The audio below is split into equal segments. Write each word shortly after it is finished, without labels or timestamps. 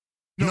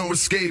No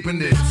escaping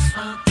this.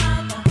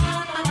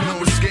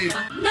 No escape.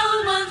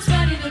 No one's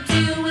ready to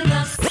deal with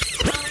us.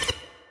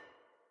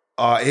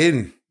 Are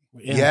in.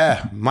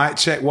 Yeah. Mic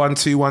check 1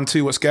 2 1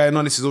 2. What's going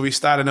on? This is Uri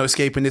Styler, No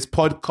Escaping This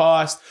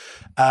podcast.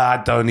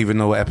 I don't even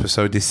know what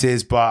episode this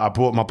is, but I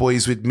brought my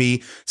boys with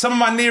me. Some of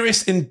my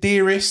nearest and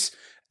dearest.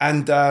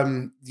 And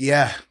there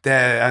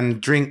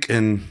and drink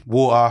and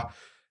water.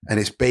 And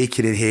it's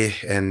baking in here.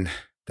 And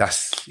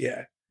that's,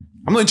 yeah.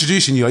 I'm not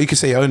introducing you. You can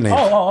say your own name.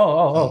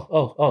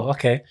 Oh,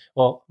 okay.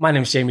 Well, my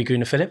name's Jamie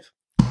Gruner Phillip.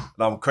 And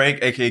I'm Craig,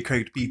 aka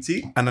Craig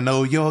PT. And I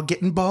know you're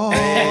getting bored.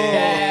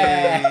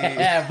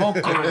 Yeah,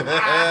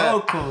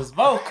 vocals.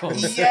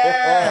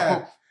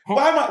 Yeah.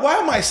 Why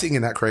am I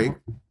singing that, Craig?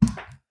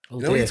 You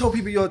know when you tell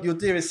people your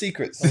dearest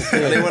secrets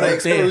and they want to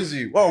expose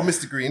you. Well,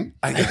 Mr. Green.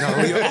 I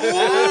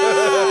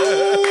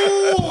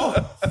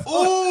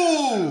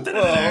Ooh.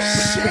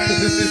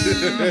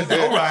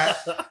 All right.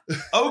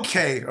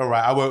 Okay. All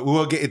right. We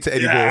won't get into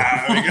any more.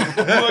 We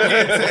won't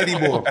get into any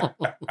more.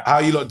 How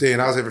you lot doing?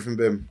 How's everything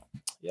been?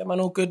 Yeah, man,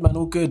 all good, man.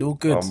 All good.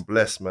 I'm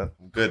blessed, man.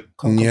 I'm good.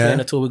 Can't complain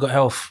at all. We got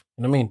health.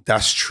 You know what I mean?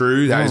 That's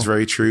true. That is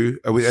very true.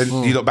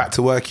 You lot back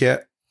to work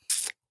yet?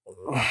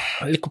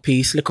 A little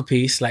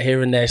piece, like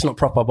here and there. It's not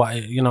proper,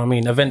 but you know what I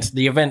mean?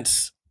 The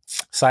events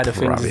side of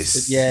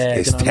things. It's you know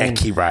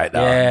techie I mean? right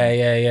now.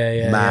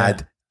 Yeah.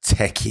 Mad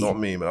techie. Not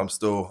me, man. I'm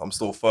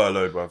still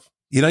furloughed, bruv.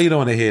 You know you don't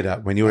want to hear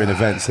that when you're in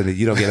events and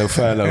you don't get no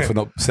furlough for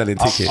not selling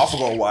tickets. I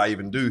forgot what I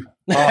even do.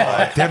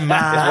 Them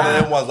man. It's one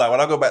of them ones like when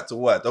I go back to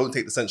work, don't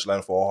take the Central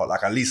Line for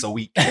like at least a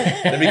week.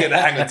 Let me get the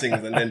hang of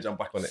things and then jump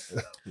back on it.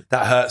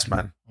 That hurts,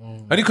 man.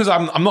 Only because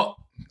I'm not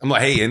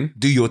hating.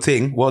 Do your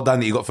thing. Well done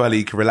that you got furlough.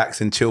 You can relax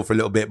and chill for a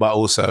little bit, but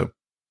also,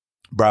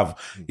 bruv,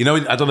 you know,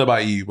 I don't know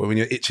about you, but when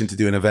you're itching to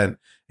do an event,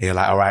 you're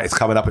like, all right, it's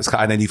coming up,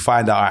 and then you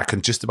find out I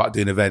can just about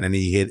do an event, and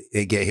then you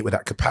get hit with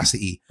that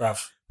capacity.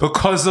 Bruv.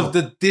 Because of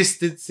the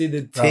distance in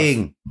the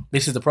thing.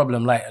 This is the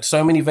problem. Like,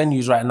 so many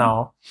venues right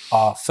now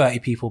are 30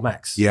 people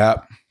max.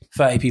 Yeah.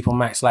 30 people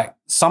max. Like,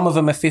 some of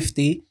them are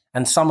 50,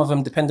 and some of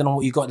them, depending on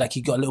what you got, like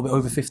you got a little bit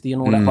over 50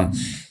 and all that, but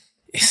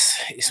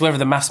it's whether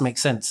the maths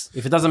makes sense.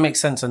 If it doesn't make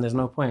sense, then there's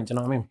no point. Do you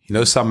know what I mean? You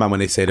know, some man, when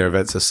they say their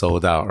events are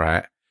sold out,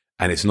 right?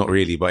 And it's not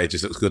really, but it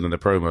just looks good on the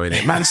promo,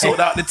 innit? Man sold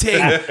out the thing.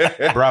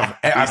 Bruv,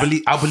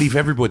 I believe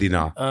everybody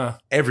now.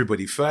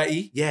 Everybody.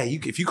 30? Yeah,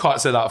 if you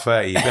can't sell out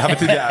 30, if you haven't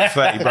done that at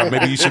 30, bruv,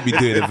 maybe you should be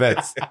doing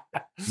events.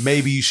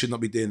 Maybe you should not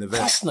be doing events.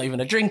 That's not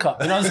even a drink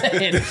up, you know what I'm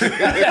saying?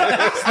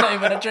 It's not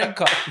even a drink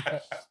up.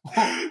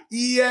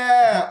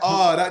 Yeah.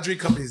 Oh, that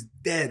drink up is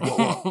dead.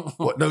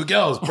 What? No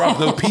girls, bruv,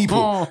 no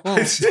people.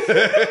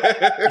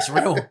 It's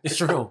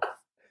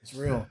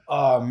real.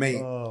 Oh,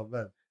 mate. Oh,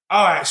 man.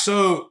 All right,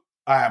 so...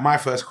 All right, my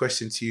first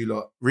question to you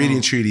lot, really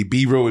and truly,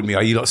 be real with me.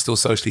 Are you lot still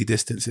socially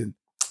distancing?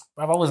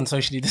 Bruv, I wasn't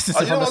socially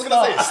distancing You know from what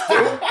I the was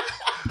going to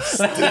say?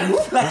 Still?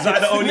 Was that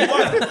the only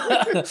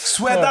one?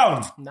 Swear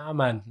down. Nah,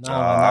 man. I'm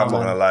not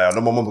going to lie. I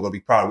know my mum going to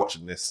be proud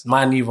watching this.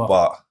 Mine neither.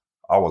 But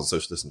I wasn't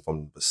social distancing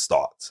from the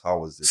start. How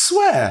was this?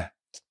 Swear.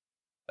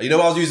 You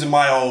know, I was using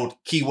my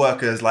old key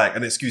worker as like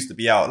an excuse to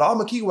be out. Like, I'm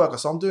a key worker,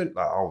 so I'm doing...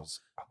 Like,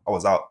 I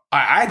was out.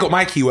 I got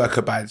my key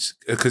worker badge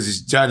because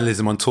it's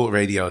journalism on talk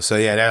radio. So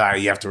yeah, they're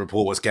like, you have to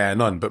report what's going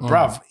on. But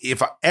bruv,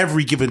 if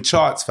every given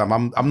chance, fam,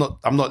 I'm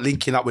not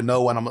linking up with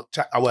no one. I weren't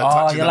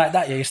touching you're them. like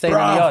that, yeah. You're staying in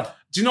the yard.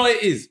 Do you know what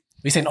it is?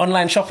 We're saying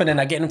online shopping and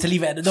I getting them to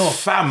leave it at the door.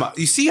 Fam,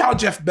 you see how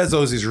Jeff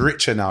Bezos is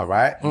richer now,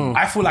 right?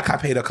 I feel like I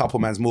paid a couple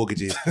man's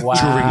mortgages Wow.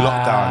 during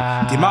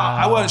lockdown. The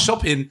amount I weren't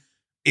shopping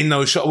in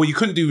those shops. Well, you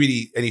couldn't do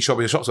really any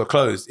shopping. The shops were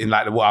closed in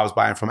like what I was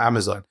buying from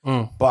Amazon.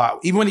 But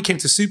even when it came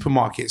to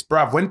supermarkets,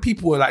 bruv, when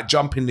people were like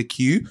jumping the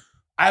queue,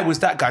 I was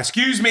that guy.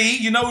 Excuse me,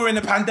 you know we're in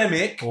a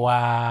pandemic.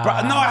 Wow.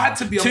 But no, I had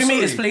to be. 2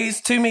 meters, please.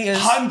 2 meters.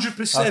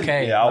 100%.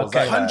 Okay. Yeah, I was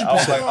that guy.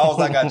 100%. I was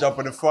that guy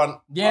jumping in front.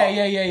 Yeah.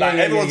 Like,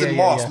 everyone's in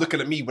masks looking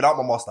at me without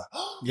my mask. Like,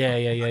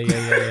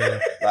 Yeah.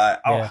 like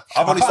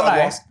I've only started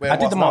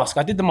mask.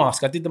 I did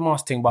the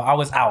mask thing, but I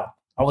was out.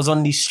 I was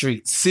on these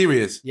streets.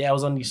 Serious. Yeah, I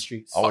was on these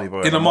streets. I wasn't even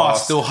In a wearing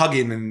mask, still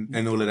hugging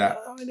and all of that.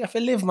 You have to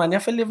live, man. You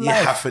have to live You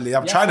life. have to live.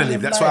 I'm trying to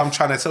live. That's why I'm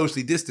trying to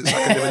socially distance. So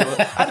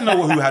I didn't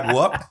know who had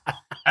what.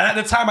 And at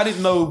the time, I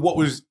didn't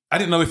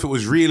know if it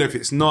was real or if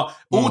it's not.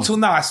 All till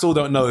now, I still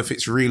don't know if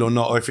it's real or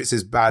not, or if it's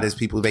as bad as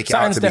people make it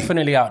out Something's to be.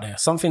 definitely out there.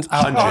 Something's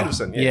out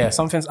 100%, there. Yeah,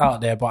 something's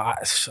out there, but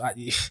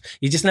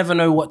you just never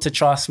know what to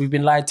trust. We've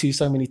been lied to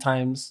so many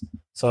times.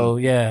 So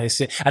yeah, and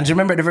do you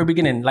remember at the very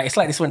beginning, like it's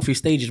like this went through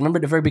stages. Remember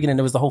at the very beginning,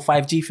 there was the whole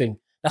 5G thing.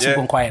 That's all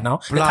gone quiet now.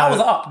 The towers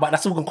are up, but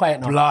that's all gone quiet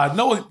now. Blood.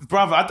 No,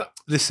 brother.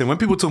 Listen, when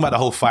people talk about the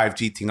whole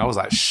 5G thing, I was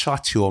like,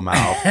 shut your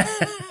mouth.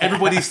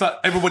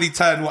 Everybody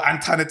turned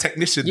antenna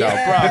technician now,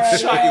 bruv.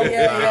 Shut your mouth.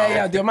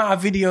 Yeah. The amount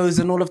of videos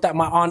and all of that,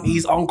 my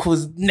auntie's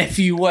uncle's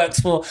nephew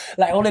works for,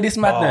 like all of this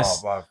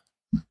madness. Oh, bruv.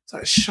 It's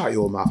like, shut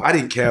your mouth. I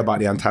didn't care about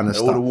the Antana All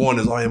stuff. the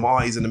warners,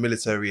 he's in the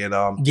military, and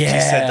she Yeah.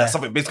 said that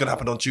something big's gonna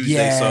happen on Tuesday,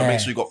 Yeah. so make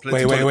sure you got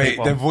plenty of toilet Wait.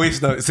 paper. The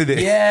voice notes, isn't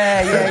it?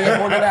 Yeah.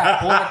 All of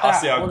that. I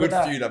see all a of good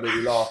that. few that made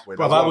me laugh. When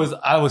Bro,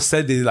 I was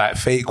sending like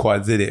fake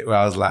ones, did it? Where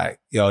I was like,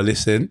 "Yo,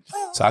 listen."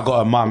 So I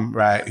got a mum,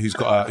 right? Who's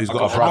got a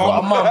brother. got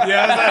a mum.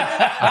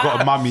 Yeah, I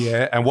got a mum,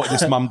 yeah. And what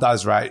this mum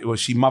does, right? Well,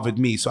 she mothered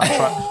me, so I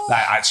try.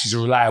 Like, she's a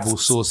reliable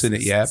source in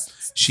it, yeah.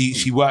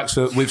 She works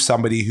with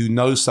somebody who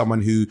knows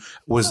someone who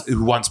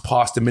once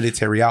passed a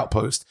military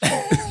outpost.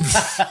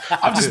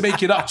 I'm just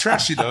making up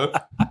trash, you know,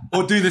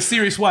 or doing the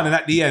serious one, and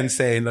at the end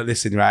saying, "Look,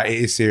 listen, right? It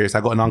is serious.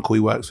 I got an uncle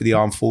who works for the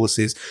armed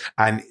forces,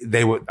 and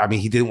they were. I mean,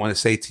 he didn't want to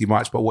say too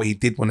much, but what he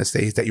did want to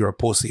say is that you're a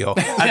pussy,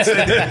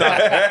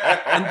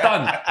 and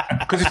done.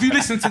 Because if you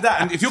listen to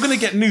that, and if you're gonna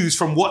get news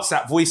from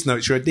WhatsApp voice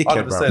notes, you're a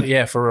dickhead, bro. 100%.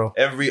 Yeah, for real.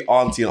 Every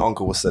auntie and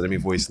uncle was sending me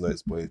voice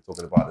notes, boy,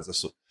 talking about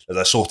there's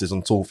a shortage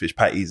on tall fish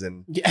patties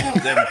and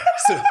them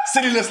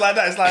silliness like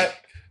that. It's like,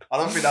 I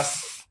don't think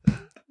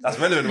that's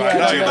relevant right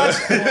now. You know?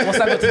 What's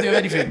that got to do with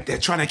anything? They're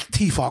trying to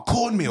teeth our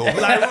cornmeal.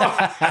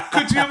 Like,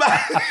 could you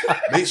imagine?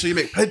 Make sure you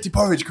make plenty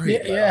porridge,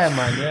 Craig. Yeah,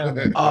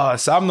 man.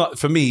 So I'm not.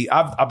 For me,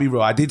 I'll be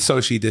real. I did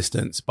socially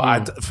distance,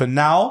 but for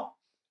now,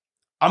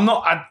 I'm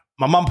not.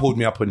 My mum pulled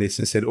me up on this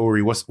and said,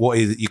 "Ori, what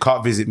is it? You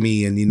can't visit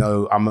me, and you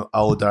know I'm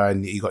older,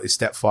 and you got your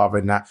stepfather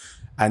and that."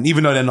 And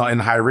even though they're not in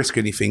high risk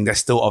or anything, they're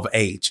still of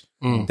age.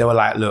 They were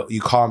like, "Look,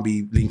 you can't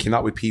be linking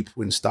up with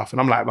people and stuff."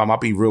 And I'm like, "Mum, I'll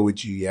be real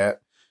with you, yeah.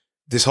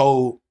 This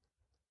whole,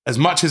 as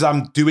much as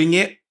I'm doing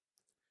it,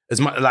 as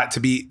much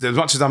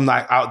as I'm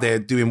like out there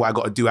doing what I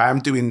got to do, I am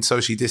doing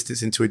socially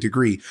distancing to a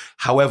degree.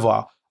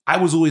 However, I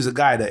was always a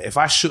guy that if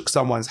I shook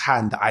someone's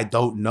hand that I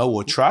don't know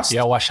or trust,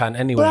 Yeah, wash hand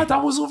anyway. blood, I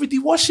was already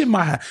washing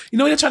my hand. You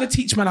know, they're trying to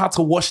teach man how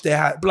to wash their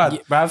hand. Blood,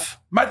 Bruv,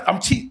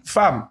 man,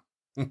 fam,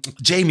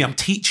 Jamie, I'm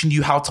teaching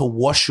you how to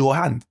wash your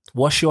hand.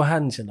 wash your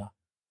hands, you know.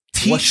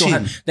 Wash your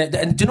Teaching. hand.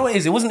 And do you know what it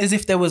is? It wasn't as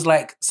if there was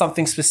like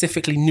something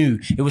specifically new.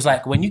 It was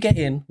like when you get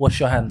in, wash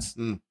your hands.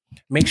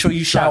 Make sure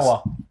you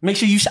shower. Make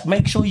sure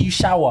you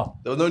shower.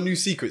 There were no new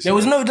secrets. There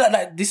was no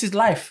like this is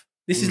life.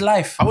 This is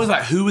life. I was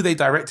like, who were they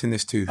directing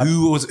this to?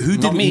 Who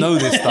didn't me. know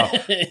this stuff?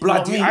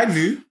 Blood, Not me. I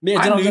knew. Yeah, do you know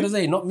what I'm gonna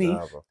say? Not me.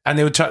 And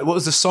they were trying. What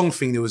was the song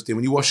thing they was doing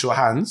when you wash your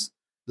hands?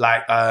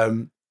 Like,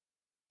 you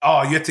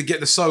had to get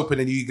the soap and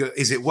then you go,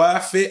 is it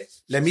worth it?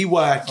 Let me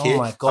work Oh it.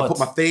 my God. I put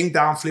my thing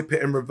down, flip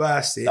it and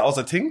reverse it. That was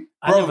a thing?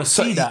 I never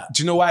see that.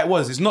 Do you know why it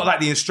was? It's not like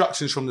the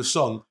instructions from the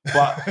song,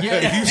 but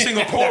if you sing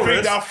a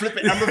chorus, flip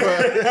it, and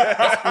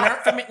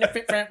reverse.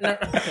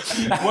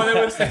 well,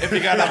 it was, If you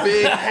got a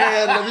big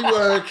hand, let me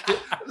work.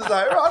 It's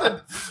like,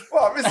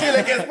 I'm Miss Hill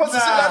against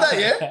position like that,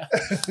 yeah?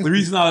 the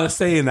reason I was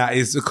saying that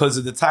is because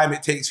of the time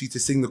it takes you to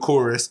sing the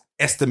chorus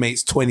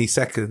estimates 20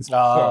 seconds.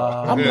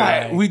 I'm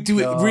like, we do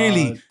it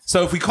really.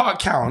 So if we can't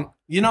count,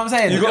 You know what I'm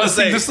saying? you got to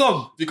say- sing the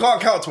song. If you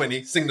can't count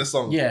 20, sing the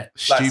song. Yeah.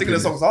 Like, singing the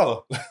Stupid. song's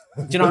harder.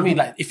 Do you know what I mean?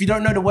 Like, if you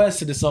don't know the words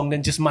to the song,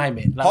 then just mime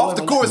it. Like, Half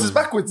the chorus is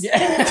backwards. Yeah.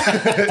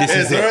 This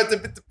is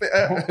it.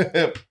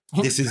 it.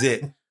 This is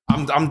it.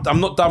 I'm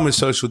not done with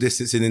social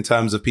distancing in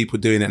terms of people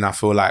doing it, and I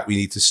feel like we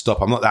need to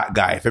stop. I'm not that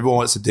guy. If everyone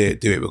wants to do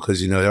it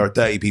because, you know, there are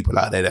dirty people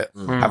out there that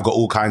have got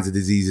all kinds of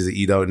diseases that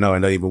you don't know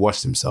and don't even wash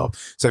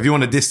themselves. So if you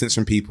want to distance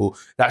from people,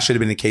 that should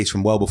have been the case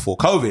from well before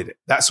COVID.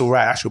 That's all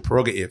right. That's your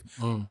prerogative.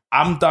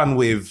 I'm done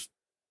with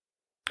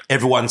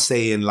everyone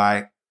saying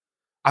like,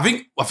 I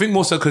think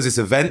more so because it's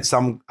events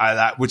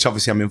which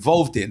obviously I'm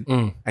involved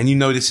in, and you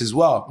know this as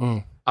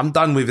well. I'm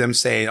done with them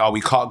saying, "Oh, we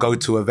can't go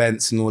to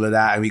events and all of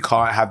that, and we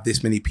can't have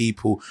this many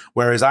people."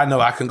 Whereas I know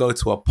I can go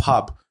to a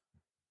pub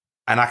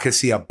and I can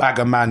see a bag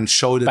of man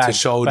shoulder to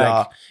shoulder.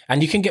 Bag.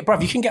 And you can get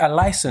a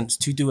license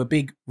to do a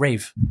big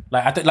rave.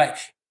 Like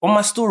on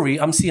my story,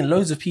 I'm seeing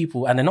loads of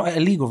people, and they're not at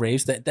illegal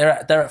raves.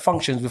 They're at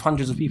functions with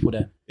hundreds of people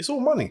there. It's all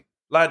money.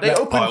 Like, they Yeah.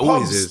 open Oh, it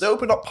always pubs. is. They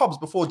open up pubs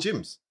before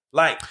gyms.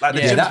 Like the Yeah,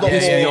 gym's that not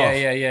pissed me more... off.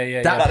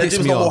 Yeah. That Like, the pissed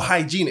gym's me not more off.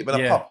 hygienic than a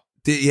Yeah. pub.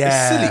 Yeah,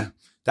 It's silly.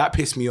 That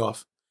pissed me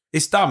off.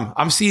 It's dumb.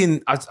 I'm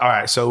seeing. All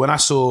right. So when I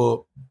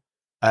saw,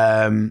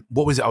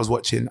 what was it I was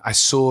watching? I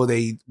saw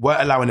they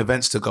weren't allowing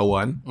events to go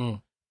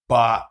on,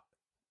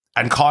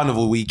 and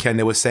Carnival weekend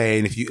they were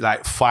saying if you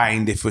like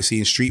fined if we're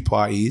seeing street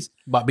parties,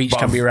 But beach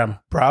can be ram.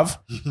 bruv.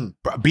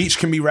 Beach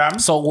can be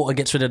rammed. Salt water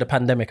gets rid of the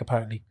pandemic,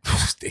 apparently.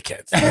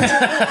 Dickhead.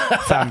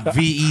 Fam,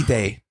 VE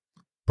Day.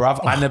 Bruv,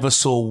 I never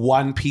saw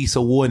one piece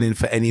of warning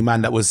for any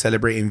man that was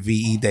celebrating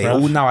VE Day.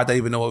 Bruv. All now I don't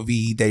even know what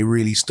VE Day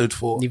really stood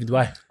for. Neither do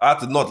I. I had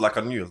to nod like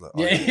I knew. I was like,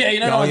 oh, Yeah, you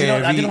know, Oh, what,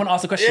 yeah, I didn't want to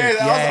ask the question. Yeah,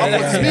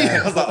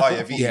 I was like, oh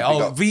yeah,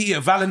 Yeah, VE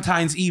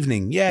Valentine's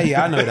evening.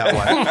 Yeah, I know that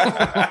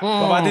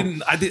one.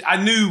 But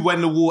I knew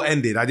when the war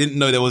ended. I didn't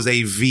know there was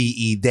a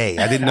VE Day.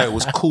 I didn't know it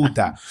was called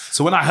that.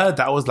 So when I heard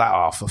that, I was like,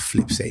 oh, for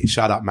flip's sake,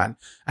 shut up, man.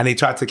 And they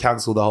tried to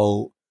cancel the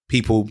whole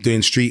people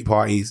doing street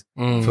parties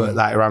for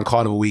like around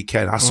Carnival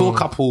weekend. I saw a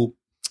couple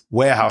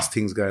warehouse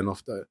things going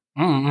off though.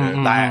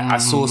 Like I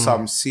saw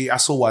I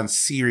saw one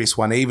serious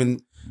one.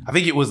 I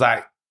think it was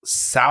like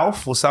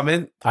South or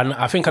something.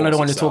 I think I know the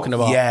one you're talking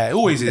about. Yeah, it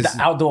always is.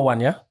 The outdoor one,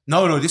 yeah?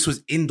 No, this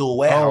was indoor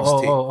warehouse. Oh,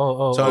 thing.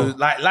 oh. So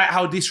like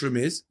how this room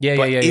is. Yeah,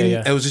 but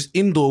yeah. It was just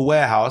indoor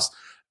warehouse.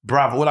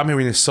 Bruv, all I'm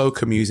hearing is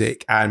soca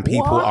music and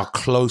people What? are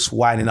close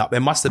winding up. There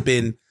must have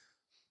been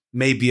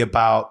maybe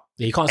about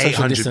Yeah, you can't social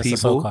 800 distance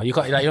people. to soca. You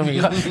can't, like, you know what I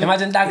mean? You can't,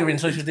 imagine daggering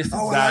social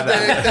distance.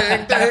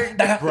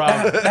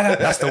 Bruv,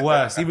 that's the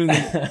worst. Even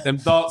them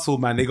dancehall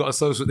man, they got a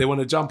social. They want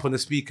to jump on the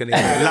speaker and they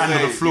land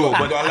on the floor.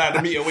 But I land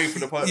a meter away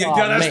from the party. You Oh,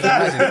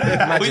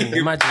 understand? mate,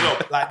 imagine.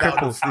 Like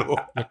that on the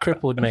floor. You're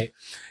crippled, mate.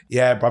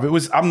 Yeah, bruv. It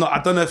was. I'm not.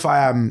 I don't know if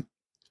I am.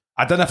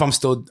 I don't know if I'm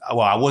still.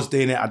 Well, I was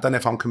doing it. I don't know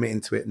if I'm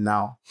committing to it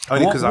now.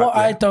 Only What because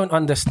I don't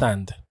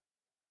understand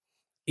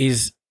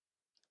is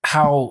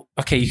how,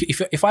 okay,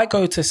 if I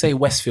go to, say,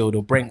 Westfield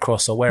or Brent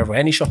Cross or wherever,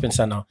 any shopping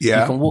centre,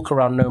 Yeah. you can walk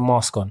around no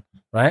mask on,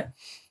 right?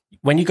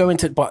 When you go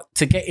into, but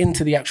to get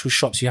into the actual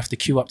shops, you have to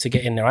queue up to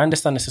get in there. I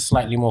understand it's a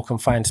slightly more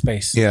confined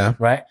space, Yeah.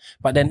 right?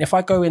 But then if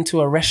I go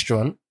into a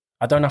restaurant,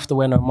 I don't have to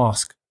wear no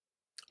mask.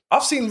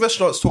 I've seen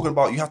restaurants talking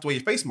about you have to wear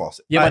your face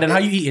mask. Yeah, Like, but then how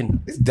you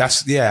eating?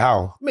 That's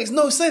how. It makes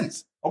no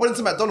sense. I went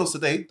into McDonald's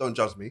today. Don't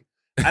judge me.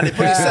 And it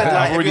fully said,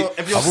 like,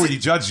 if you're I've already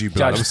judged you,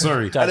 blood. Judge. I'm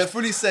sorry. Judge. and it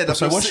fully said,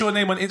 So what's your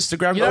name on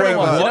Instagram? You know the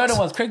ones. You know What? the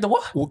ones. Craig the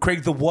what? Well,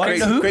 Craig the what?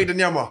 Craig the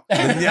Nyama.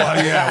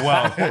 Yeah,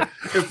 wow.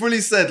 It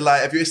fully said,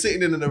 like, if you're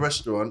sitting in a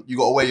restaurant, you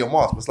got to wear your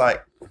mask. It's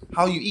like,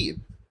 how are you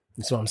eating?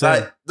 That's what I'm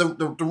saying. Like,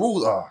 the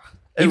rules are.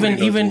 Even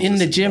everybody knows in rules.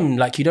 the gym,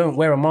 like you don't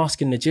wear a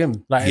mask in the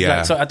gym.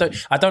 Yeah. So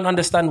I don't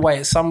understand why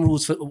it's some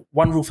rules for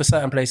one rule for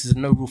certain places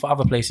and no rule for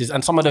other places,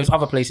 and some of those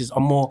other places are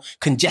more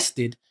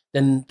congested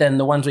than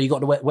the ones where you got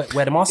to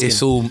wear the mask.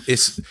 It's all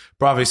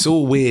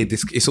weird.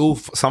 It's all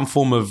some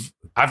form of.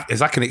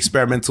 It's like an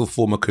experimental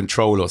form of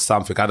control or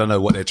something. I don't know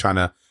what they're trying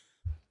to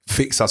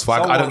fix us for.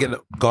 I don't get it.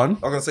 Gone. I'm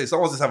going to say,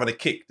 someone's just having a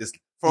kick, just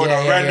throwing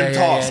a random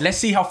task. Let's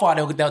see how far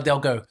they'll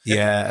go.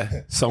 Yeah,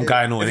 some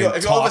guy in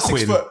If you're over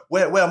 6 foot,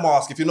 wear a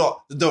mask. If you're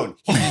not, then don't.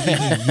 Like,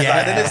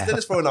 they're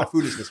just throwing out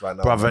foolishness right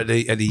now. Brother, at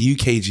the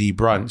UKG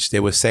brunch, they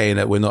were saying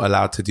that we're not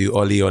allowed to do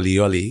ollie, ollie,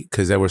 ollie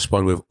because they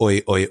respond with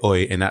oi, oi,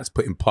 oi, and that's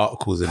putting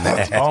particles in the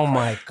air. Oh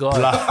my god!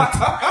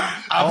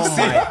 Oh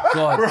my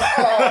god!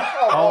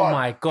 Oh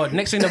my god!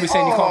 Next thing they'll be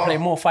saying you can't play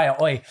more fire.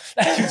 Oi!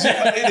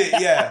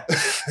 Yeah.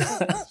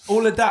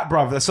 All of that,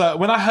 brother. So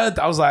when I heard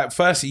that, I was like,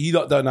 firstly, you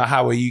lot don't know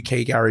how a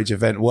UK garage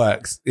event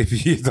works.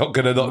 If you're not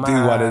gonna not do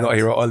one and not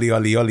hear ollie,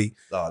 ollie, ollie.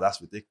 No,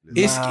 that's ridiculous.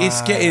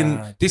 It's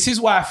getting. This is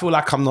why I feel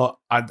like I'm not.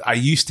 I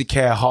used to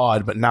care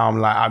hard, but now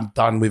I'm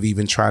done with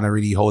even trying to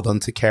really hold on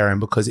to caring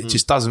because it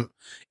just doesn't.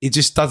 It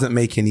just doesn't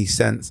make any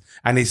sense,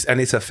 and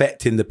it's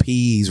affecting the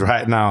P's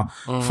right now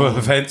for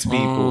events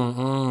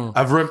people.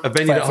 I've a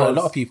venue that For a holds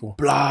lot of people.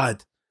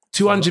 blood.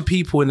 200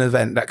 people in an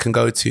event that can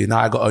go to. Now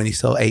I got only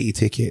sell 80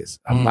 tickets.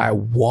 I'm like,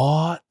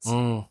 what?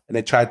 And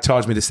they tried to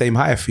charge me the same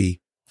hire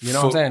fee. You know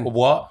what I'm saying?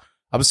 What?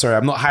 I'm sorry,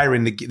 I'm not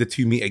hiring the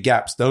 2 meter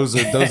gaps. Those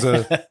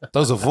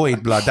are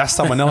void, blood. That's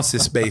someone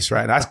else's space,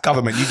 right? That's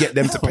government. You get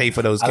them to pay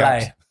for those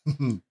gaps.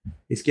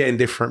 It's getting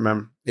different,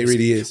 man. It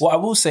really is. What I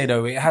will say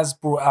though, it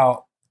brought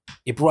out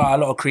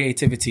a lot of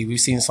creativity. We've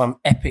seen some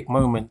epic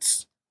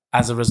moments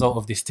as a result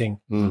of this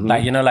thing.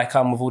 Like, with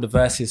all the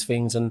verses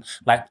things and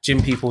like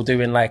gym people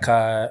doing like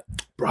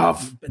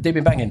bruv, they've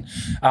been banging.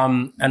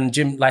 And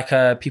gym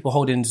people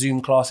holding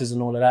Zoom classes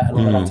and all of that and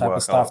all of that type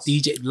of stuff.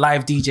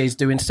 Live DJs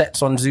doing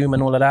sets on Zoom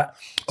and all of that.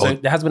 So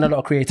there has been a lot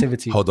of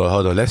creativity. Hold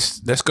on.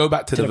 Let's go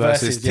back to the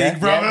verses thing,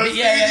 brother.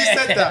 Yeah.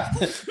 Said that.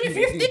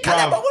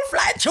 Bruv. Will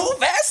fly too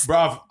fast.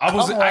 Bruv, I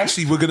was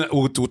actually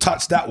we'll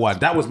touch that one.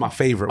 That was my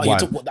favorite you one.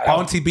 took that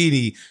Bounty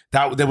Beanie.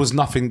 There was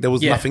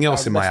nothing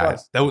else in my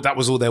eyes. That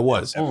was all there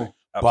was.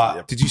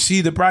 But did you see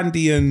the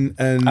Brandy and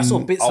I saw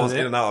bits I of was in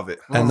it. and out of it.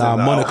 And,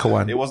 Monica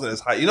one. It wasn't as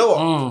high. You know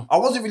what? I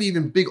wasn't really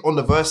even big on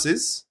the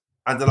verses,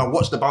 and then I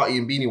watched the Bounty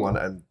and Beanie one,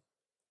 and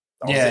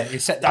that was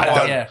It set that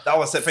one, yeah. That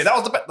was set. That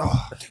was the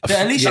best.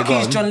 The Alicia Yeah, go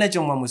Keys on. John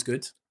Legend one was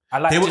good. I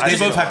like They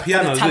both had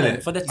pianos, didn't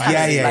it? For the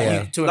talent,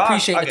 Yeah. to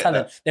appreciate I the get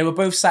talent. They were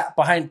both sat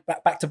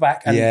back to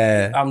back. And,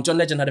 Yeah. John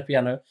Legend had a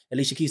piano.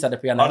 Alicia Keys had a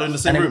piano. Oh, they're in the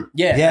same And then- room?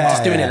 Yeah. Yeah.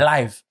 Just doing it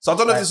live. So I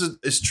don't know if this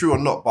is true or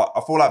not, but I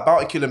feel like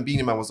Bounty Killer and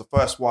Beanie Man was the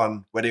first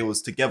one where they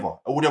was together.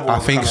 All the other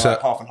ones I think were so.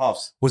 like half and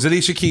halves. Was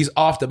Alicia Keys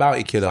after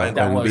Bounty Killer and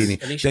that was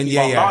Beanie? Alicia Then Keys.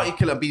 yeah. Bounty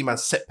Killer and Beanie Man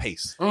set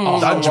pace.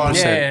 100%.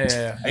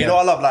 Yeah. And you know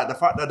what I love? Like the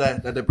fact that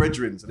they're the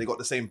brethrens and they got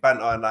the same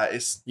banter and like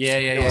it's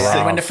Yeah.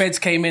 Wow. When the feds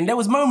came in, there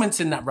was moments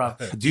in that,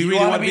 bruv. Do you really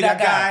want to be that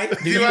guy?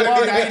 Do you want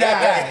to be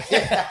that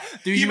guy?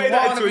 Do you made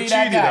that want to into a be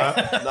that tune,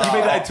 guy? you know? You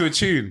made that into a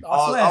tune.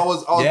 I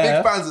was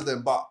Yeah. big fans of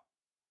them, but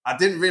I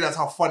didn't realize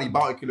how funny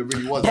Bounty Killer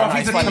really was. Bruv, Like,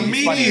 he's a funny, he's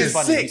comedian. funny, he's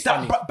funny, Sick. he's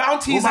funny. That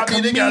Bounty is a Who might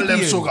be the girl them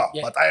comedian. sugar,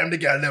 Yeah. but I am the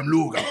girl them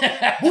luga.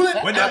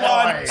 When they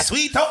want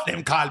sweet up,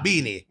 them call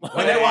Beanie.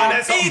 When they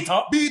want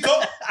beat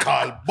up,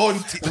 call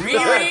Bunty.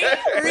 Riri.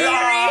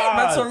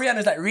 Man saw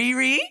Rihanna's like,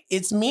 Riri,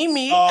 it's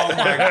Mimi. Oh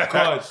my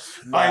god!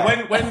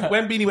 Alright,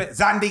 when Beanie went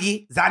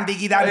Zandigi,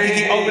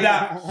 Zandigi over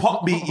that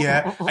pop beat,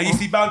 yeah, and you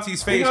see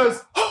Bounty's face. He goes,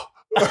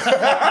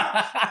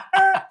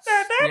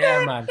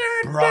 Yeah, man.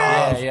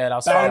 Bruv. Yeah, that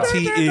was fire.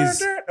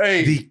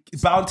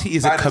 Bounty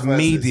is a Finest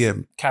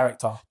comedian.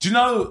 Character. Do you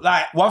know,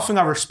 like, one thing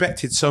I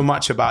respected so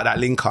much about that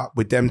link up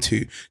with them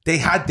two, they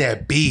had their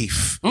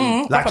beef.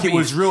 Like, Proper it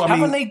was beef. real. I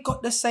Haven't mean, they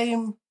got the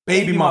same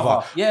baby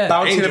mother. Yeah.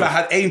 Bounty Angel. never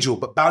had Angel,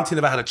 but Bounty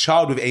never had a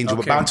child with Angel,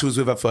 but Okay. Bounty was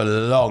with her for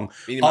long.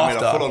 Beanie Man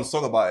made a after. full-on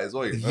song about it as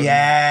well. You know?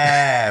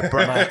 Yeah,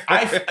 bro.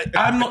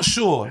 I'm not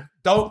sure.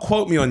 Don't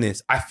quote me on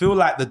this. I feel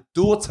like the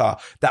daughter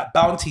that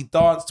Bounty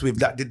danced with,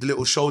 that did the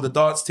little shoulder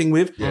dance thing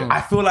with,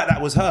 I feel like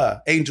that was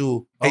her,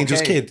 Angel's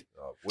kid.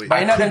 Oh, wait.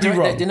 But you know, I could be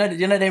wrong.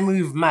 you know they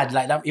move mad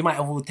like that. You might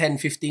have all 10,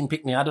 15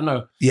 pick me. I don't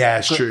know. Yeah,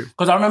 it's true.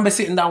 Because I remember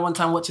sitting down one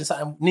time watching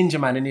something Ninja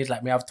Man, and he's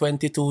like, "Me have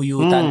 22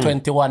 youth and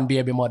 21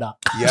 baby mother."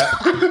 Yeah.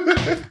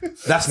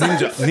 That's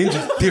Ninja.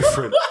 Ninja's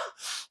different.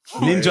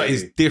 Ninja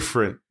is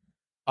different.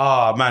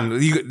 Oh man,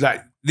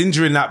 like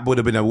Ninja in that would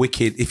have been a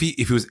wicked if he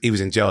was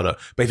in jail though.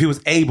 But if he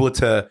was able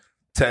to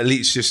at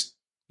least just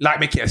like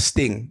make it a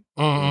sting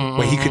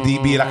where he could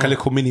be like a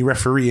little mini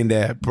referee in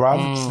there,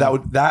 bruv.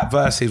 That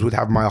verses would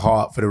have my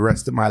heart for the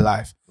rest of my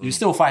life. You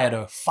still fire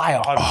though.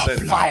 Fire.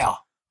 100%. Fire.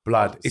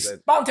 Blood. It's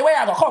Bounty, where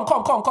I go?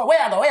 Come. Where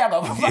I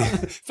go?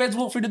 Feds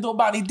walk through the door,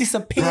 Bounty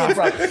disappeared,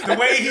 bro. the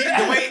way he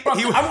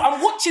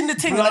I'm watching the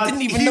thing and I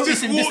didn't even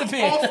notice him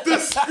disappear. off the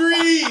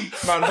screen.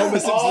 Man, Homer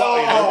Simpson out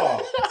here,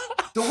 man.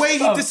 The way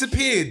he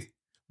disappeared.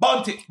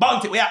 Bounty, where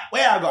I go?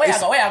 Where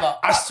I go?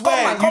 I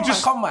swear,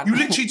 Come on. you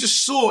literally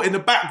just saw in the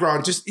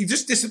background, he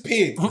just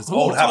disappeared.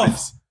 Old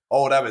habits.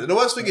 Old habits. And the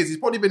worst thing is, he's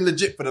probably been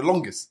legit for the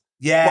longest.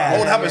 Yeah. But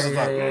old habits is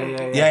like,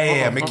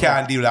 Yeah. Me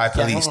can't deal with like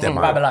police them,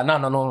 man. Babylon,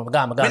 no,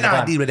 Me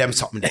not deal with them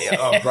something there.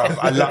 Oh, bro,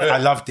 I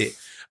loved it.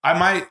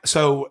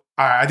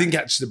 I didn't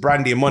catch the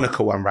Brandy and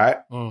Monica one, right?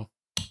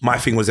 My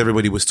thing was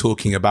everybody was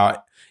talking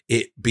about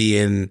it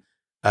being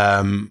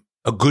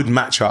a good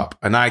matchup,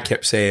 and I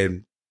kept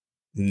saying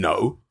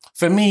no.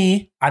 For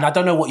me, and I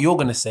don't know what you're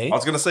gonna say, I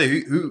was going to say,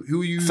 who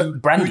you,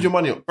 Brandy. who's your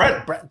money on?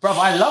 Brand. bruv.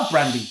 I love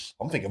Brandy.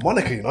 I'm thinking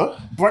Monica, you know?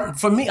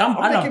 For me, I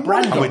love thinking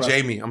Brandy. I'm with bruv.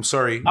 Jamie. I'm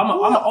sorry. I'm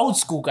an old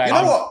school guy. You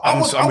know what? I I'm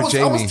was with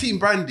Jamie. Team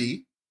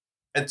Brandy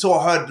until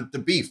I heard the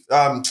beef,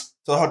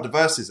 until I heard the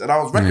verses, and I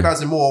was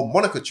recognizing more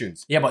Monica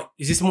tunes. Yeah, but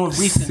is this more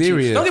recent?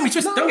 Serious? Don't get me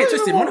twisted. Don't get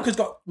twisted. Monica's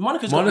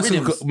got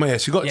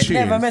rhythms. She got Yeah, tunes.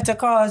 never meant to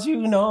cause you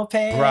no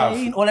pain.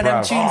 Bruv, all of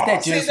them bruv. tunes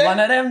there, see just them? one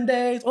of them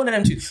days. All of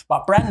them tunes.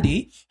 But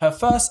Brandy, her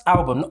first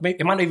album,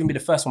 it might not even be the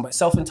first one, but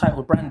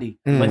self-entitled Brandy,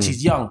 when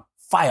she's young,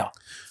 fire.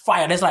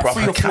 There's like Bruv,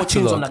 3 her or 4 tunes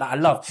catalogue. on that I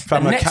love.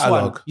 Fam, the her next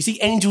catalogue. one, you see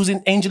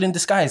Angel in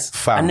Disguise,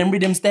 Fam. and then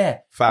rhythms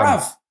there. Fam.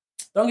 Bruv,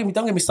 don't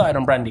get me started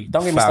on Brandy.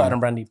 Don't get me Fam. started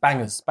on Brandy.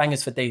 Bangers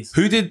for days.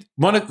 Who did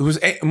Monica?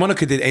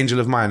 Monica did Angel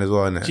of Mine as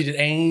well, innit? She did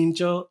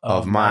Angel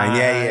Of Mine.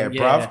 Yeah,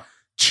 bruv.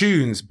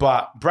 Tunes,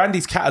 but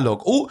Brandy's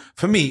catalogue.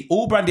 For me,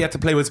 all Brandy had to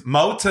play was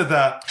Mo to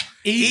the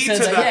E to to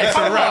the, the. yeah, It's a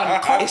come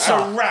rap. on, It's a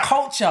rap.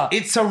 Culture.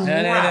 It's a In the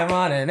rap.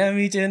 morning, I'm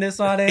reaching this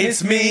morning.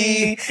 It's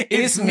me.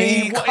 It's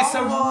me. Come It's a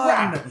on.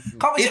 rap.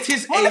 Come on. It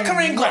is Monica a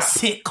ain't got rap.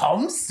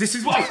 sitcoms. This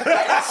is what. She ain't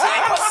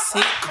got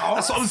sitcoms.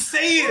 That's what I'm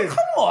saying. Come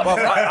on.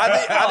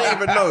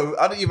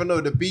 I didn't even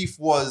know the beef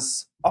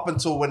was up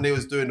until when they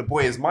was doing The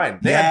Boy Is Mine.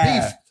 They had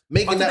Yeah. beef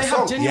making Did that they have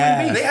song. genuine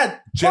Yeah. beef? They had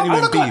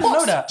Genuine Monica beef. boxed- I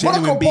know that.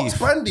 Genuine Monica boxed beef.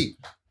 Brandy.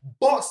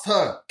 Boxed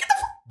her.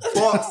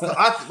 Boxed her.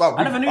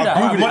 I never knew that.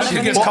 Googled it. Monica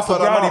She Gets boxed couple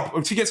her now.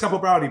 brownie. She gets couple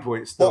brownie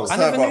points. Still. Boxed I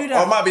her, never bro. knew that.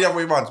 Or it might be the other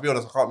way around. To be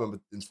honest, I can't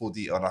remember in full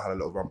detail, and I had a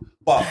little run.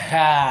 But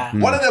Ah.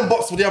 one of them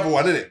boxed for the other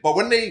one, innit? But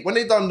when they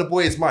done The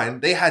Boy Is Mine,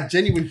 they had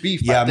genuine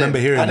beef. Yeah, back I remember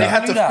then. hearing and that. they had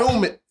to I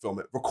knew that. film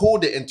it,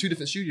 record it in 2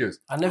 different studios.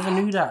 I never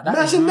knew that. That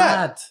is Imagine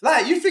mad. that.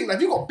 Like, you think, like,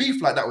 if you got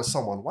beef like that with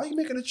someone, why are you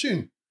making a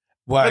tune?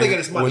 Why? Where they get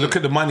this money? Well, look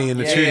at the money in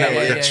the tune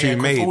that the tune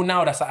 'cause made. all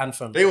now that's an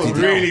anthem. They was All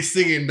now. really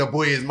singing The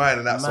Boy Is Mine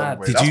in that song, Mad.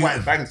 bro. Did That's you- why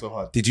it banged so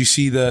hard. Did you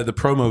see the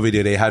promo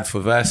video they had for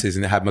Versus,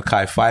 and it had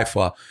Mackay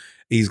Pfeiffer?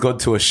 He's gone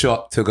to a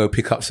shop to go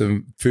pick up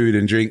some food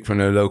and drink from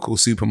the local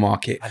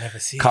supermarket. I never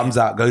see Comes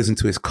out, goes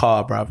into his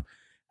car, bruv.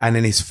 And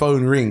then his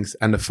phone rings,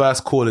 and the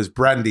first call is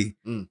Brandy.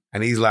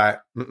 And he's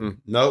like,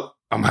 nope,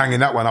 I'm hanging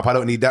that one up. I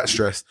don't need that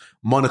stress.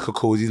 Monica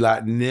calls. He's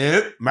like,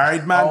 nope,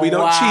 married man, we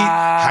don't cheat.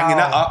 Hanging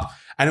that up.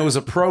 And it was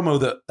a promo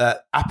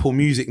that Apple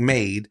Music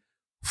made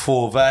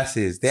for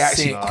Versus. They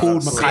actually Sick.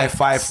 called Sick. Mackay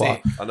Pfeiffer.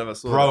 Sick. I never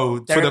saw Bro,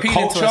 They're for the appealing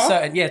culture. to a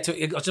certain, I was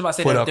just about to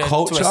say For they're the to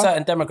culture? a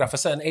certain demographic, a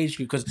certain age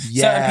group, because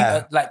Yeah.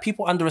 certain people, like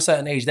people under a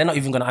certain age, they're not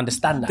even going to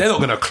understand that. They're not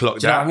going to clock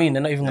Do you know that. what I mean?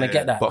 They're not even going to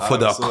get that. But I for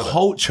the never saw that.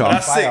 culture,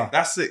 That's Fire. sick.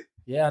 That's sick.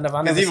 Yeah, I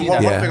never Because even see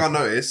one that. Yeah. thing I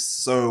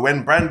noticed, so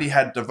when Brandy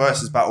had the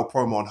Versus Battle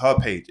promo on her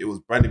page, it was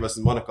Brandy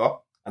versus Monica.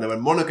 And then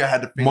when Monica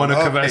had the thing on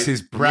Monica her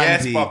versus page,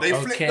 Brandy. yes, bruv, they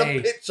flipped Okay.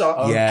 the picture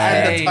Yeah.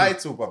 and the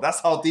title, bruv. That's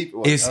how deep it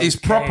was. it's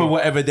proper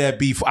whatever their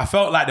beef. I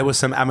felt like there was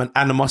some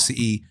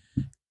animosity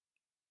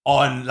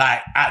on like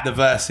at the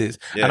Verses.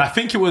 Yeah. And I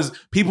think it was,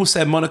 people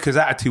said Monica's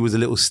attitude was a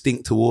little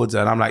stink towards her.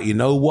 And I'm like, you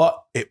know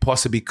what? It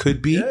possibly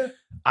could be. Yeah.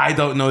 I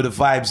don't know the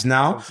vibes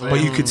now, but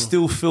you could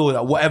still feel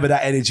that whatever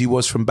that energy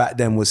was from back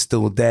then was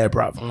still there,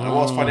 bruv. And what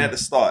was funny at the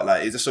start,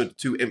 like, it just showed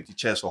two empty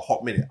chairs for a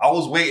hot minute. I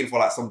was waiting for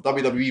like some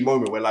WWE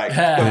moment where like the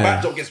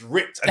backdrop gets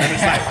ripped and then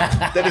it's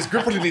like then it's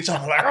gripping each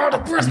other like, oh, the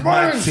Chris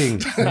Mad Burns.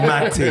 thing,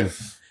 mad thing.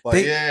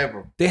 But yeah,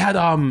 bro. They had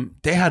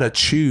a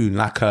tune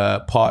like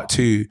a part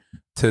 2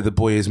 to The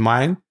Boy Is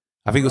Mine.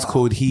 I think it was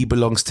called He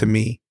Belongs to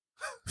Me.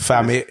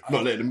 Fam, it,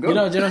 Not letting them go. You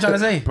know what I'm trying to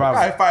say? bruv.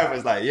 High five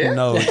was like, yeah.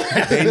 No,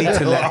 they need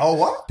to let Oh,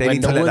 what? they When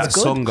need the to let wood's that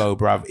good? song go,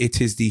 bruv.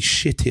 It is the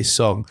shittest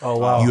song Oh,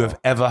 wow. you have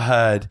ever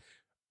heard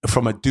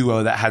from a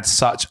duo that had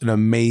such an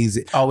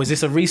amazing. Oh, is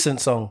this a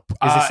recent song?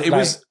 Is this It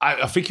was.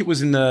 I think it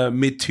was in the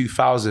mid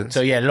 2000s.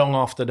 So yeah, long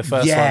after the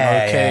first one.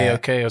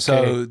 Okay.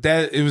 So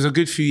there, it was a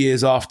good few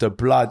years after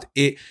Blood.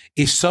 It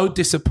is so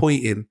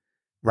disappointing,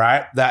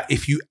 right? That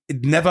if you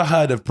never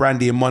heard of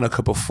Brandy and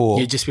Monica before,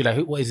 you'd just be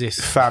like, what is this?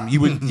 fam,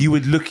 you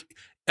would look.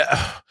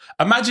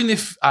 Imagine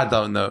if I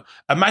don't know.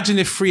 Imagine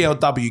if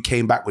 3LW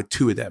came back with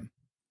 2 of them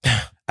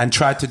and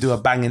tried to do a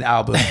banging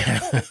album,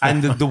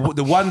 and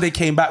the one they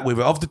came back with,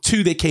 of the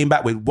 2 they came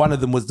back with, one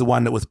of them was the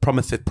one that was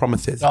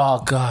Promises.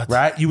 Oh God.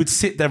 Right? You would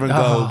sit there and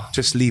go,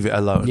 just leave it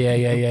alone.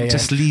 Yeah.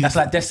 Just leave. That's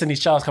like Destiny's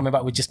Child's coming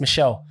back with just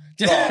Michelle.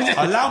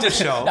 Allow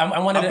Michelle.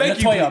 I'm one of I the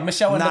beg you, Latoya. please.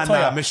 Michelle and Nah,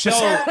 Latoya.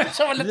 Michelle.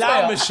 Michelle and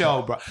Allow Latoya.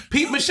 Michelle, bro.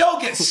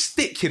 Michelle gets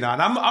stick, you know,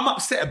 and I'm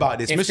upset about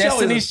this. If Michelle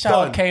Destiny's is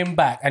Child done. came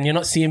back and you're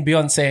not seeing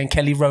Beyonce and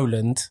Kelly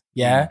Rowland,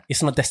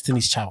 it's not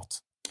Destiny's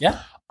Child. Yeah?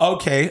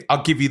 Okay,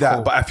 I'll give you that.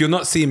 Cool. But if you're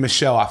not seeing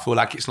Michelle, I feel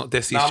like it's not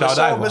Destiny's Child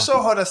either.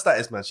 Michelle had her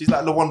status, man. She's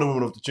like the Wonder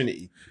Woman of the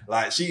Trinity.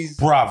 Like she's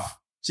Bruv.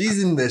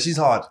 in there. She's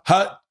hard.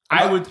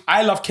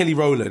 I love Kelly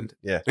Rowland.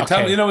 Yeah. In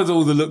terms, you know, with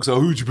all the looks,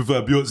 who do you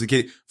prefer, Beyonce,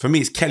 Kelly? For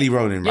me, it's Kelly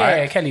Rowland, right?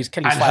 Yeah, Kelly's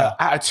And fire. her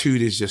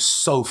attitude is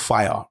just so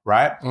fire,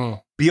 right?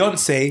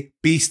 Beyonce,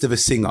 beast of a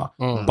singer.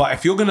 But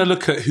if you're going to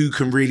look at who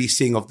can really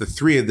sing of the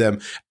 3 of them,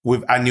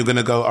 and you're going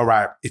to go, all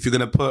right, if you're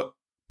going to put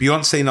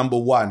Beyonce number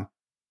 1,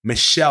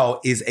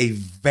 Michelle is a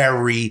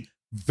very,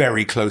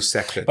 very close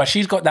second. But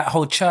she's got that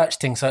whole church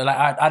thing, so like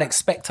I'd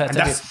expect her to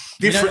that's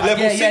be different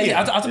level singing.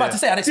 Yeah. I was about to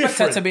say I'd expect her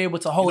Different. to be able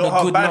to hold You know,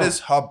 a good note.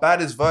 her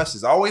baddest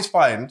verses. I always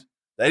find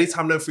that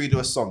anytime them 3 do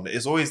a song,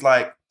 it's always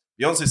like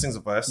Beyonce sings a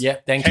verse. Yeah,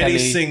 then Kelly Kelly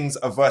sings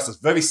a verse that's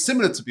very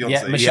similar to Beyonce.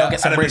 Yeah, Michelle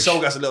gets a and then bridge. Michelle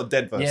gets a little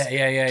dead verse.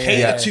 Yeah.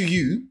 Cater to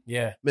you.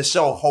 Yeah.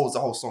 Michelle holds the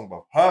whole song,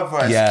 bro. Her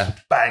verse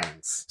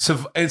bangs.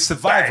 And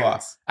Survivor,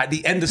 Bangs. at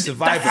the end of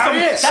Survivor.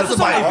 That's the song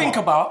I Survivor. think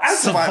about. And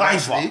Survivor,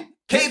 Survivor. actually.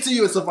 Cater to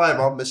you and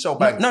Survivor, Michelle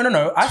bangs.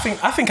 No. I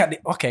think at the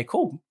okay,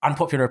 cool.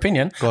 Unpopular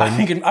opinion. Go on.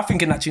 I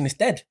think that tune is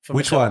dead. For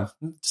Which Michelle.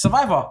 one?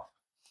 Survivor.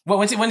 Well,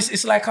 when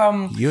it's like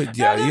You.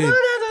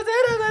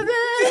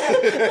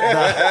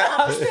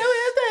 I'm still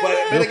But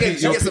then You're again, a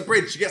she gets a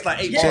bridge. She gets like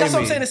 8 Yeah, bars. that's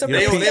what I'm saying. It's a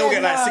Jamie, bridge. They all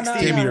get like No,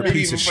 16. Jamie, you're a maybe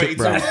piece even of shit,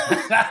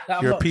 32. bro.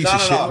 You're a piece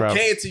of shit, bro.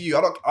 Cater to you.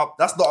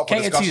 That's not up for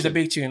Cater discussion. to you, the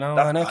big tune. I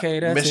That's- wanna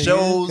cater to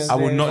Michelle's- you, 'cause I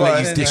will not they- let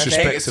you Cater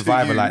disrespect to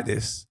Survivor you. like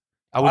this.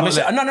 I will not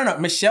let. No.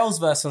 Michelle's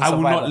verse on I will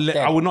Survivor. not let.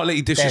 dead. I will not let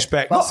you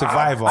disrespect Dead.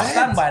 Survivor. I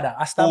stand by that.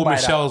 I stand Or by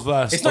Michelle's that.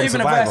 verse It's not on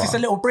even a Survivor. verse. It's a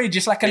little bridge.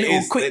 It's like a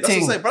little quick That's what I'm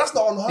thing. saying, but that's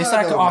not on her. It's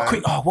like, though, oh, man.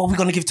 quick. Oh, what are we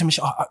gonna give to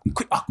Michelle?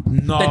 Quick.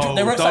 No,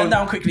 They wrote something don't.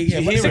 down quickly.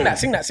 Yeah, Do you but hear sing it? that.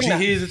 Sing Do you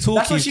that. hear the talk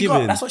That's what he's she giving?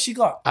 got. That's what she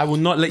got. I will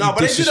not let No, you but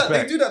they do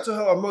disrespect. that to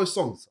her on most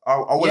songs. I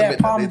will Yeah, admit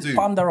that they do.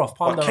 palm her off.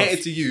 Palm But her Cater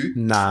off. to you,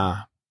 Nah.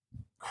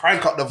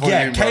 crank up the volume,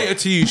 Yeah, bro. Cater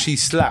to you. She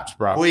slaps,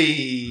 bro.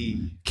 Boy.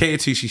 Cater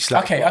to you. She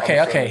slaps.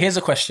 Okay. Here's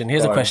a question.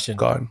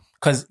 Go on.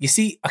 Because you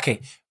see,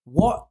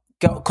 what?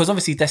 Because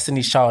obviously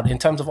Destiny's Child, in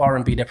terms of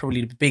R&B, they're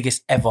probably the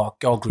biggest ever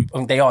girl group. I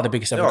mean, they are the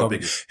biggest ever They are girl the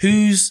group. biggest.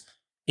 Who's,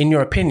 in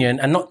your opinion,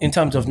 and not in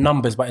terms of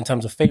numbers, but in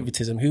terms of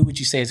favoritism, who would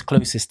you say is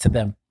closest to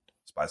them?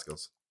 Spice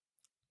Girls.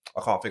 I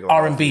can't think of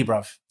R&B,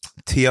 bruv.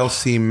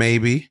 TLC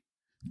maybe.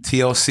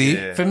 TLC.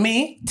 Yeah. For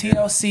me,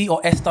 TLC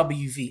or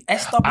SWV.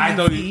 SWV. I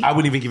don't. I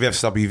wouldn't even give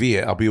FWV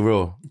it. I'll be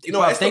real. You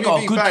know, Bruv, they got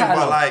a SWV good bang, catalogue.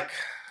 but like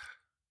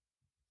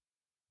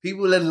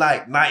people in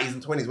like 90s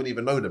and 20s wouldn't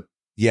even know them.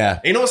 Yeah.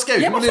 You know what's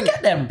scary? Yeah, but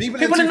forget them. People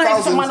in in the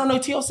 90s 2000s might not know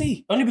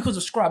TLC. Only because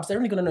of Scrubs. They're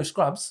only going to know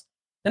Scrubs.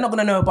 They're not going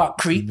to know about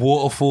Creep.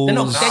 Waterfalls. They're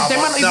not- they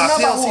might not even know about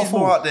TLC's Waterfall.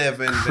 more out there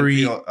than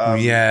Creep,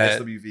 yeah.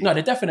 SWV. No,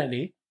 they're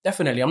definitely.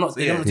 I'm not.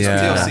 yeah,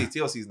 Yeah.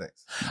 TLC's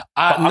next.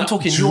 I'm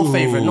talking your Drew.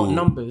 favorite, not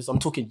numbers. I'm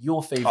talking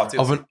your favorite. Oh,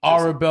 of an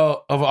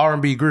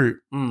R&B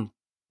group. Mm.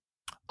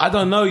 I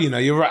don't know. You know,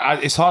 you're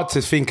right. It's hard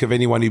to think of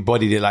anyone who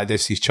bodied it like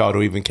Destiny's Child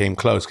or even came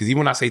close. Because even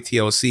when I say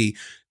TLC,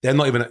 they're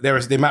not even.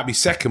 They might be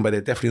second, but they're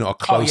definitely not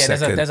a Oh close yeah,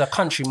 second. there's a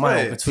country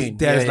mile Yeah. between.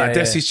 There's Yeah, like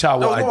Destiny's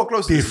Child, No, what no one a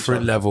close to each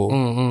different other.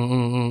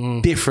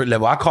 level. Different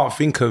level. I can't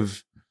think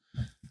of.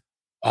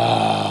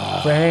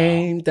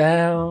 Rain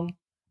down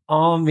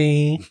on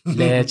me,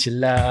 let your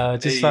love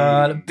just Hey.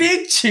 fall.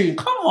 Big tune,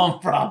 come on,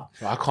 bro.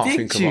 I can't Big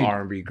think tune. of an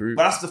R&B group.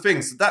 But that's the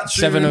thing. So that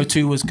tune,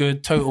 702 was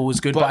good, Total was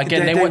good, but, But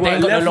again, they they ain't were got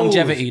no levels.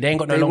 longevity. They ain't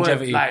got no They weren't,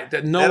 longevity. like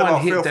that. they No had one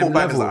about 3 hit or 4 them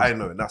bangers levels. that I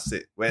know, and that's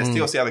it. Whereas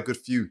TLC had a good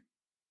few.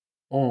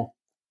 Mm.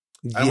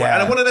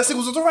 And one of their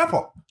singles was a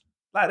rapper.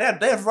 Like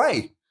they had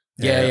Ray.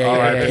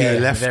 R.I.P.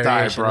 Left Eye,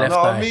 Variation, bro. left know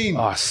what eye. I mean?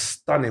 Oh,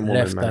 stunning woman,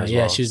 Left man. eye. as Yeah,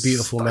 well. she was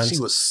beautiful, man. She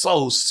was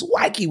so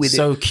swaggy with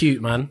So it.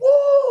 cute, man.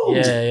 Woo!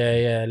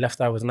 Yeah. Left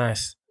eye was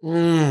nice.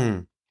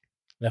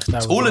 Left eye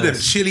was All of them.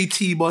 nice. Chili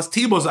T-Boss.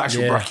 T-Boss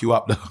actually Yeah. rock you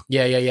up, though.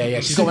 Yeah.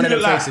 She's got one of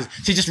them Like- faces.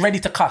 She's just ready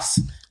to cuss.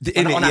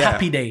 In it, On a yeah.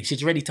 happy day,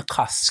 she's ready to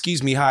cuss.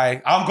 Excuse me,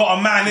 hi. I've got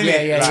a man in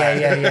it.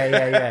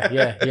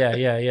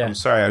 Yeah. I'm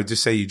sorry, I would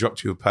just say you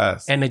dropped your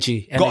purse.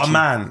 Energy. Got a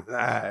man.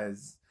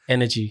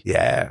 Energy.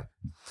 Yeah.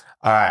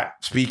 All right.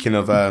 Speaking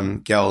of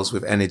girls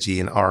with energy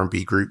in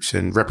R&B groups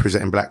and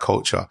representing black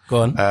culture,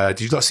 Go on.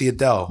 did you not see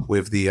Adele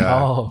with the?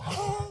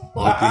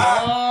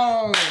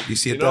 You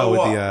see You Adele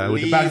know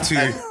with the what?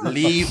 Bantu,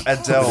 Leave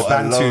Adele with the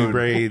Bantu alone.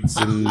 braids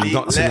and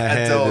knots in her Let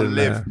head, Adele and,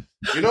 live.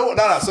 You know what?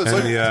 No. So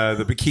and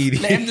the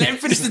bikini. Let him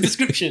finish the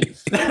description.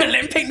 Let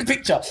him paint the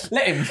picture.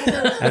 Let him.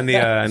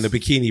 and the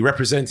bikini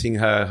representing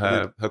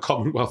her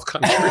Commonwealth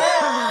country.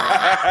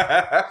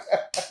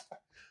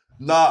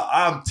 Nah,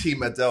 I'm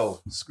Team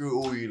Adele. Screw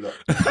all you lot.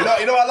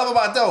 You know what I love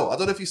about Adele? I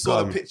don't know if you saw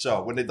Go the on. picture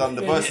when they done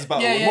the versus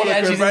battle Yeah, with yeah, Monica yeah,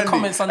 and she's in Brandy.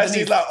 comments And underneath.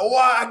 she's like, "Oh,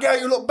 wow, girl,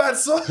 you look bad,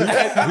 son." Who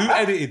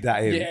edited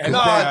that in? Yeah,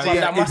 Nah,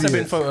 that must have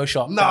been idiots.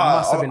 Photoshop. Nah, That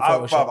must have been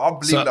Photoshop. I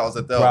believe So- that was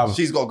Adele. bruv.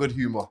 She's got good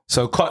humor.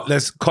 So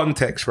let's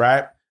context,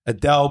 right?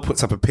 Adele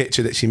puts up a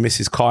picture that she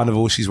misses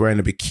Carnival. She's wearing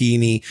a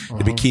bikini.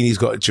 The bikini's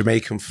got a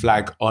Jamaican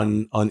flag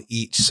on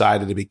each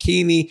side of the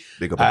bikini.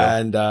 Big up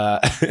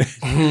Adele.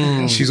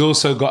 And she's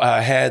also got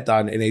her hair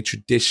done in a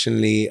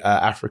traditionally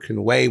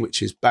African way,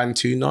 which is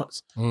Bantu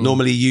knots,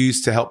 normally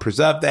used to help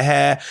preserve the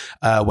hair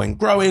when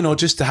growing or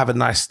just to have a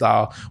nice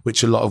style,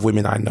 which a lot of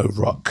women I know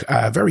rock.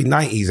 Very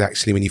 90s,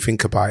 actually, when you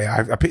think about it.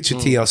 I picture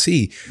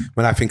TLC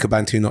when I think of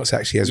Bantu knots,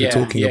 actually, as we're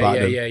talking about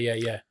them.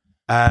 Yeah.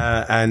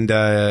 And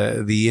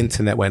the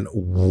internet went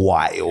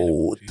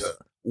wild.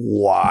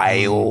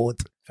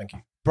 Thank you.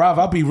 Bruv,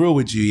 I'll be real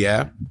with you,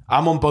 yeah?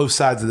 I'm on both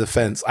sides of the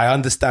fence. I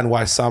understand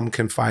why some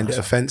can find it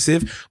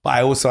offensive, but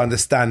I also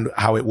understand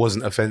how it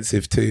wasn't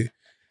offensive too.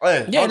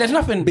 Yeah, there's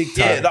nothing big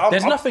time.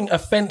 There's nothing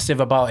offensive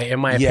about it, in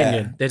my Yeah.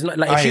 opinion. There's not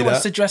like I if she hear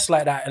wants that. to dress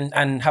like that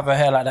and have her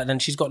hair like that, then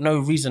she's got no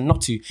reason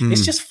not to.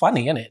 It's just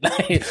funny, isn't it?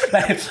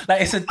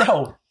 Like it's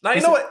Adele. Now,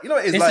 you know what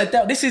it is It's like.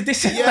 Adele. This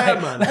is Yeah,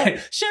 like, man. like,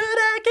 should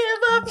I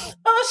give up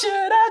or should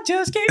I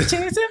just keep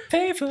chasing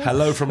paper?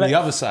 Hello from the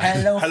other side.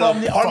 Hello Hello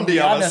from on the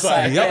other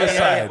side. The other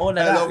side. All of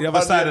Hello. that. The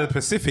other side of the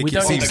Pacific, We it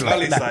don't seems expect like.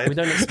 gully that. side. We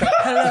don't expect.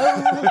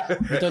 Hello.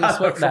 We don't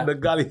expect From the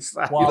that. gully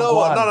side. Wow. You know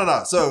what? Go on.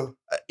 No. So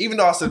even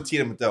though I said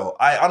Team Adele,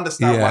 I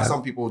understand why Yeah.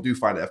 some people do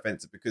find it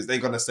offensive because they're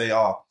gonna say,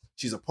 "Oh,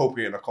 she's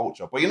appropriating a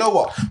culture." But you know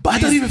what? But I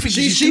don't even think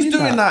she's she's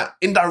doing doing that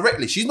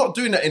indirectly. She's not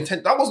doing that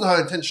intent. That wasn't her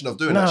intention of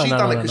doing No, that. She's no,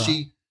 done no, it because no.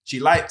 she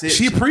liked it.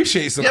 She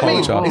appreciates the Yeah, I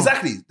mean, culture.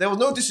 exactly. There was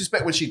no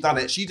disrespect when she done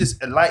it. She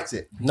just liked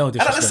it. No And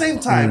at the disrespect. same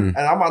time,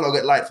 and I might not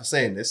get liked for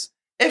saying this,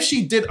 if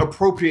she did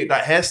appropriate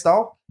that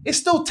hairstyle, it's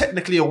still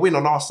technically a win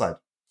on our side.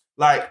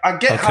 Like, I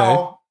get Okay.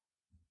 how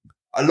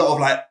a lot of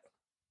like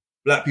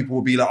black people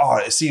will be like, "Oh,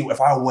 see,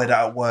 if I wear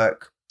that at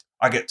work,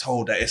 I get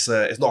told that it's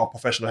not a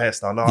professional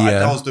hairstyle." No,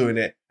 Yeah. I was doing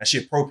it, and she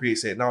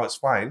appropriates it. Now it's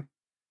fine.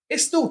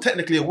 It's still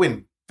technically a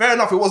win. Fair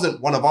enough, it wasn't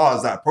one of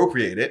ours that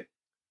appropriated it,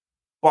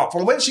 but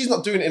from when she's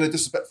not doing it in a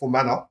disrespectful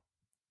manner,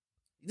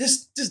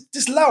 just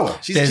allow her.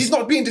 She's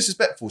not being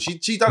disrespectful.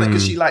 She done it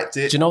because she liked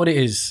it. Do you know what it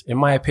is? In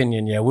my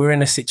opinion, yeah, we're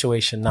in a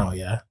situation now,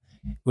 yeah.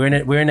 We're in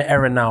an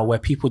era now where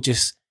people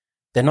just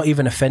they're not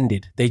even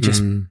offended. They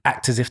just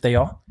act as if they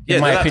are. Yeah,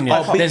 In my they're like, opinion,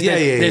 oh,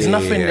 there's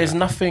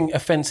nothing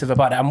offensive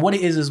about that. And what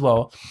it is as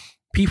well,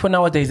 people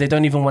nowadays they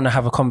don't even want to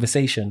have a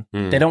conversation.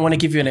 They don't want to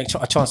give you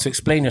a chance to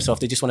explain yourself.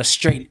 They just want to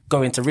straight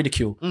go into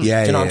ridicule.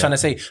 Yeah, Do you know what yeah. I'm trying to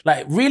say?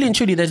 Like really and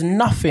truly, there's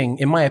nothing,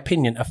 in my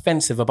opinion,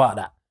 offensive about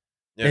that.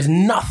 Yeah. There's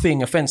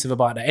nothing offensive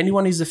about that.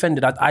 Anyone who's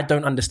offended, I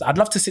don't understand. I'd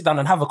love to sit down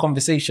and have a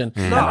conversation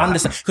and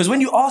understand. Because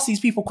when you ask these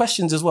people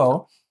questions as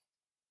well,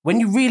 when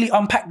you really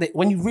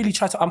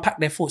try to unpack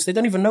their thoughts, they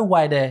don't even know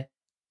why they're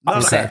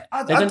upset.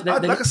 They don't-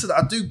 they- Like I said,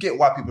 I do get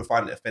why people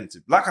find it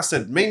offensive. Like I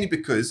said, mainly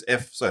because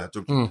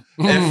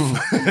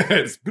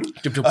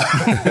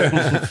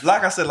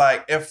like I said,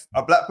 like if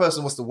a black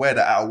person was to wear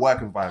that at a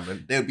work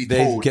environment, they would be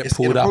They'd told get it's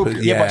pulled up inappropriate.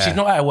 and- Yeah, but Yeah. she's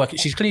not at work.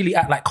 She's clearly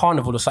at like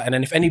Carnival or something.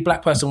 And if any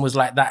black person was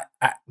like that,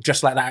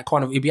 dressed like that at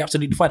Carnival, it'd be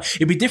absolutely fine.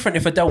 It'd be different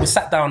if Adele was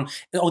sat down.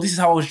 Oh, this is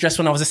how I was dressed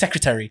when I was a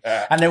secretary,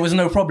 and there was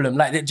no problem.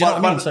 Like, do you know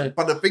what I mean? So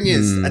But the thing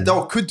is,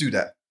 Adele could do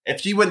that.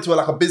 If she went to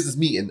like a business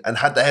meeting and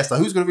had the hairstyle,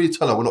 who's going to really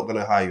tell her we're not going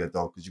to hire you,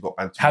 Adele, because you got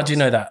Bantu? how do you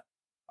know that?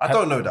 I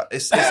don't know that.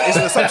 It's an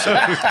assumption.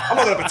 I'm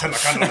not going to pretend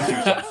like I know the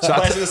future.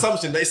 But it's an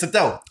assumption that it's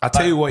Adele. I'll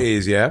tell you what it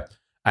is, yeah?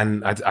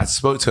 And I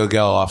spoke to a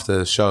girl after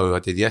the show I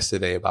did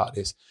yesterday about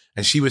this,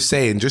 and she was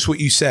saying just what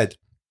you said,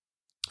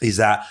 is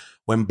that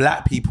when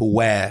black people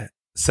wear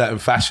certain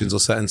fashions or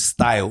certain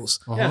styles,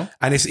 and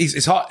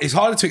it's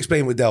harder to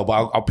explain with Del,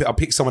 but I'll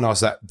pick someone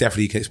else that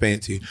definitely can explain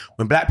it to you.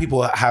 When black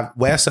people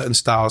wear certain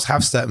styles,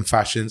 have certain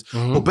fashions,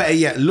 or better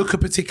yet, look a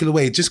particular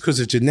way just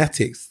because of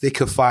genetics,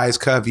 thicker thighs,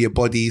 curvier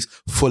bodies,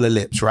 fuller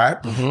lips, right?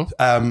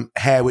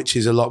 Hair which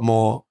is a lot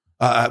more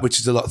which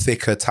is a lot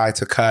thicker,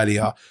 tighter,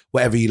 curlier,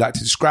 whatever you like to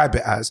describe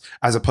it as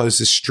opposed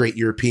to straight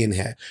European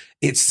hair.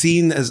 It's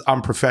seen as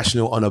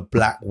unprofessional on a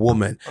black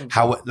woman.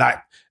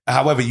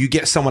 However, you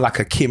get someone like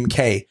a Kim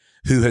K,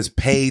 who has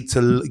paid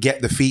to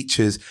get the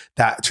features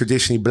that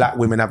traditionally black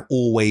women have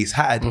always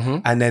had,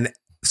 and then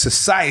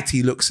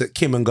society looks at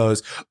Kim and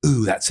goes,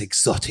 "Ooh, that's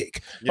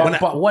exotic." Yeah.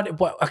 But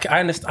what? Okay, I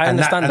understand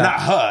that. And that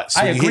hurts.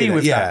 I agree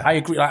with that. that. I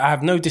agree. Like, I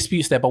have no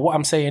disputes there. But what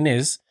I'm saying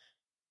is,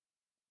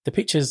 the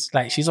pictures,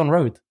 like, she's on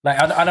road.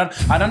 Like,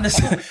 I'd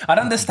understand. I'd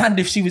understand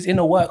if she was in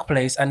a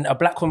workplace and a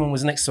black woman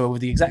was next to her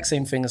with the exact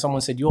same thing, and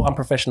someone said, "You're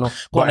unprofessional."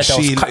 Go on,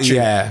 Adele's country.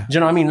 Yeah. Do you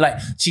know what I mean? Like,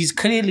 she's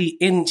clearly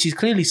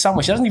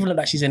somewhere. She doesn't even look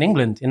like she's in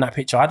England in that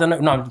picture. I don't know.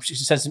 No, she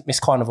says Miss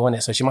Carnival in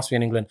it, so she must be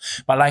in England.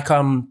 But like,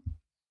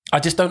 I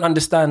just don't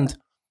understand.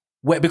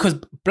 Because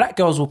black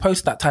girls will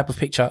post that type of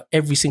picture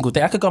every single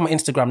day. I could go on my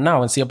Instagram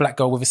now and see a black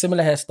girl with a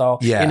similar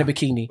hairstyle in a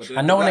bikini,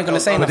 and no one ain't gonna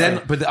say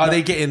nothing. But are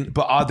they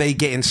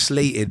getting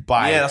slated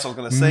by that's what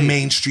I was gonna say.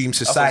 mainstream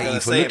society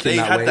for looking if they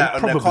that had way? that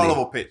on their Probably.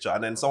 carnival picture,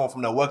 and then someone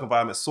from their work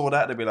environment saw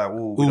that, they'd be like,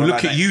 "Oh,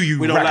 look at you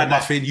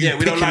ragamuffin, you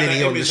we don't like pickaninny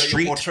that on the image that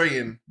street." you're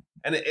portraying."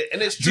 And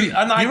it's true.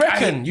 You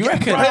reckon?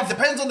 It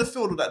depends on the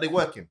field that they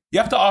work in. You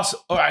have to ask.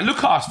 All right,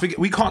 look at us.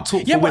 We can't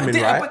talk for women,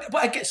 right?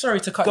 But I get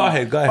sorry to cut. Go you.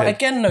 ahead. But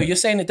again, no, you're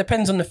saying it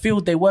depends on the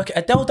field they work.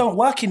 Adele don't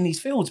work in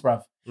these fields,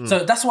 bruv. So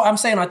that's what I'm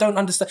saying. I don't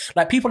understand.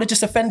 Like, people are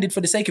just offended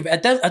for the sake of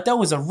it.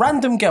 Adele is a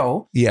random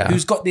girl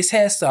who's got this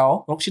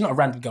hairstyle. Well, she's not a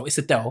random girl. It's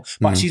Adele,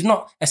 but she's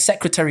not a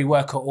secretary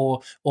worker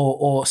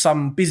or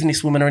some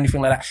businesswoman or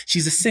anything like that.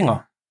 She's a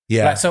singer.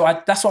 Yeah. Like,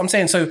 so that's what I'm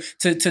saying. So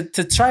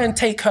to try and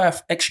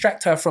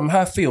extract her from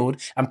her field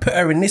and put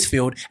her in this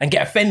field and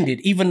get offended,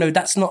 even though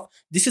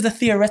this is a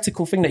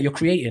theoretical thing that you're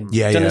creating.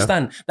 Yeah, Do you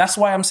understand? That's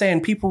why I'm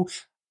saying people,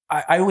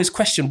 I always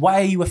question,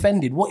 why are you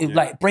offended?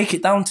 Like, break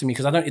it down to me,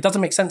 because it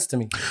doesn't make sense to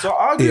me. So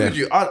I agree with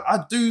you.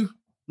 I do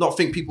not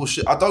think people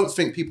should, I don't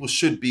think people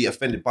should be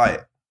offended by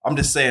it. I'm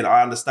just saying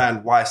I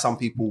understand why some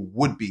people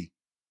would be.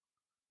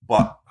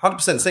 But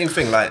 100% same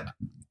thing. Like,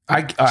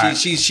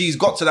 she's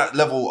got to that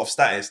level of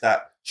status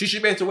that she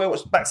should be able to wear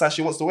what backside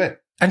she wants to wear.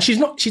 And she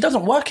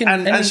doesn't work in...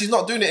 And she's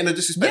not doing it in a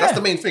disrespect. Yeah. That's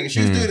the main thing.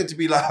 She's doing it to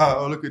be like,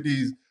 oh, look at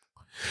these.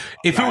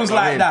 If it was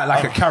like that,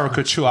 like a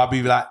caricature, I'd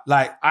be like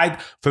I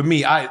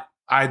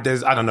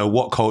don't know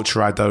what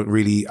culture I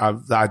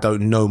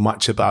don't know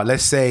much about.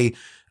 Let's say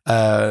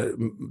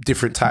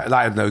different type,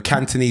 like, I don't know,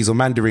 Cantonese or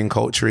Mandarin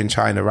culture in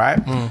China, right?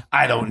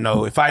 I don't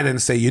know. If I then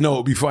say, it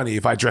would be funny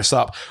if I dress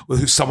up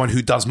with someone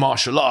who does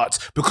martial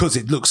arts because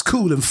it looks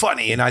cool and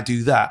funny, and I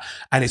do that,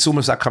 and it's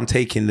almost like I'm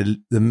taking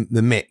the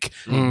mick,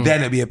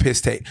 then it'd be a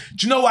piss take.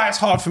 Do you know why it's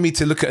hard for me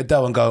to look at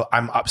Adele and go,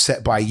 I'm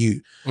upset by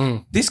you?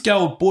 This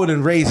girl born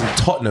and raised in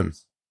Tottenham,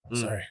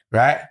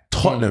 right?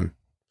 Tottenham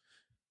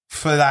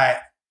for like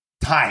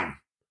time.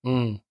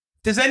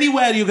 There's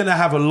anywhere you're going to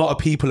have a lot of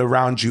people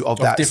around you of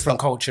that different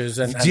cultures,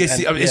 and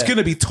it's going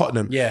to be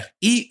Tottenham. Yeah.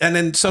 And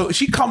then so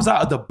she comes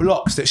out of the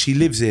blocks that she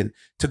lives in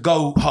to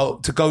go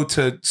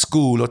to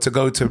school or to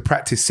go to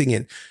practice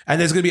singing, and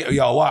there's going to be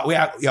girl, we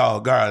are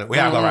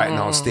right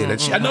now still.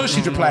 And I know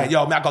she's replying,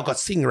 man, I got to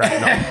sing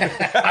right now.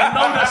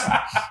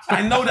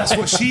 I know that's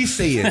what she's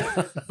saying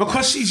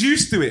because she's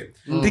used to it.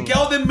 The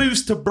girl then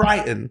moves to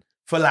Brighton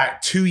for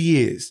like 2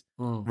 years,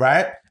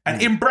 right? And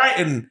in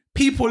Brighton,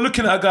 people are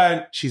looking at her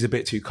going, she's a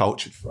bit too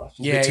cultured for us.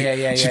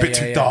 She's a bit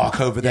too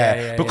dark over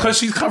there. Because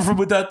she's come from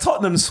with her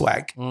Tottenham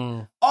swag.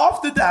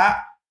 After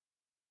that,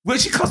 when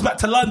she comes back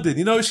to London,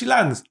 you know where she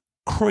lands?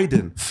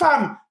 Croydon.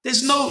 Fam,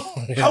 there's no...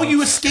 How are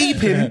you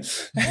escaping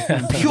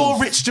pure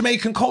rich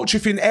Jamaican culture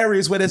if you're in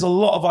areas where there's a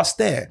lot of us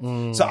there?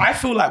 So I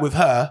feel like with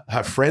her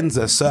friends,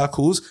 her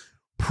circles,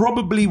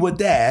 probably were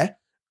there,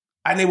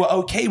 and they were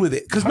okay with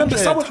it. Because remember,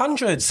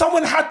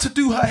 someone had to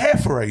do her hair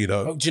for her, you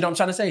know. Do you know what I'm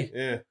trying to say?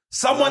 Yeah.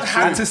 Someone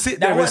had to sit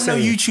there That and wasn't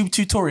no say, YouTube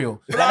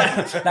tutorial.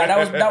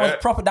 that was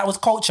proper. That was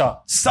culture.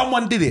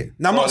 someone did it.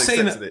 Now, I'm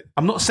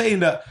not saying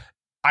that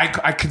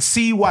I can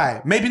see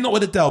why. Maybe not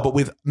with Adele, but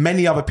with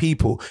many other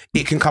people,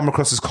 it can come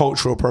across as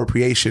cultural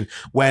appropriation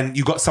when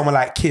you got someone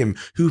like Kim,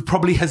 who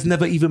probably has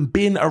never even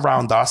been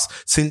around us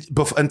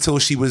until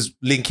she was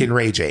linking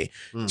Ray J.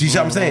 Do you see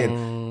what I'm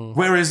saying?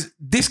 Whereas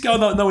this girl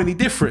don't know any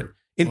different.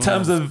 In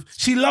terms of,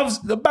 she loves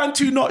the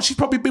Bantu knot. She's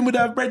probably been with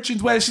her brethren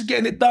where she's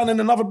getting it done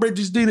and another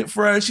bretren's doing it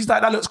for her. She's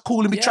like, that looks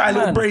cool. Let me try a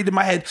little braid in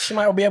my head. She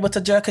might be able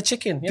to jerk a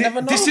chicken. You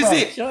never know. This is bro.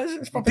 it. You know,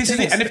 it's proper This is it.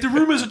 things. And if the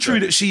rumours are true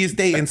that she is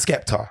dating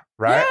Skepta,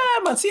 right?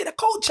 Yeah, man, see the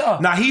culture.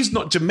 Now, he's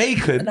not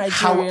Jamaican. A Nigerian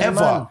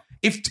However, man.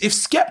 if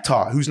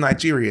Skepta, who's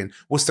Nigerian,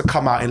 was to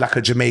come out in like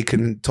a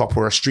Jamaican top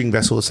or a string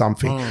vessel or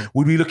something,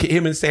 would we look at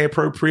him and say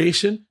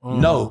appropriation?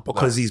 No,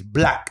 because he's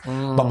black.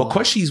 But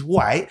because she's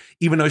white,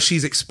 even though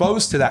she's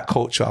exposed to that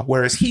culture,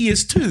 whereas he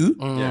is too,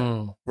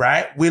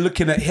 right? We're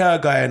looking at her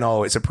going,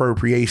 oh, it's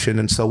appropriation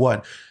and so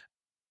on.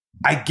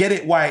 I get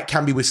it why it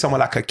can be with someone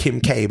like a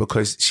Kim K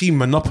because she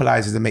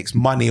monopolizes and makes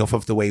money off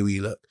of the way we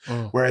look.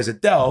 Whereas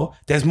Adele,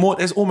 there's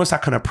almost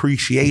like an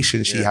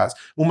appreciation she has,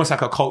 almost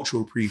like a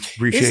cultural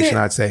appreciation,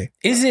 I'd say.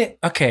 Is it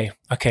okay?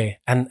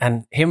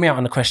 And hear me out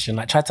on the question.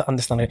 Like, try to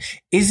understand it.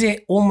 Is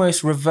it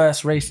almost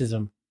reverse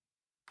racism?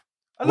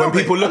 When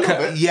people look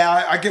at,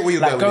 I get where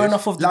you're like going. Going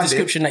off of the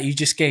description that you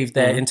just gave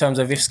there, in terms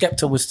of if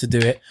Skepta was to do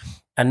it,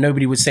 and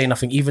nobody would say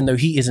nothing, even though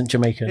he isn't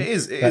Jamaican. It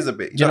is a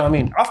bit. Do you know what I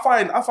mean? I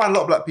find a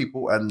lot of black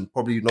people, and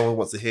probably no one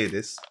wants to hear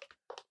this.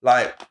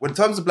 Like, in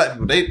terms of black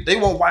people, they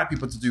want white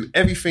people to do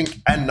everything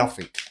and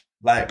nothing.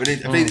 Like,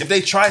 if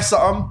they try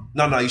something,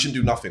 no, you shouldn't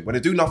do nothing. When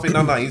they do nothing,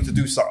 no, you need to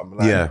do something.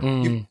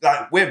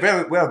 Like,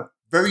 we're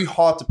very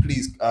hard to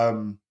please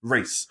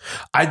race.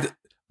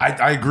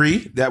 I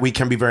agree that we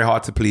can be very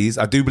hard to please.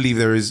 I do believe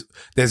there's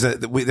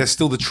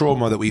still the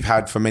trauma that we've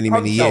had for many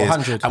years,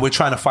 100. and we're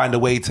trying to find a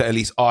way to at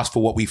least ask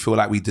for what we feel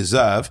like we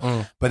deserve.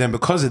 But then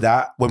because of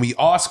that, when we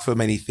ask for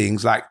many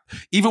things, like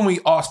even when we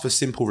ask for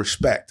simple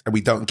respect and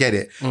we don't get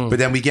it, but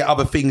then we get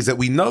other things that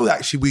we know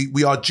actually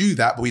we are due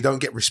that, but we don't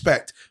get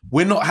respect.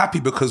 We're not happy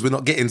because we're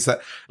not getting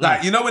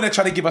like you know when they're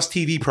trying to give us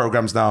TV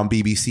programs now on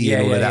BBC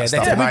and all of that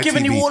stuff. We're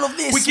giving you all of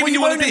this. We're giving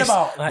you all of this,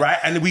 about? Like, right?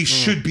 And we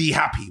should be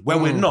happy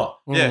when we're not.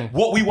 Yeah.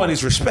 What we want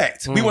is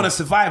respect. We want to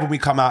survive when we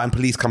come out and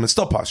police come and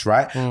stop us,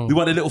 right? We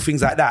want the little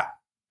things like that.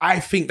 I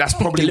think that's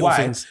probably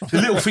The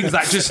little things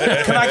like just,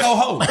 can I go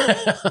home? Do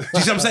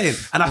you see what I'm saying?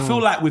 And I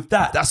feel like with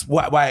that, that's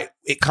why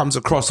it comes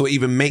across or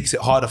even makes it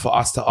harder for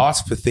us to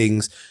ask for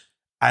things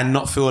and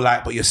not feel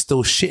like, but you're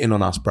still shitting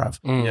on us, bruv.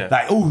 Yeah.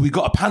 Like, oh, we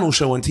got a panel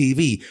show on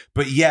TV,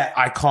 but yet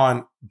I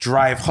can't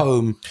drive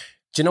home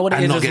do you know what it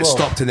and is not as get well?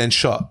 stopped and then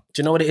shot.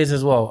 Do you know what it is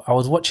as well? I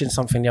was watching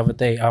something the other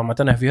day. I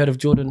don't know, have you heard of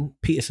Jordan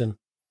Peterson?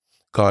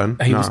 Go on.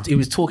 He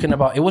was talking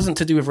about, it wasn't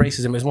to do with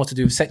racism, it was more to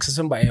do with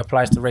sexism, but it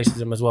applies to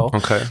racism as well.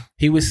 Okay.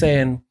 He was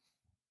saying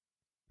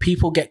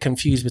people get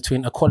confused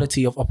between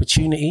equality of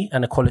opportunity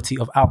and equality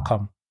of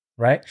outcome,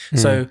 right?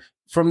 So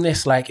from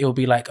this, like, it'll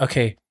be like,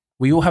 okay,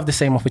 we all have the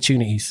same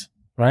opportunities,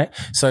 right?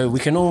 So we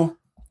can all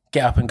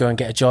get up and go and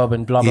get a job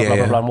and blah, blah, blah,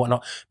 blah, blah, and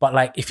whatnot. But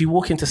like, if you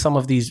walk into some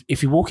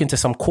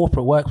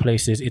corporate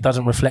workplaces, it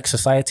doesn't reflect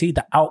society.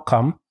 The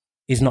outcome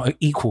is not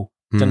equal.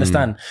 Do you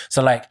understand?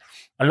 So like,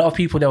 a lot of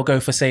people,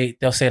 they'll say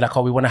like,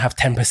 oh, we want to have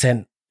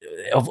 10%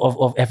 of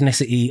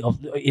ethnicity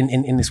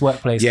in this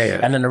workplace.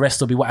 And then the rest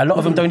will be white. A lot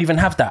of them don't even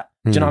have that.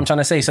 Do you know what I'm trying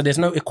to say? So there's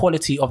no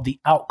equality of the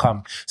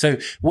outcome. So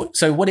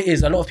what it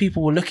is, a lot of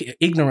people will look at it,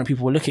 ignorant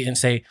people will look at it and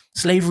say,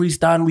 slavery's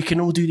done, we can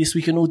all do this,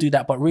 we can all do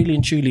that. But really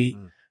and truly,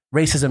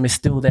 racism is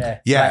still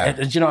there. Yeah. Like,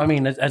 do you know what I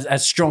mean?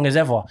 As strong as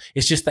ever.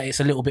 It's just that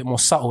it's a little bit more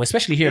subtle,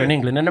 especially here in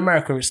England. In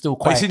America, it's still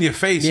quite... It's in your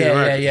face.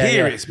 Yeah.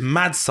 Here, it's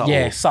mad subtle.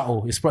 Yeah,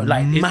 subtle. It's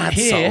like... mad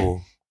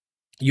subtle.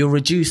 You're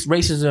reduced.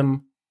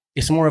 Racism,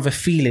 it's more of a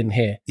feeling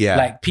here. Yeah.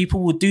 Like,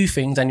 people will do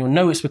things and you'll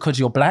know it's because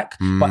you're black,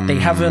 but they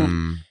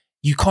haven't...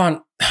 You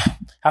can't...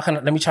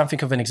 let me try and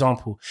think of an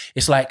example.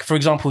 It's like, for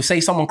example, say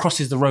someone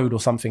crosses the road or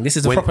something. This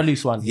is a proper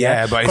loose one.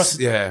 Yeah, but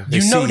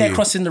you know they're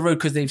crossing the road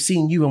because they've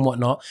seen you and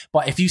whatnot.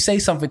 But if you say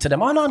something to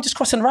them, oh no, I'm just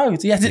crossing the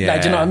road. Yeah, like, do you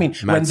know what I mean?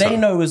 When they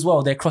know as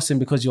well, they're crossing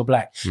because you're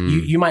black.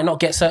 You might not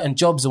get certain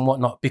jobs and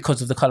whatnot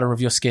because of the color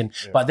of your skin.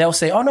 But they'll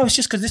say, oh no, it's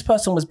just because this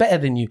person was better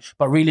than you.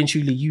 But really and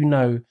truly, you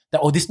know that,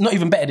 or this not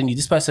even better than you.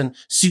 This person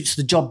suits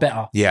the job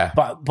better. Yeah.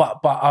 But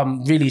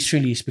really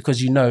truly, it's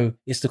because you know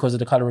it's because of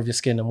the color of your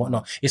skin and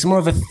whatnot. It's more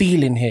of a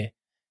feeling here.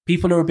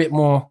 People are a bit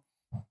more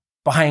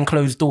behind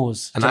closed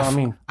doors. Do you know what I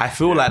mean? I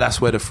feel like that's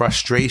where the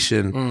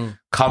frustration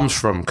comes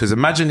from. Because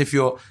imagine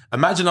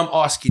I'm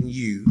asking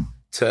you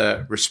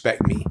to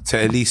respect me, to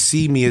at least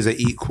see me as an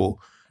equal.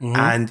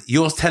 And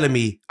you're telling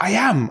me, I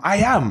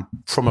am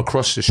from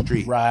across the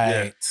street.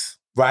 Right.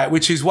 Right.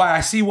 Which is why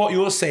I see what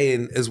you're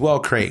saying as well,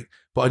 Craig.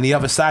 But on the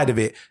other side of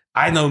it,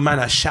 I know man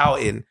are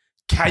shouting,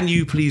 can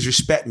you please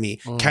respect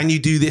me? Can you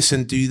do this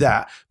and do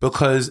that?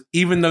 Because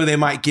even though they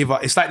might give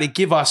us, it's like they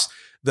give us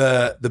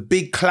the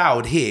big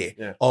cloud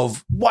here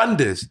of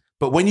wonders.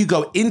 But when you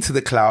go into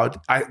the cloud,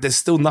 there's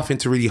still nothing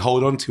to really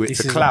hold on to.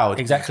 It's a cloud.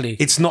 Exactly.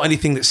 It's not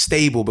anything that's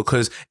stable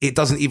because it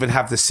doesn't even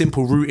have the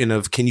simple rooting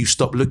of, can you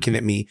stop looking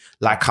at me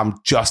like I'm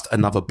just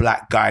another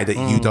black guy that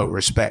you don't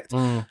respect?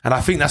 And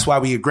I think that's why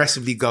we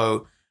aggressively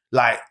go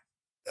like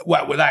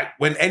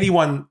when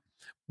anyone,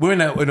 we're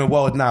in a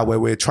world now where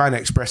we're trying to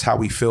express how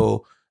we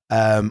feel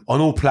on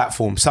all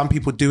platforms. Some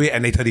people do it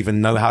and they don't even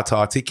know how to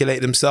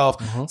articulate themselves.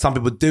 Some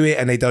people do it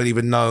and they don't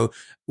even know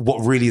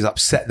what really has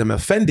upset them,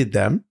 offended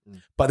them,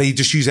 but they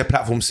just use their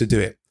platforms to do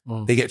it.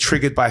 They get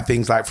triggered by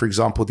things like, for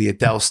example, the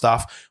Adele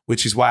stuff,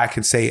 which is why I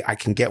can say I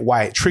can get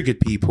why it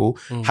triggered people.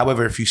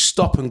 However, if you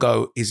stop and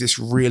go, is this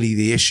really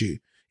the issue?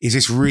 Is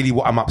this really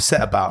what I'm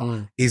upset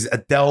about? Is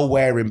Adele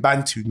wearing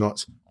Bantu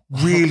knots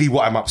really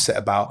what I'm upset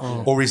about?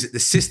 Or is it the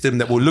system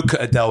that will look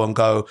at Adele and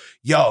go,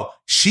 yo,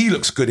 she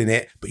looks good in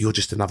it, but you're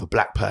just another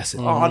black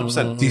person?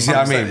 100%. Do you see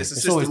what I mean? It's a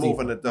system more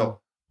than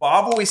Adele. But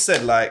I've always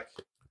said, like...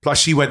 Plus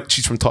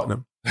she's from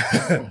Tottenham.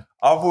 I've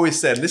always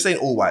said, this ain't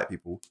all white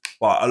people,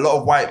 but a lot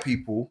of white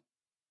people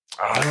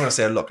I don't want to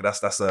say a lot, because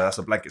that's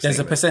a blanket There's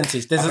a statement.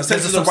 percentage. There's a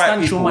percentage of white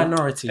substantial people,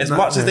 minority. As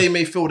much as they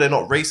may feel they're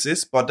not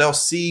racist, but they'll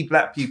see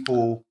black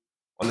people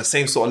on the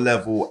same sort of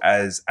level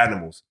as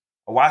animals.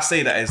 And why I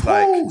say that is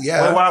like, Ooh,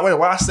 yeah.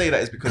 why I say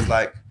that is because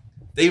like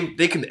they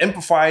can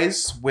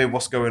empathize with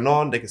what's going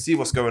on, they can see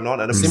what's going on,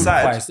 and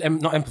besides,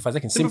 sympathize, not empathize. They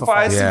can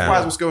sympathize.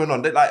 sympathize what's going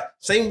on. They, like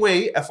same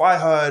way, if I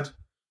heard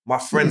my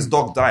friend's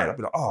dog died, I'd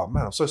be like, oh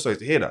man, I'm so sorry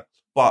to hear that.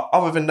 But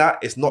other than that,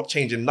 it's not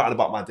changing nothing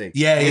about my day.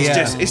 Yeah, it's yeah.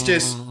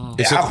 just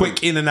It's a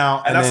quick in and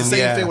out. and that's then, the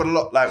same thing with a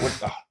lot, like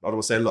with, I don't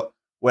want to say a lot,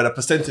 where the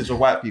percentage of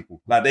white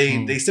people, like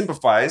they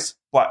sympathize,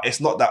 but it's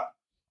not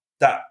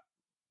that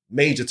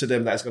major to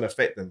them that it's going to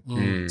affect them.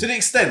 To the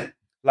extent,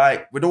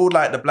 like with all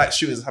like the black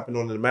shootings that happen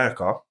on in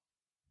America,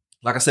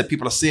 like I said,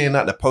 people are seeing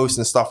that, they're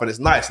posting stuff, and it's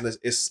nice, and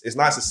it's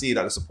nice to see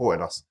that they're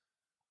supporting us.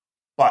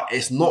 But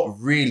it's not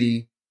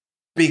really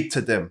big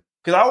to them.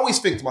 Because I always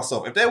think to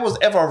myself, if there was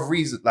ever a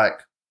reason, like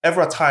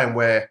ever a time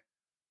where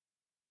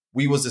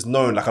we was just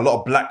known, like a lot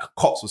of black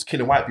cops was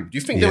killing white people, do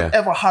you think they would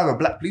ever hire a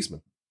black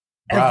policeman?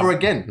 Ever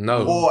again?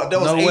 No. Or there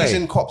was No way.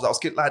 Asian cops that was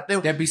killing, like,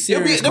 There'd be there'll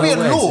serious. be a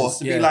law consequences.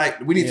 to be like,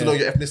 we need to know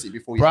your ethnicity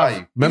before we Bruv, hire you.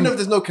 Even remember- if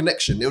there's no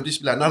connection, they'll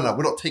just be like, no,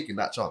 we're not taking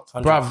that chance.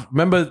 Bruv,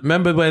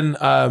 remember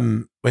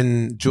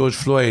when George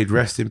Floyd,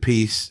 rest in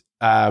peace,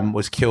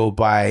 was killed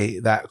by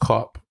that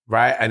cop,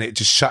 right? And it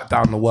just shut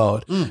down the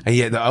world. And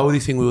yet the only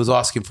thing we was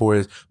asking for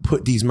is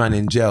put these men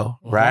in jail,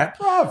 right?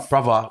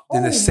 Brother,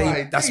 in the Oh same,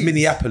 my that's days.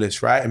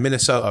 Minneapolis, right? In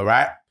Minnesota,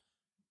 right?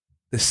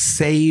 The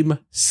same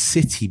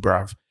city,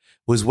 bruv,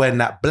 was when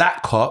that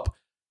black cop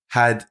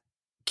had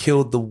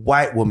killed the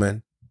white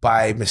woman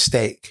by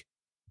mistake.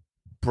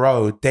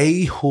 Bro,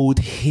 they hauled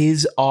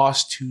his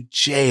ass to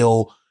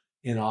jail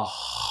in a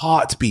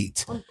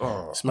heartbeat,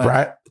 It's mad.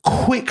 right?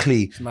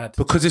 Quickly, It's mad.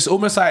 because it's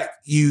almost like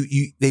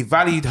they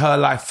valued her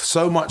life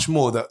so much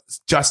more that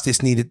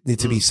justice needed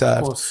to be Of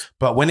served. course.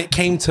 But when it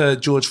came to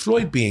George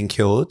Floyd being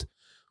killed,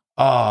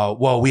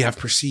 well, we have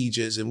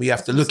procedures and we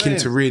have to look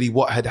into really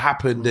what had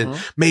happened, and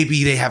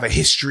maybe they have a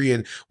history,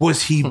 and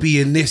was he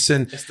being this,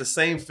 and It's the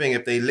same thing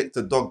if they licked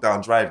a dog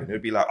down driving. It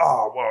would be like,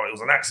 oh, well, it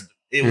was an accident.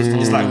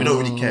 It's like, we don't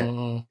really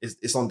care.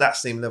 It's on that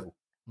same level.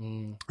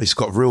 it's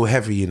got real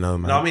heavy, you know,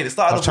 man. You know what I mean? It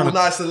started off all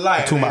nice and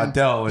light. Talking about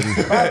Adele,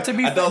 and To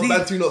be Adele's fair,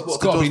 man too not it's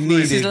got to be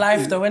needed. this is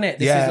life, though, innit?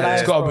 This is yeah, life,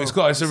 it's got, bro. it's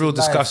got, it's a This real is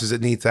life. discussions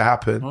that need to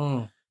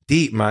happen.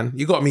 Deep, man.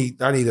 You got me.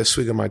 I need a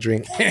swig of my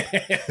drink.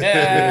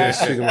 Yeah.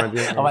 Swig of my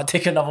drink. I might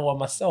take another one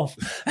myself.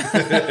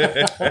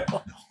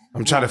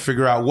 I'm trying to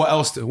figure out what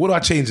else. What do I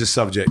change the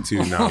subject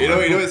to now? You know,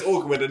 it's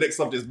awkward when the next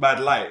subject is mad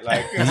light.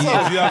 Like, You know what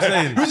I'm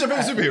saying? who's your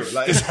favorite superhero?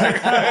 Like, it's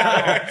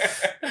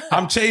like,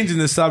 I'm changing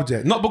the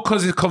subject, not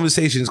because the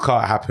conversations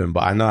can't happen,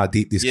 but I know how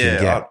deep this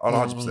can get.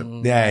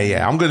 100%.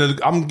 Yeah. I'm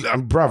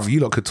bruv, you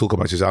lot could talk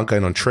about this. I'm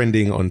going on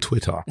trending on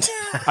Twitter.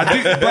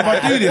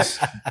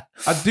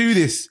 I do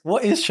this.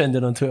 What is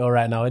trending on Twitter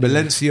right now? Anyway?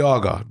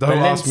 Balenciaga. Don't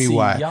ask me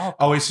why. Balenciaga.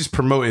 Oh, it's just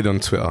promoted on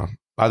Twitter.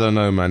 I don't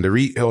know, man.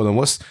 Hold on.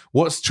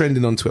 What's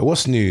trending on Twitter?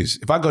 What's news?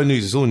 If I go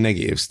news, it's all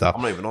negative stuff.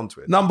 I'm not even onto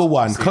it. Number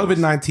one, Serious.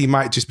 COVID-19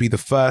 might just be the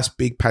first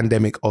big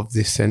pandemic of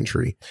this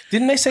century.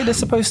 Didn't they say there's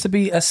supposed to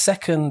be a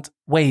second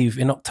wave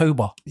in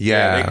October?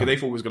 Yeah. They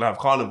thought we was going to have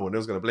carnival and they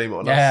was going to blame it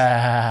on us.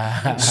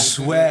 Yeah.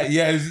 Swear,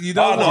 yeah, you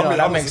know Oh, no, what?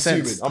 I'm that just makes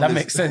sense. assuming. I'm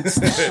That just- makes sense.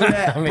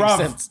 That makes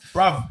sense.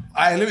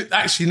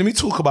 Bruv, let me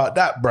talk about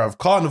that, bruv.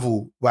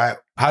 Carnival, right?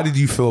 How did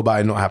you feel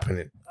about it not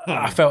happening?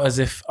 I felt as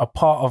if a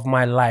part of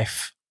my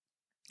life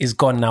is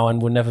gone now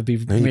and will never be.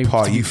 The only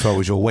part you felt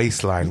was your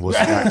waistline was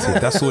active.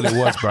 That's all it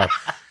was, bruv.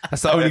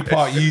 That's the only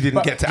part you didn't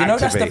But get to you know,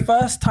 activate. that's the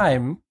first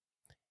time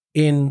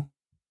in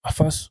I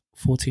first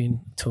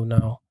 14 till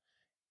now.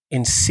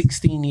 In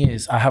 16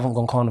 years, I haven't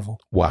gone carnival.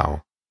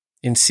 Wow.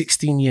 In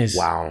 16 years.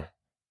 Wow.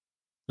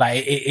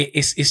 Like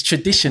it's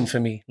tradition for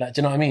me. Like, do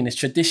you know what I mean? It's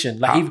tradition.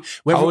 Like,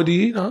 How old are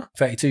you? Huh?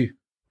 32.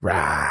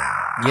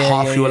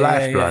 Half your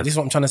life, bruv. This is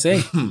what I'm trying to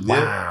say.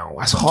 Wow.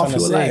 That's I'm half trying to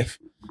your say. life.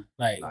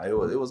 Like, Like, it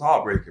was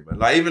heartbreaking, man.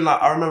 Like, even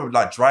like, I remember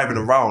like driving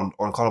around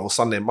on Carnival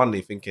Sunday and Monday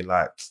thinking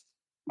like,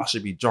 I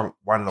should be drunk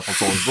winding up on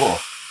someone's door.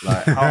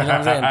 Like, You know what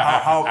I'm saying?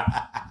 how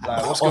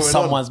like, what's or going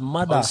someone's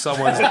mother. On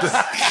someone's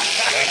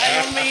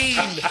How you mean?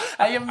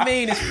 How you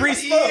mean? It's free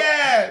smoke.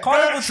 Yeah,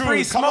 Carnival's Gertrude,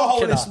 free come smoke. on,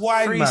 hold you know. this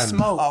wine, free man.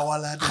 smoke. on? Oh,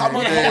 well, I Come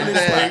on, hold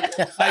this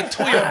wine. Like,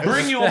 Toya,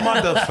 bring your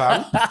mother,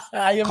 fam.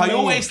 How you Cause your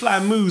mean?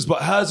 waistline moves,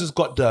 but hers has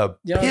got the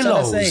You know what I'm trying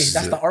pillows. to say?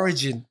 That's the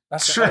origin.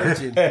 That's the Sure.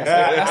 origin.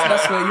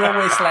 That's where your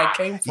waistline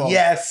came from.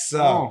 Yes,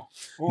 sir.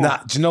 Nah,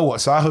 do you know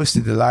what? So I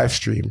hosted the live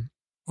stream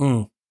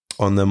Mm.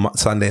 on the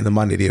Sunday and the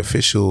Monday, the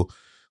official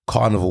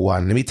Carnival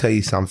one. Let me tell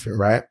you something,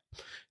 right?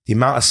 The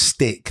amount of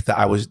stick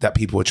that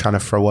people were trying to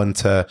throw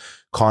onto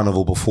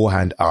Carnival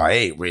beforehand. Oh, it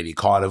ain't really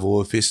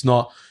Carnival if it's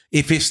not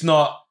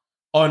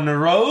on the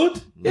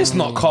road. It's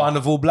not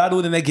Carnival, blood.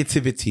 All the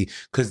negativity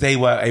because they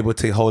weren't able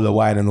to hold a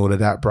wine and all of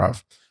that,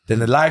 bruv. Then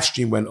the live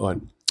stream went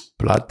on.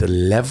 Blood, the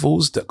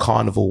levels that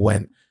Carnival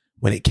went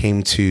when it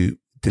came to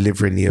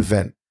delivering the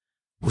event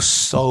was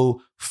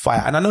so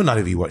fire. And I know none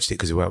of you watched it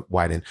because we weren't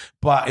whining,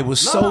 but it was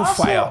so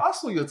fire. I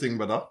saw your thing,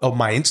 brother. On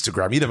my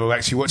Instagram. You never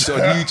actually watched it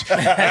on YouTube.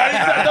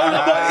 I'm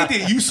not an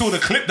idiot. You saw the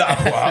clip that I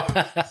put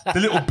up. The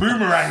little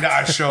boomerang that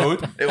I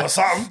showed. It was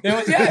something.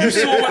 You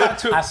saw what I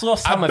took. I saw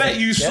some I of bet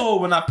it, you yeah. saw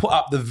when I put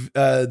up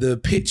the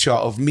picture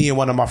of me and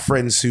one of my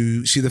friends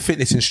who, she's a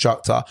fitness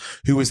instructor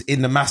who was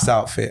in the mass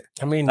outfit.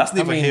 I mean, That's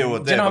neither here or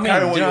do there, you know but what I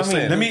carry mean? on Do you know what what I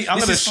you're mean? saying. I'm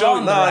This going to is show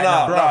slander right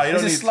now. you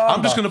This don't is need- slander.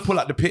 I'm just going to pull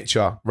up the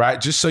picture, right?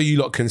 Just so you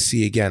lot can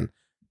see again.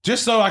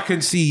 Just so I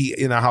can see,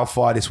 how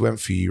far this went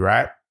for you,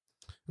 right?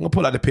 I'm going to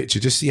pull out the picture,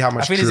 just see how I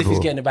much feel as if he's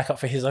dribble. getting it back up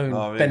for his own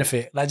Oh, yeah.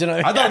 benefit. Like, do you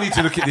know? I don't need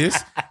to look at this.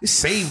 It's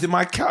saved in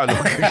my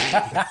catalog.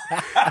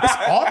 It's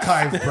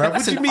archived, bro.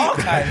 What do you mean?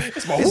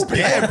 It's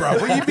there, bro.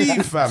 What do you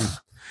mean, fam?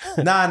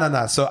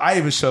 Nah. So I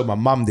even showed my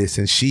mum this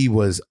and she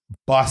was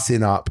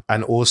busting up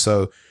and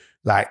also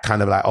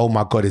kind of like, oh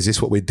my God, is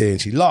this what we're doing?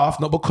 She laughed,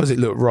 not because it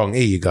looked wrong.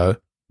 Here you go.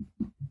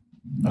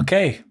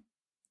 Okay.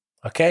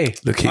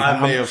 Look I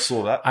at may have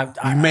saw that.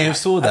 You may have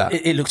saw that.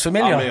 It looks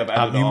familiar. I may have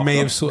added You it may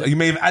after.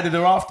 have added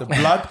her after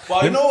blood.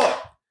 But you know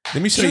what?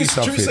 Let me show you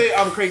True something. say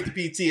I'm Craig the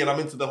PT and I'm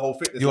into the whole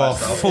fitness You are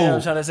lifestyle. full. Yeah,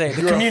 I'm trying to say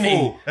the You're a community.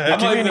 fool. The I'm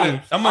not even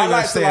community.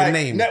 gonna say a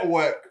name.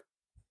 Network.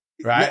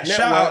 Right, Network.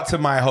 shout out to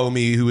my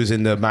homie who was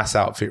in the mass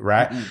outfit.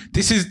 Right,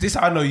 this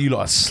I know you lot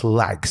are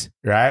slags.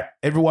 Right,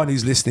 everyone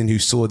who's listening who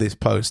saw this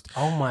post,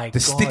 Oh my the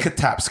God. sticker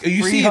taps. Are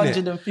you seeing it?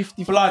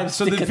 355 Blood.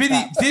 So the sticker video,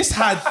 taps. this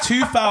had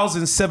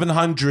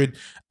 2,700.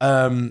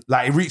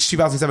 It reached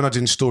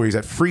 2,700 stories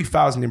at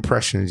 3,000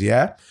 impressions.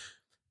 Yeah.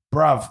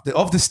 Bruv,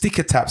 of the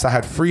sticker taps, I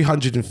had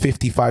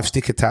 355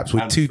 sticker taps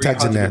with And 2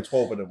 tags in there.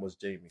 312 of them was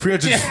Jamie.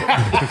 300.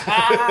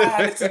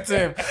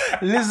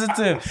 Listen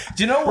to him.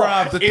 Do you know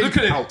what? Bruv, look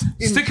at out,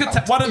 it. Sticker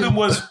tap. One of them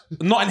was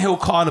Notting Hill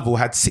Carnival,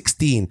 had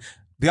 16.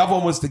 The other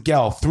one was the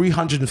girl,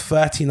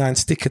 339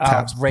 sticker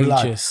taps.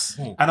 Outrageous.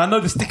 Blood. And I know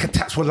the sticker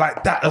taps were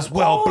like that as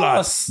well, blood.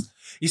 Course.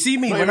 You see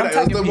me Not when even I'm that,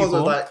 tagging them ones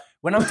people. was like-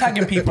 When I'm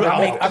tagging people, Bro,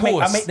 I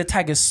course. make the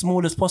tag as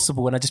small as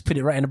possible, and I just put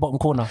it right in the bottom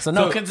corner. So So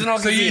no, kids, no,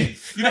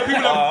 you know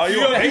people are,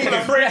 people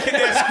are breaking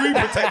their screen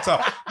protector.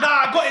 Nah,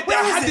 I got it.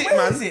 I had it,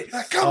 man. Is it?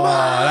 Come on,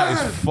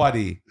 that is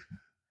funny.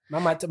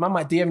 Man might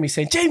DM me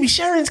saying, "Jamie,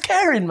 Sharon's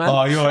caring, man."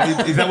 Oh,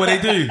 is that what they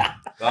do?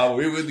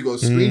 We really got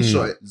to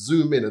screenshot it,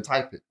 zoom in and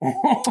type it.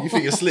 You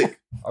think you're slick?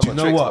 Do you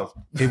know what?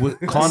 It was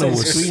Carnival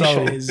was so.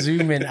 Screenshot it,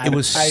 zoom in, and It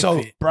was type so,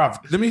 it.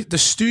 bruv. The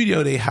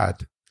studio they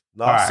had.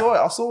 No, All I right. saw it.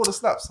 I saw all the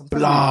snaps. I'm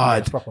telling you.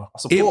 Blood. Proper. I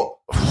support.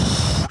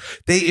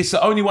 It's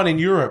the only one in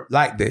Europe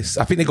like this.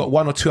 I think they got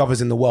 1 or 2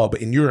 others in the world,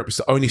 but in Europe, it's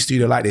the only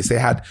studio like this. They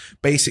had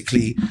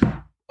basically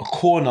a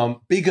corner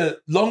bigger,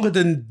 longer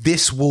than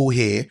this wall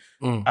here,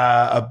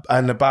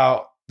 and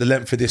about the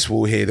length of this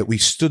wall here that we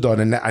stood on,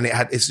 and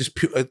it's just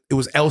pure, it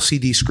was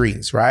LCD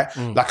screens, right?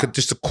 Like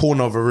just a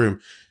corner of a room.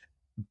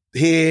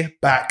 Here,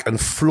 back, and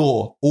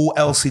floor, all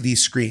LCD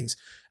screens,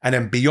 and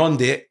then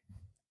beyond it,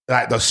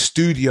 like the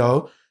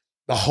studio,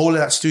 the whole of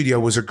that studio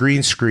was a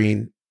green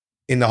screen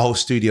in the whole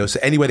studio. So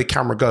anywhere the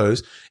camera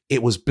goes,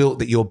 it was built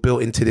that you're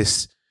built into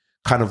this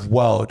kind of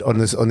world on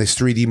this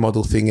 3D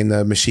model thing in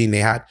the machine they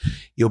had.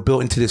 You're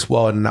built into this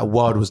world, and that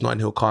world was Notting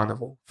Hill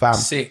Carnival. Fam,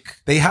 Sick.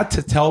 they had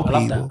to tell I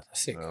love people, that.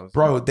 Sick.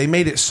 bro, they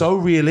made it so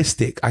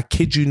realistic. I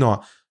kid you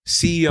not.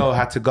 CEO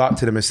had to go up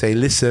to them and say,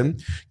 listen,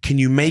 can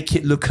you make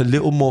it look a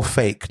little more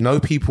fake? No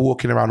people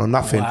walking around or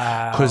nothing.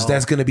 Wow. Because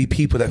there's going to be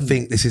people that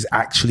think this is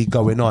actually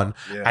going on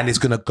and it's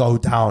going to go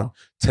down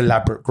to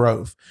Labrick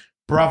Grove.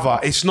 Brother,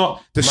 it's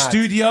not the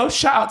studio.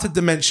 Shout out to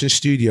Dimension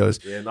Studios.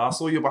 Yeah, no, I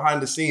saw you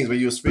behind the scenes where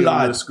you were filming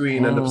Blood. the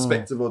screen and the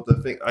perspective of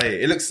the thing.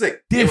 Hey, it looks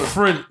sick.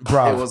 Different,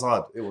 bruv. It was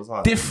hard. It was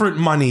hard. Different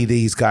money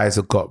these guys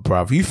have got,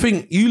 bruv. You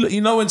think,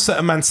 you know when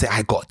certain man say,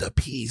 I got the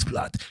peas,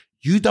 blood.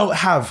 You don't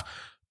have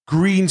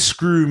green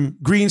screen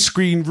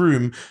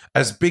room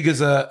as big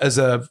as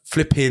a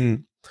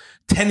flipping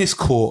tennis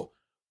court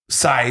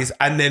size,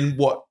 and then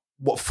what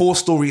 4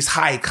 stories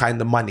high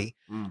kind of money.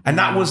 And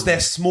that was their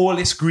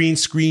smallest green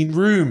screen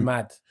room.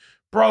 Mad.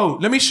 Bro,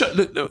 let me show.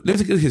 Look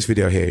at this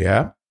video here.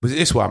 Yeah, was it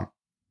this one?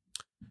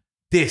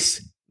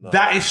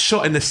 That is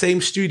shot in the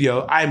same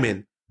studio I'm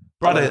in,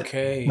 brother.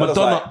 Okay.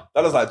 Madonna,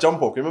 That was like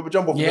Jump Off. Remember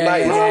Jump Off in the Yeah,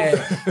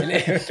 90s?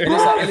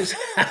 yeah. It looks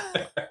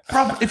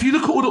bro. If you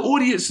look at all the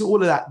audience and all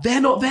of that,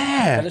 they're not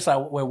there.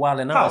 like we're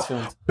wilding out. It's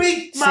filmed.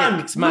 Big man,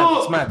 Sick. It's mad.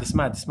 look,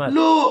 It's mad.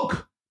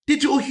 look,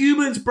 digital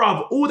humans,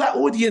 bruv. All that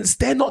audience,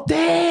 they're not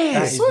there.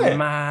 That is swear.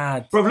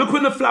 mad. Bruv, look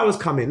when the flowers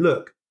come in.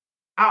 Look,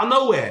 out of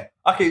nowhere.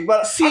 Okay, but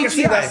I can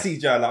see CGI. that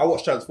CGI. Like, I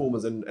watch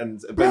Transformers and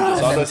Avengers, so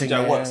I know Everything,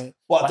 CGI yeah. works.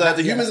 But But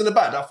the humans in the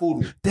back, that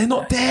fooled me. They're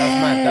not there.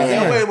 mad. There's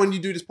Yeah. no way when you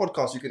do this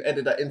podcast, you can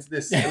edit that into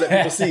this and let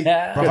people see.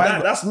 Bruv,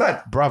 But that's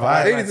mad. Bruv,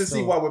 They I, need to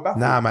see why we're back.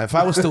 nah, man. If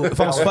I was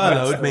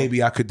furloughed,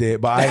 maybe I could do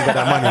it, but I ain't got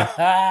that money.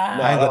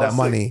 I ain't got that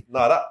money.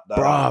 No, that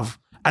Bruv.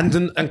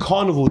 And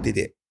Carnival did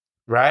it,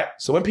 right?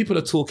 So when people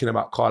are talking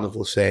about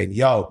Carnival saying,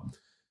 yo,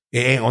 it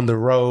ain't on the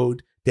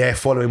road, they're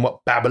following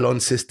what Babylon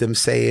system's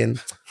saying.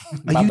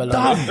 Are you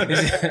dumb? Are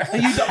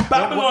you dumb?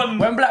 Babylon.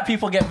 When black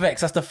people get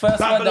vexed, that's the first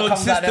word that Babylon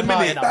comes out of their system,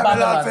 mouth. innit?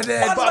 Babylon for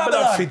dead.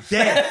 Babylon for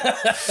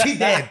dead. For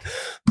dead.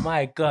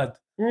 My God.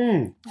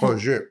 Oh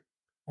shit.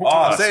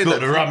 I saying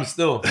spilled that- the rum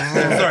still.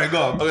 Sorry,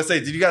 go I on. was gonna say,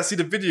 did you guys see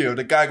the video of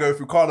the guy going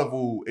through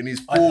carnival in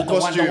his Oh, full the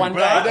one costume? guy, With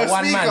the no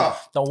one speaker? man,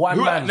 the one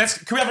man.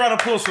 Can we have a round of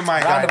applause for my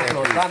guy? Round of there,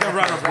 applause, please? round Give of a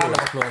round of applause, round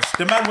of applause. applause.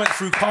 The man went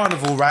through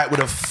carnival, right, with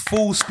a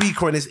full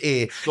speaker in his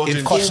ear, Dodging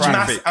in full traffic.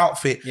 mass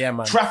outfit. Yeah,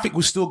 man. Traffic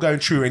was still going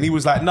through, and he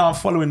was like, "No, I'm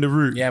following the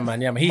route." Yeah,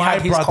 man. He My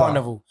had his brother.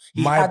 carnival.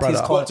 He My had brother.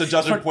 his Got carnival. to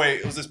judging point.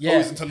 It was just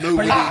Yeah. posing to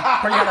nobody.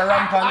 Probably had a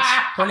rum punch.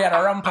 Probably had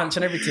a rum punch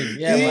and everything.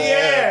 Yeah, man.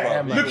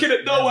 Yeah, man. looking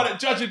at no one at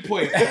judging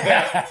point.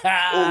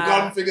 All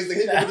gun figures to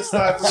hit you with the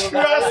sniper.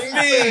 Trust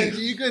me.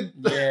 You could.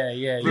 Yeah.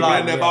 You're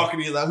in their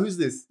balcony. Like, who's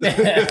this?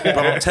 But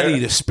I'm telling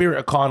you, the spirit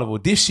of carnival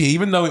this year,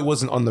 even though it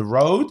wasn't on the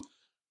road,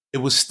 it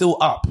was still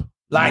up.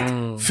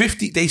 Like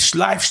 50, they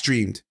live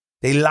streamed.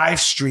 They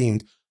live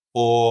streamed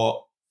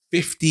for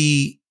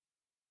 50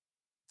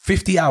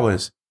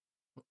 hours.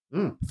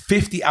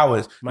 50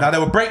 hours. Man. Now, there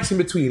were breaks in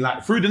between.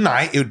 Like, through the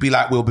night, it would be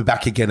like, we'll be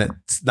back again at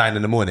 9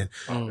 in the morning,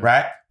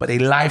 right? But they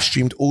live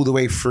streamed all the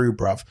way through,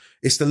 bruv.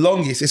 It's the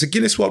longest. It's a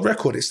Guinness World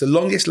Record. It's the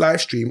longest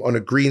live stream on a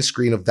green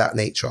screen of that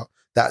nature,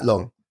 that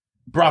long.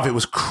 Bruv, it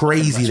was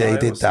crazy they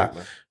did that.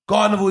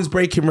 Carnival is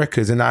breaking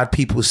records, and I had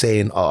people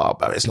saying, "Oh,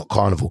 but it's not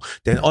Carnival."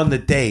 Then on the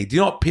day, do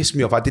you know what pissed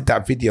me off? I did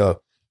that video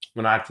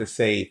when I had to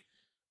say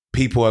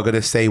people are going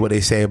to say what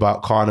they say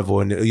about Carnival,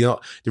 and you know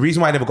the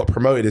reason why I never got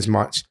promoted as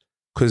much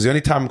because the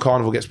only time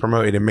Carnival gets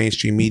promoted in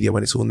mainstream media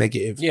when it's all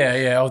negative.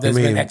 Yeah. Oh, there's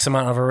I mean, been X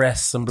amount of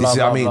arrests and blah, This is-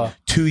 blah, I mean, blah.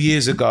 2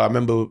 years ago, I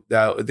remember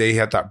they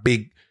had that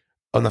big.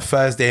 On the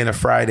Thursday and a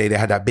Friday, they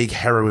had that big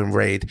heroin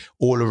raid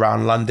all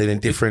around London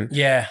in different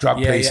drug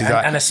places. And,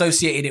 Like, and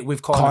associated it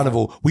with Carnival.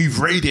 Carnival. We've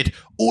raided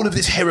all of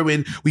this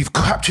heroin. We've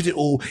captured it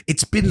all.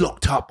 It's been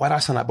locked up. Why do I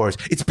sound like Boris?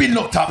 It's been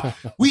locked up.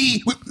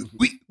 We,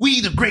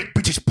 the great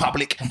British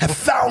public, have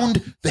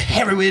found the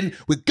heroin.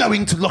 We're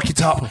going to lock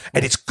it up,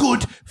 and it's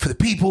good for the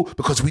people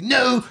because we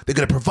know they're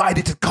going to provide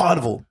it to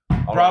Carnival.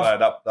 I'm not lying,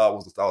 that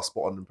was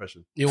spot on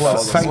impression. It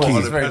was. Thank It was. you. It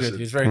was very good. It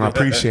was very And I good.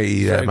 appreciate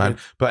you there, Very man.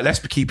 good. But let's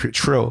keep it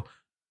trill.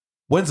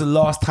 When's the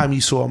last time you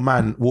saw a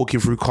man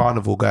walking through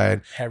Carnival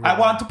going, Heroin. "I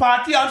want to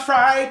party on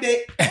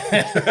Friday"?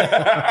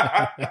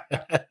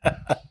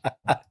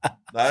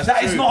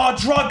 That is not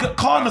a drug at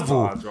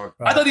Carnival. Not a drug.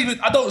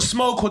 I don't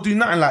smoke or do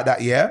nothing like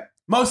that, yeah?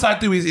 Most I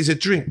do is a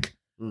drink.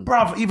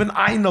 Bruv, even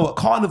I know at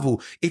Carnival,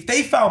 if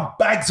they found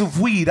bags of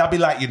weed, I'd be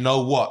like, you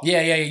know what?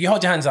 Yeah. You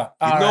hold your hands up.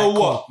 You All know right,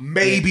 what? cool.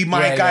 Maybe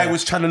my Yeah, guy yeah.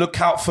 was trying to look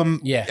out for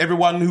Yeah.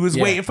 everyone who was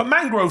Yeah. waiting for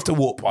Mangrove to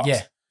walk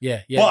past.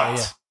 Yeah.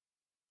 But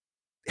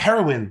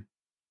heroin.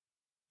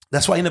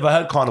 That's why you never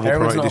heard Carnival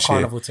Heroin's promoted not a this year.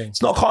 Carnival thing.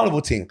 It's not a Carnival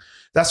thing.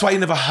 That's why you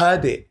never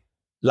heard it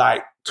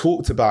like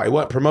talked about. It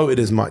weren't promoted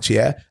as much,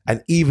 yeah?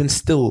 And even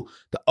still,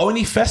 the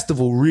only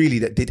festival really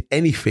that did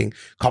anything,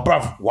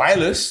 bruv,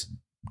 Wireless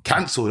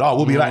cancelled. Oh,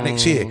 we'll be back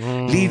next year.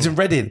 Leeds and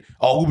Reading.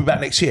 Oh, we'll be back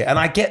next year. And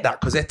I get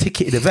that because they're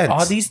ticketed events.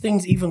 Are these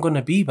things even going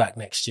to be back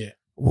next year?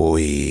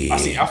 Oi. I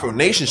see Afro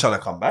Nation trying to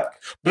come back.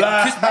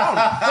 Chris Brown.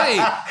 Hey,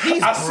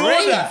 He's I saw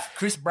brave. that.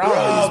 Chris Brown.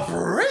 Bruv, is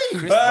brave.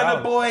 Chris Burna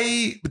Brown.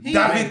 Boy,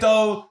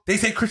 Davido. They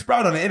say Chris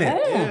Brown on it, innit?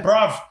 Yeah.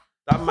 Bruv.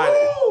 That man,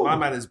 my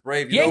man is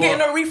brave. You ain't know getting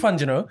what? no refund,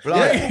 you know.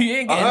 Blood. You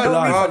ain't I getting heard,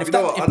 no refund. bruv, If you know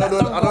that, what? if I that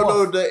don't don't know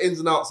go off. the ins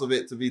and outs of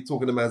it to be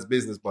talking a man's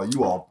business, but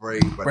you are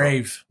brave. Brother.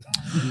 Brave.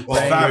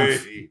 Fam,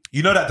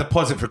 you know that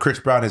deposit for Chris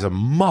Brown is a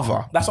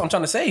mother. That's what I'm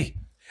trying to say.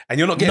 And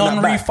you're not getting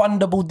that back.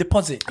 Non-refundable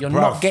deposit. You're Bruv.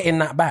 not getting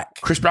that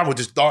back. Chris Brown will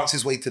just dance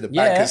his way to the bank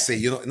Yeah. and say,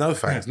 "You know, no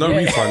thanks, no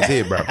Yeah. refunds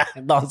here, bro."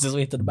 Dance his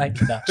way to the bank.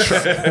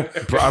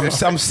 Bro,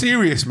 I'm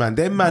serious, man.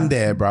 Them man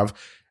there, bruv,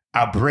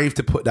 are brave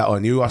to put that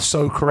on. You are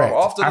so correct.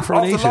 After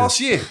Afro Nation. last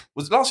year,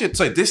 was it last year?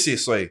 Sorry, this year.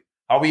 Sorry,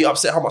 are we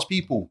upset? How much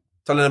people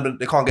telling them that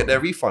they can't get their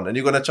refund, and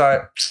you're gonna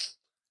try?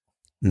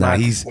 Nah,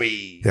 he's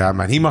Wee. yeah,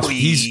 man. He must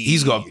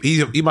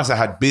have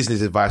had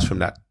business advice from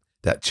that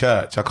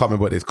church. I can't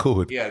remember what it's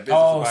called. Yeah, business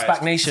Oh, advice.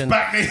 SPAC Nation.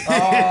 Back me.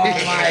 Oh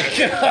my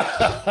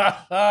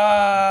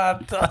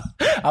god!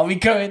 Are we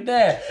going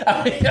there?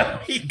 Are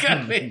we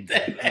going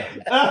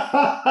there?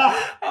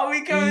 Are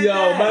we going Yo,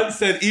 there? man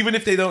said, even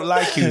if they don't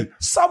like you,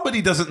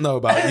 somebody doesn't know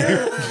about you.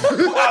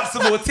 Put out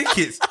some more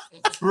tickets.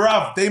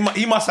 Bruv,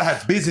 he must have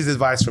had business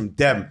advice from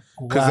them.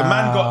 Because the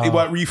man he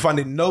weren't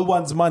refunding no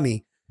one's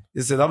money.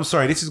 He said, "I'm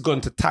sorry, this has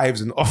gone to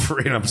tithes and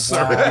offering. I'm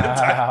sorry.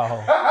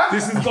 Wow.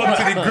 This has gone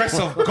to the grace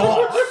of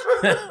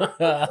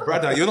God."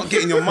 Brother, you're not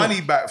getting your money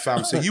back,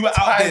 fam. So you were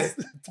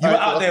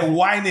out there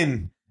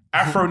whining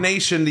Afro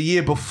Nation the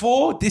year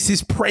before. This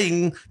is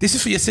praying. This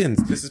is for your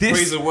sins. This is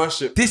praise and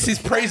worship. This is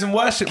praise and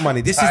worship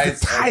money. This is Tithes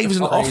the tithes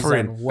and praise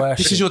offering. and worship.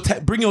 This is your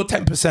bring your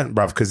 10%,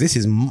 bruv, because this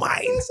is mine.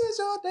 This is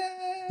your day.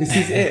 This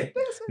is it.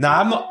 Nah,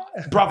 I'm not,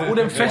 bruv. All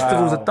them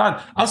festivals are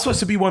done. I was supposed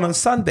to be one on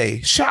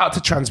Sunday. Shout out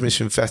to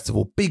Transmission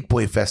Festival, Big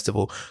Boy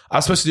Festival. I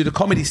was supposed to do the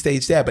comedy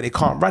stage there, but they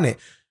can't run it.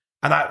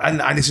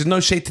 And this is no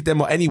shade to them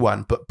or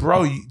anyone, but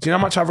bro, do you know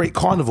how much I rate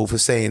Carnival for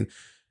saying,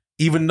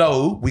 even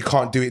though we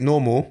can't do it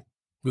normal,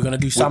 We're gonna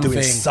do we're something.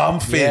 doing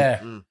something. Yeah.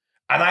 And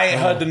I ain't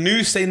heard the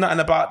news say nothing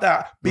about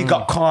that. Big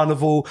up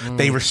Carnival.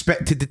 They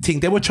respected the thing.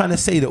 They were trying to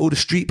say that all the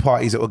street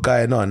parties that were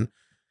going on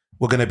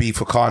were going to be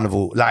for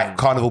Carnival, like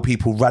Carnival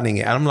people running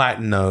it. And I'm like,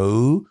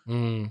 no.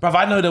 Bruv,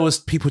 I know there was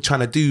people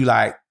trying to do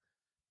like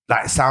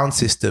sound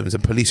systems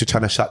and police were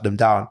trying to shut them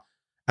down.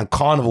 And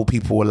Carnival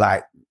people were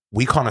like,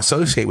 we can't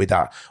associate with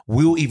that.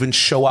 We'll even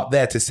show up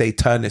there to say,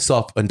 turn this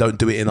off and don't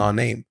do it in our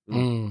name.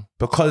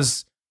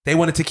 Because they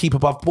wanted to keep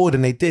above board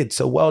and they did.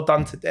 So well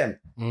done to them.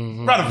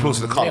 Round of applause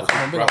to the Carnival.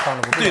 Big up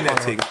Carnival. Doing their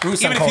thing.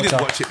 Roots Even and if you didn't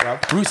culture. watch it,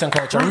 bruv. Roots and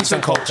culture. Roots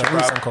and culture,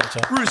 Roots bruv. and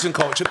culture. Roots and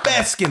culture.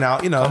 Bare skin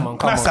out, you know.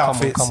 Nice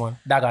outfits. Come on.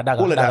 Dagger. All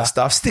of dagger. that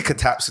stuff. Sticker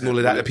taps and all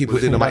of that people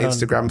did on my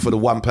Instagram for the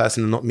one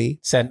person and not me.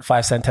 Cent,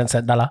 5 cent, 10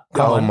 cent dollar.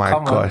 Oh my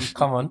gosh.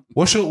 Come on.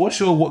 What's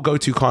your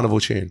go-to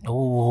Carnival tune?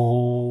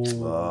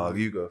 Oh.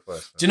 You go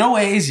first. Do you know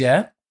what it is,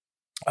 yeah?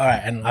 All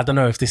right, and I don't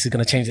know if this is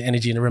going to change the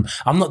energy in the room.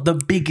 I'm not the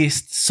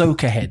biggest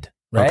soca head,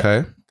 right?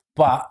 Okay.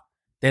 But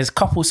there's a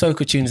couple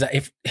soca tunes that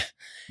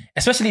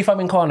especially if I'm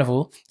in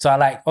Carnival, so I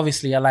like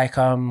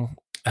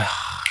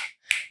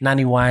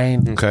Nanny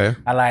Wine. Okay.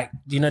 I like,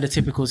 you know, the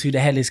typicals, Who the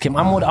Hell is Kim?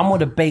 I'm more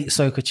the bait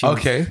soca tunes.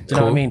 Okay, Do you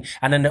know what I mean?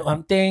 And then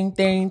the ding,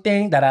 ding,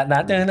 ding, da da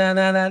da da da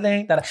da da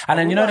ding, da da. And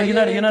then you know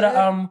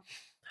the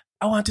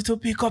I wanted to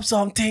pick up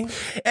something.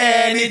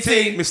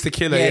 Anything. Mr.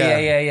 Killer,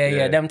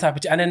 Yeah. Them type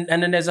of and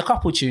then there's a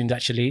couple tunes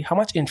actually. How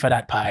much in for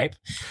that pipe?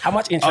 How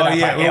much in for Oh, that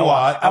yeah, pipe?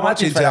 what? How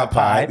much in for that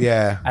pipe?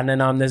 Yeah. And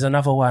then there's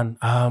another one.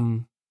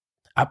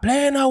 I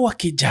play a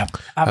wacky jab.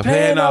 I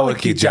play a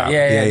wacky jab.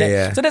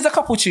 Yeah. So there's a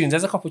couple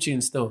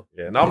tunes still.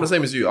 Yeah, now I'm the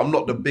same as you. I'm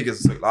not the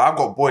biggest. Like, I've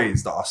got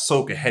boys that are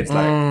soca heads.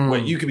 Like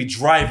when you could be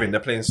driving,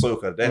 they're playing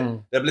soca.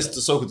 They've listened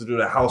to soca to do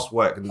their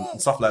housework and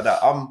stuff like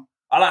that.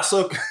 I like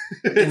soca.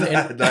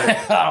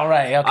 All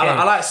right, okay.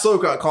 I like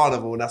soca at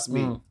Carnival, and that's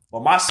me.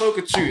 But my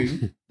soca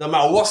tune, no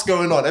matter what's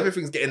going on,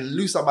 everything's getting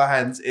loose on my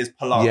hands. Is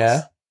Palance.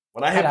 Yeah.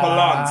 When I hear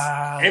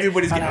Palance,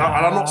 everybody's getting.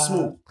 And I'm not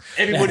small.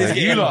 Everybody's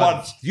getting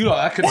bunched. You lot,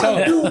 I could tell.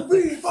 Do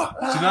you know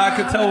I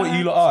could tell what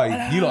you lot are?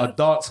 You lot are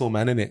dancehall,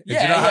 man, innit?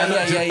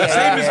 Yeah.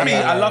 Same as me.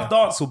 I love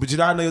dancehall, but do you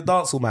know I know you're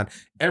dancehall, man?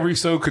 Every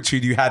soca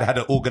tune you had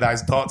an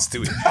organised dance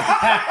to it.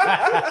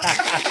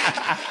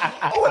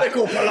 What they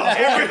call Palance?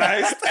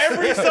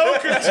 Every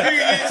soca tune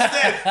you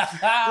said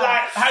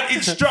had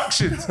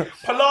instructions.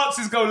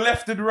 Palances go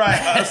left and right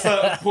at a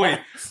certain point.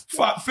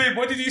 Fib,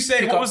 what did you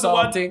say? What was the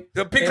one?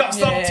 Pick up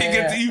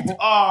something.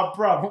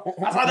 Bro.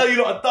 That's how I know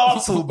you lot are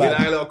dancehall, man.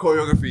 Yeah, a little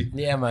choreography.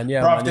 Yeah, man.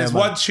 Bruv, there's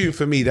one tune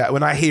for me that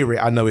when I hear it,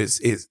 I know it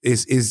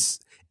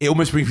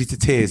almost brings me to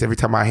tears every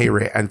time I hear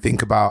it and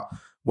think about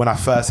when I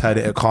first heard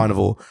it at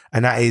Carnival,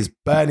 and that is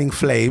Burning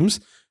Flames,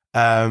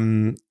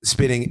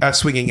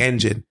 Swinging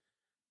Engine,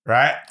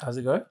 right? How's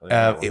it go?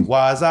 It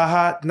was a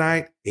hot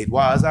night. It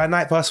was a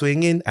night for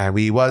swinging, and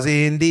we was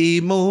in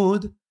the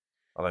mood.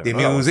 The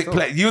music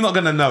play. You're not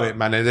gonna know it,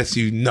 man, unless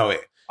you know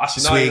it.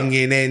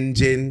 Swinging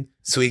engine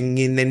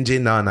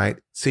all night.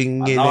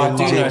 Swinging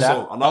engine.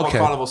 Another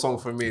Carnival song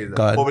for me is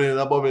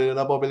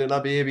Bobbling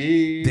a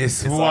baby.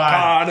 This It's one.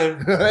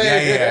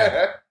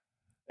 Yeah.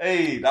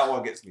 Hey, that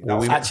one gets me.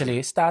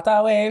 Actually, start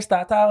a wave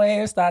up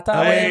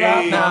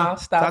now.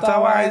 Start a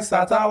wine. It's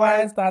Carnival.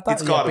 It's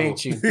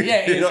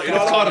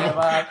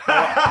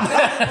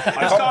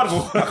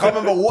Carnival. I can't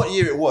remember what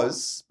year it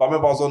was, but I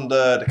remember I was on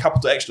the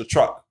Capital Extra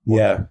truck.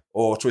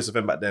 Or Choice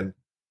FM back then.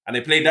 And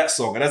they played that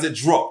song. And as it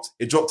dropped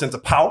into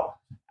Pow.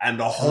 And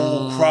the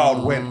whole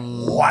crowd went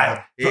wild.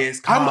 It's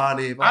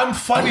Carnival. I'm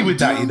funny with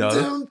that, you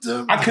know.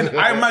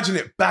 I imagine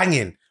it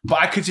banging, but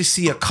I could just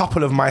see a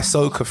couple of my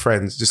soca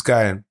friends just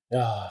going,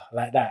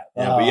 like that.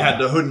 Yeah, but you had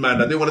the hood man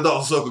that didn't want to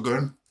dance soca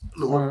going,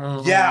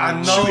 yeah,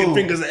 I know. shooting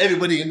fingers at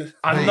everybody.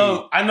 I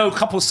know a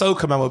couple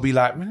soca man would be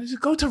like, man,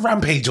 just go to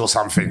Rampage or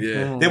something.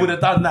 Yeah. They would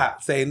have done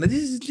that, saying,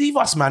 leave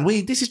us, man.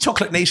 This is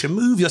Chocolate Nation.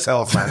 Move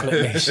yourself, man.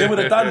 They would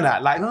have done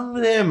that. Like, over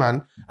there,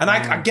 man. And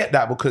I get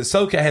that because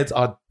soca heads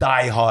are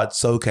die-hard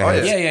soca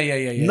heads.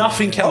 Yeah.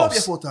 Nothing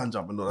else.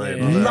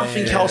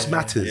 Nothing else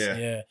matters.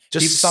 Yeah.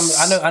 Just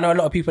I know a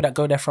lot of people that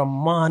go there from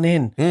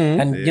morning,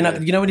 and you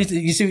know when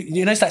you see,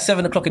 it's like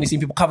 7 o'clock and you see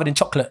people covered in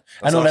chocolate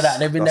and all of that.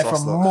 They've been there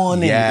from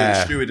morning.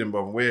 Yeah. With him,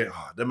 bro.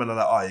 Them men are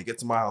like, you get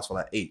to my house for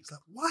like 8. It's like,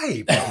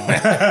 why, bro?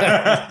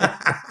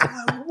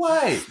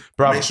 Why?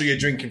 Bruv. Make sure you're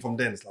drinking from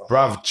then. It's like,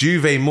 Bruv,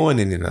 Juve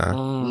morning, you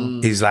know,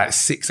 is like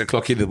 6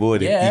 o'clock in the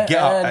morning. Yeah, you get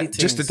up early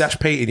just to things. dash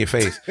paint in your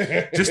face.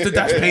 Just to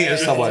dash paint at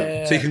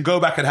someone. So you can go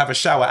back and have a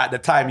shower at the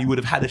time you would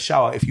have had a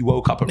shower if you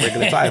woke up at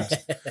regular times.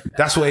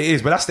 That's what it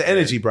is. But that's the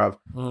energy, bruv.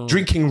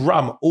 Drinking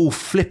rum all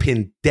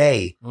flipping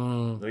day.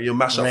 you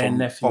mash up Rare from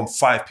nephew.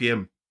 5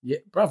 p.m. Yeah,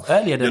 bro,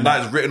 earlier The than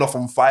night is written off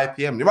from 5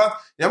 p.m. You know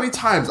how many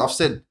times I've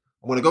said,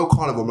 I'm going to go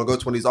Carnival, I'm going to go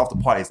to one of these after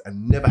parties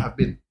and never have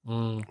been.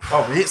 Bro,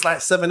 it hits like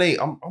 7, 8,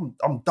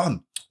 I'm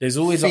done. There's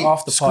always an Feet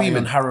after party screaming.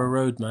 on Harrow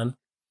Road, man.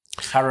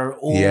 Harrow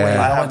always. Yeah.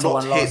 I I have went to not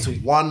one last hit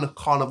week. one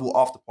Carnival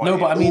after party. No,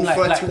 but I mean, All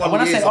like 31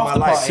 when I say years of my after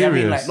life. party, I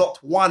mean like Serious?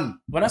 Not one.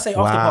 when I say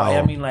after Wow. party,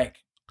 I mean like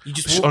you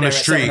just walk On there the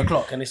at street. 7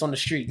 o'clock and it's on the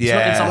street. Yeah. It's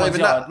not in Not someone's even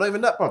yard. that. Not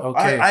even that, bro.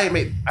 Okay. I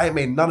ain't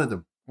made none of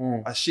them.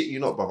 I shit you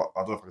not, bro. I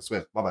don't know if I can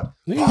swear. My bad.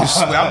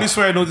 I'll be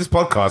swearing on this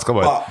podcast. Come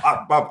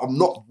on. But I'm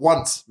not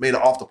once made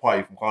an after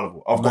party from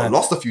Carnival. I've got Man.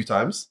 lost a few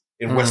times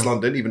in West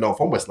London, even though I'm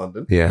from West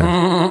London.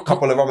 Yeah. A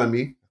couple of them and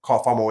me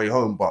can't find my way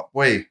home, but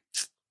boy,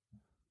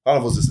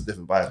 Carnival's just a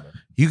different vibe, man.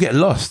 You get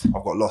lost.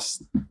 I've got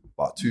lost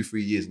about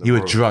 2-3 years. In a You were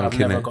row. drunk, I've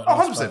never innit? got Oh,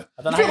 lost, 100%. bruv.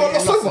 I don't You know feel how like you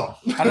lost get over?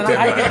 lost. I don't know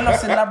how you get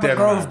lost in Labrador Damn,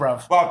 Grove, man.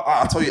 bruv. But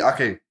I'll tell you,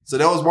 okay, so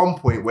there was one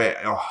point where,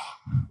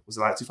 was it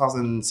like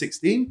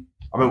 2016?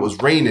 I remember it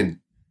was raining. And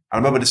I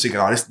remember just thinking,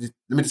 let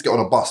me just get on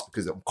a bus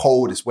because I'm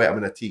cold, it's wet, I'm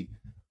in a tea.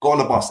 Got on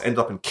the bus, end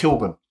up in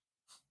Kilburn.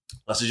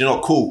 I said, you know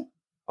what, cool.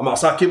 I'm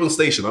outside Kilburn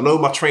Station. I know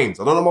my trains.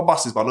 I don't know my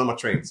buses, but I know my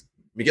trains.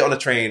 Let me get on the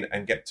train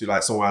and get to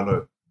like somewhere I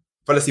know.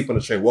 Fell asleep on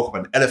the train, woke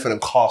up at Elephant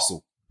and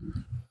Castle.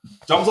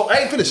 Jumped off, I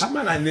ain't finished.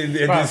 Man, I didn't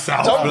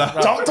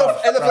Jumped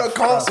off Elephant and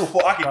Castle.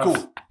 Thought, okay, bruv.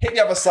 cool. Hit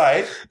the other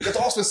side. Get to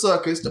Oxford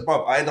Circus.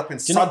 Bruv, I end up in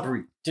you know-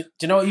 Sudbury. Do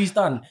you know what he's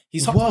done?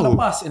 He's hopped on the Whoa.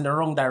 bus in the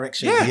wrong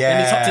direction. Yeah.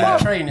 And he's hopped in Yeah.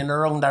 the train in the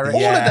wrong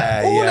direction. All of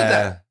that. All yeah. of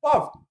that.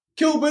 Bruv,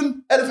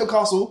 Kilburn, Elephant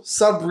Castle,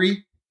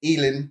 Sudbury,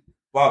 Ealing.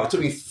 Wow, it took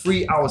me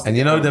 3 hours. And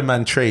you know the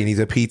man train, he's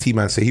a PT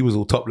man, so he was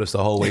all topless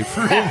the whole way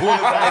through.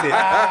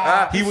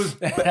 He was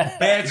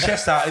bare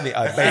chest out, innit?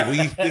 Babe, we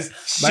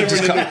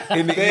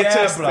bare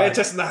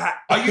chest in the hat.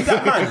 Are you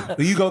that man?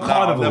 Do you go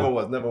carnival?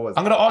 Never was.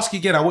 I'm gonna ask you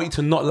again. I want you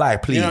to not lie,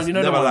 please. You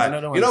know the Never ones, lied.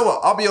 you know the You know ones.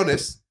 what? I'll be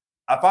honest.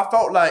 If I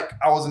felt like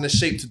I was in the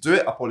shape to do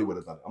it, I probably would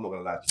have done it. I'm not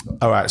gonna lie to you.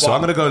 All right, so But-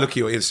 I'm gonna go look at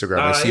your Instagram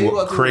Nah, and see you what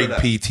gotta do Craig all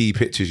of that. PT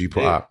pictures you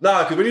put up.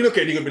 Nah, because when you look at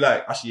it, you're gonna be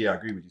like, actually, yeah, I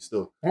agree with you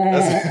still.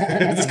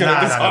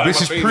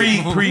 This is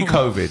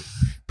pre-COVID.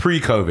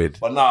 Pre-COVID.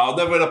 But nah, I was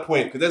never at a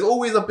point because there's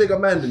always a bigger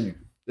man than you.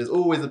 There's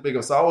always a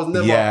bigger. So I was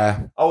never.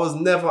 Yeah. I was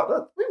never.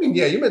 What do you mean?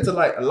 Yeah, you meant to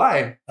like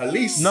lie at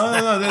least. No.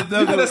 You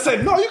could have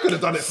said no. You could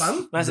have done it,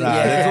 fam. Man said, Nah,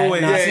 yeah, there's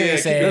always- nah, I see what Yeah, you're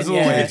yeah, saying, there's Keep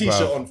always- your yeah. t-shirt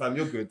bro. on, fam.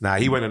 You're good. Nah,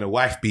 he went in a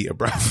wife beater,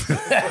 bro. He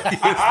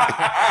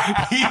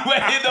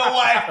went in a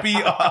wife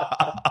beater.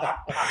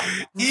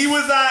 He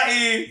was out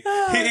here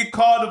hitting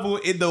carnival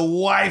in the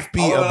wife I'm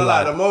beater, not gonna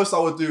lie, blood. the most I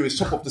would do is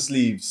chop off the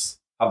sleeves,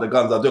 have the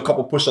guns. I'll do a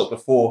couple push-ups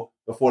before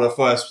the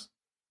first.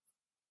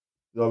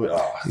 You know what I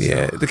mean? Oh,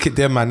 Yeah, look at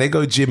them, man. They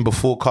go gym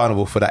before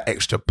carnival for that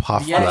extra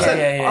puff. Yeah, blood.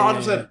 yeah.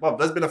 100%. Well,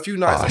 there's been a few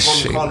nights Oh, I've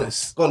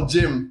shameless. gone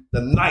gym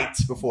the night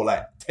before,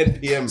 like 10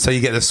 p.m. So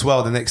you get the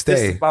swell the next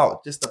day.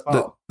 Just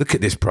about. Look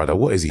at this brother.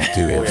 What is he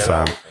doing,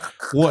 fam?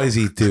 What is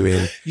he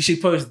doing? You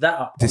should post that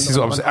up. This is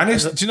what I'm saying.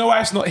 And do you know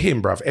why it's not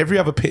him, bruv? Every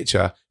other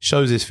picture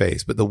shows his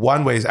face, but the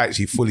one where he's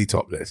actually fully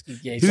topless.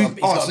 Yeah, Who-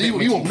 so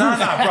you want Nah,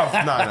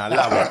 bruv.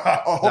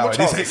 Nah.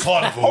 This is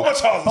carnival. How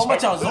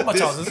much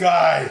Homophones.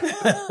 guy.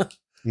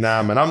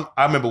 Nah, man. I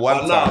remember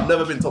one Nah, time. I've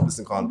never been topless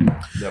in carnival.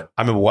 Never.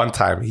 I remember one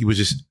time he was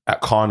just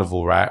at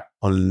carnival, right?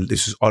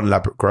 This was on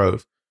Labrador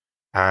Grove,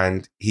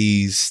 and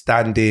he's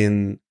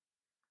standing.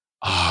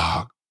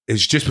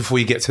 It's just before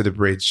you get to the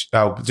bridge,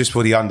 just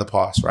before the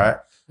underpass, right?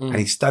 And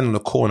he's standing on the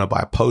corner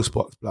by a post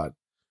box, blood,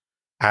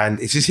 and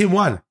it's just him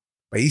one,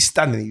 but he's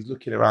standing, he's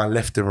looking around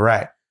left and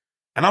right,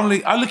 and I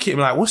look at him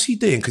like, what's he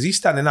doing? Because he's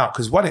standing out.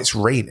 Because one, it's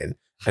raining,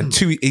 and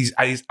two, he's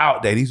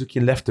out there. And he's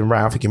looking left and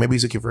right. I'm thinking maybe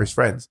he's looking for his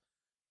friends.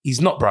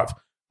 He's not, bruv.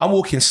 I'm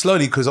walking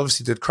slowly because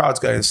obviously the crowd's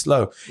going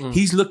slow.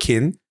 He's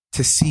looking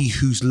to see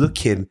who's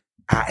looking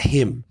at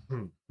him.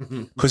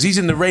 Because he's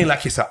in the rain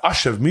like it's an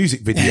Usher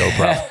music video,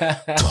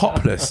 bruv.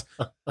 Topless.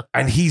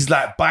 And he's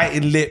like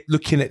biting lip,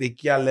 looking at the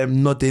girl,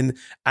 them nodding.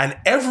 And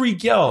every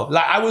girl,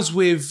 like I was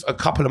with a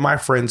couple of my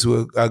friends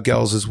who are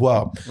girls as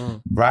well,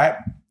 right?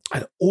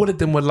 And all of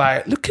them were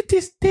like, look at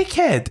this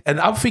dickhead. And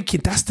I'm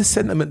thinking that's the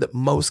sentiment that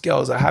most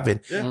girls are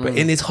having. But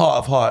in his heart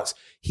of hearts,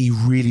 he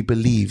really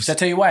believes. Shall I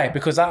tell you why?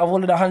 Because out of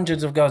all of the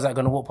hundreds of girls that are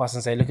going to walk past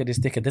and say, look at this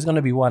dickhead, there's going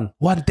to be one.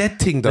 One dead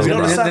thing though. There's You know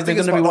gonna- the sad there's thing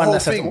is gonna be about the one whole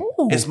that says, thing?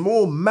 "Ooh." It's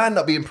more man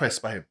that be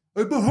impressed by him.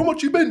 Hey, bro, how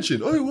much you mentioned?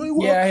 Yeah,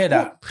 I hear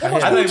that. How I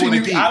much hear I, that. don't protein even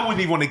you wanna, eat? I wouldn't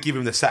even want to give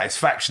him the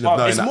satisfaction of But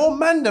knowing it's that. more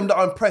man them that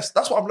are impressed.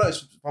 That's what I've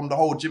noticed from the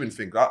whole gymming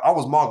thing. I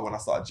was Margo when I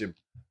started gym.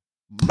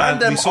 Man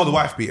And them we saw are- the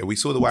wife beater. We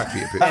saw the wife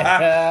beater picture.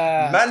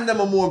 Man them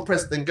are more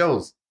impressed than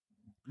girls.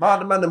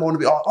 Man them want to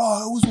be,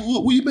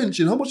 what you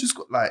mentioned? How much is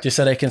like? Just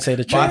so they can say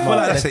the But I feel trademark.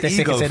 like that's they an can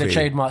ego say the thing.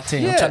 trademark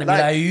thing. Yeah, I'm trying to be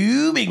like- like,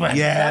 you big man.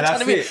 Yeah, I'm trying that's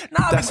to be, it.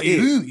 Nah, That's but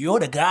it. you're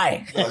the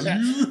guy. I'm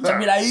trying to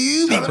be like,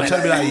 you big I'm man.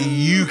 trying to be like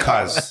you,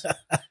 cuz.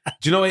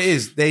 Do you know what it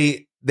is?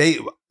 They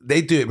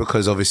do it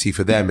because obviously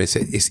for them it's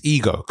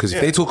ego. Because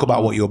if they talk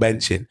about what you're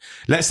benching,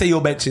 let's say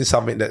you're benching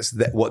something that's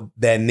what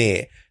they're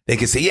near, they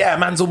can say, yeah,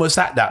 man's almost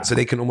at that, so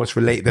they can almost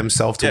relate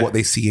themselves to Yeah. what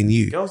they see in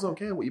you. Girls don't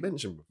care what you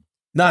mentioned, bro.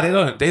 No, they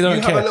don't. They You don't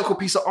have care. a little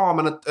piece of arm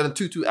and a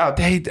tutu ab.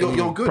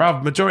 You're good.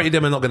 Bruv, majority of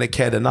them are not going to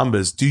care the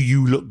numbers. Do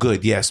you look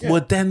good? Yes. Well,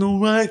 then all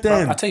right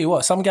then. I tell you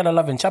what, some gal are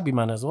loving chubby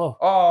man as well.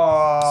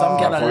 Oh, Some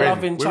gal are we're in.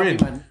 loving We're chubby in.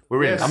 man.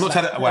 We're in. Yes. I'm not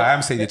trying to. Well, I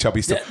am saying you're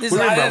chubby still. There's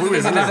We're in, bro. We're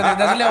in. there's a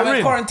little We're bit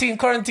in.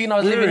 quarantine. I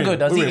was living good.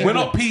 I was We're in. eating We're good.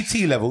 not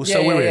PT level, Yeah, so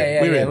yeah, we're yeah, in.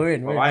 yeah, We're yeah, in. we're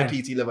in. Well, We're I in.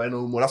 ain't PT level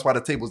anymore. That's why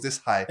the table's this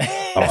high.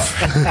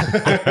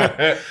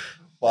 Oh.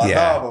 But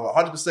Yeah. no,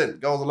 100%.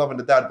 Girls are loving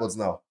the dad bods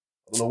now.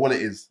 I don't know what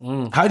it is.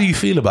 How do you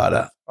feel about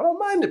that? I don't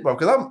mind it, bro,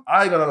 because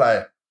I ain't gonna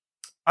lie.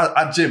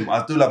 I gym.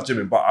 I do love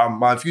gymming, but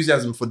my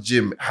enthusiasm for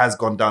gym has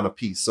gone down a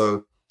piece.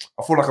 So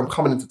I feel like I'm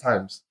coming into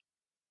times.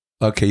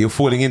 Okay, you're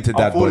falling into I'm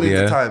dad falling body,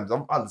 into yeah? times.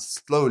 I'm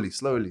slowly.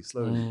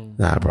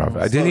 Nah, bro.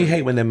 I didn't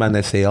hate when the man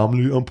they say,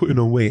 I'm putting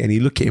on weight, and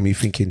you look at him, you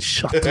thinking,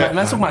 shut up.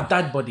 Man, talking about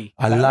dad body.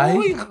 I lie.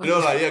 what you- You're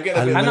like, yeah, get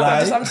a bit I of I know,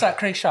 that. I'm just like,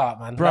 Craig, shut up,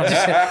 man. Bro,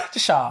 just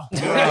shut up.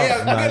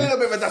 Yeah, get a little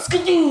bit of that.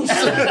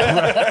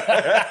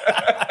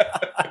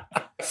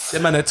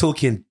 Them man are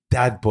talking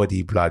dad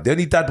body, blood. The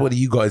only dad body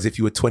you got is if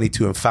you were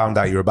 22 and found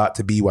out you're about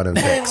to be one and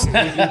vex.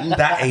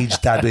 That age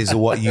dad is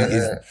what you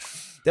is.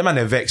 Them man,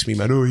 they vex me,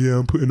 man. Oh yeah,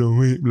 I'm putting on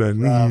weight, blood.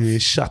 Yeah,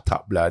 shut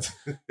up, blood.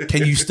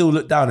 Can you still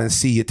look down and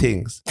see your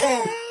things?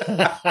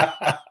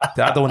 I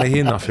don't want to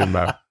hear nothing,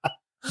 bro.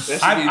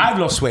 I've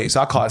lost weight,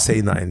 so I can't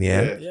say nothing,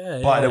 yeah.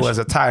 But there was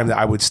a time that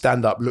I would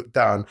stand up, look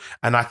down,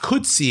 and I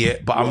could see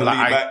it, but I'm Lean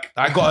like, back.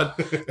 I got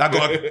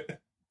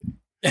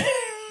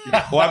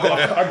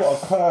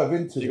a curve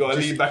into it. You got to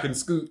lean back and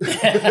scoot. Do you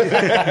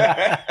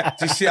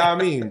see what I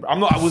mean? I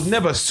was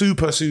never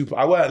super.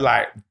 I weren't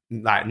like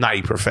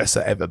Nutty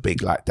Professor ever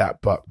big like that.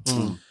 But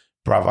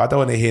bruv, I don't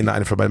want to hear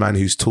nothing from a man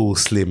who's tall,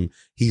 slim.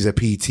 He's a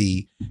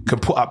PT,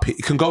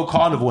 can go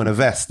carnival in a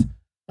vest,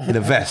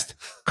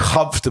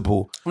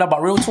 comfortable. No,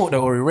 but real talk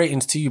though, Ori,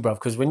 ratings to you, bruv,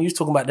 because when you was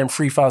talking about them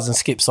 3,000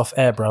 skips off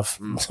air,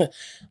 bruv,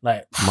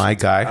 like, My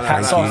guy, And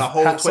Hats a off.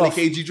 whole Hats 20 off.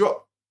 kg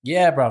drop.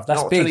 yeah, bruv,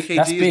 that's No, big. 20 kg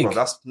That's is, big. bro.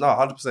 That's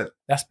 100%.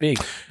 That's big.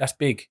 That's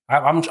big.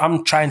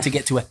 I'm trying to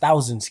get to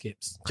 1,000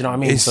 skips. Do you know what I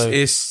mean?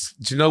 it's.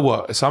 Do you know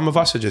what? Some of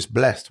us are just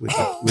blessed with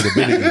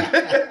ability.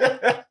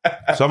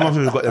 Some of us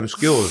have got them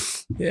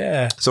skills.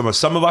 yeah. Some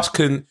of us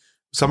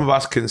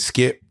can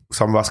skip.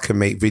 Some of us can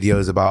make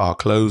videos about our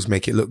clothes,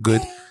 make it look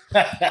good.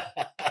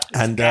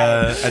 And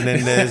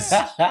then there's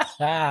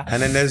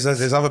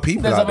other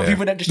people. There's out other there.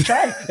 people that just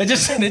try. They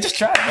just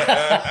try.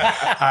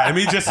 Alright, let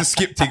me just the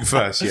skip thing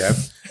first, yeah.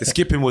 The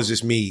skipping was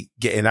just me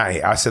getting at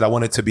it. I said I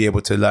wanted to be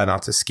able to learn how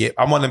to skip.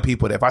 I'm one of them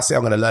people that if I say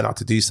I'm going to learn how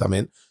to do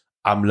something,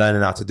 I'm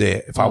learning how to do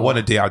it. If I want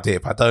to do it, I'll do it.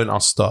 If I don't, I'll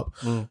stop.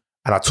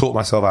 And I taught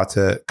myself how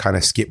to kind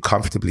of skip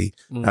comfortably.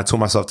 And I taught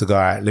myself to go,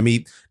 all right, let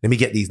me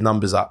get these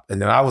numbers up.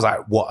 And then I was like,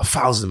 what,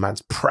 1,000,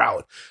 man's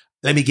proud.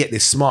 Let me get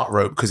this smart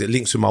rope because it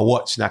links with my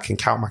watch and I can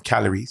count my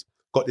calories.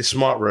 Got this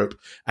smart rope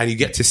and you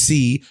get to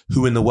see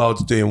who in the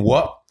world's doing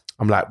what.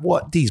 I'm like,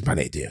 what? These man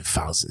ain't doing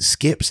 1,000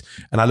 skips.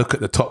 And I look at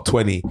the top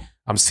 20.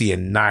 I'm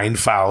seeing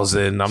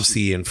 9,000. I'm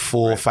seeing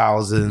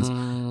 4,000.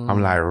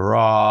 I'm like,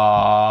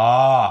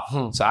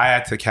 rah. So I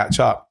had to catch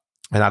up.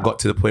 And I got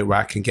to the point where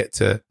I can get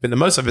to, but the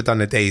most I've ever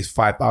done a day is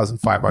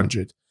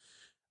 5,500.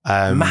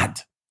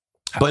 Mad.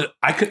 But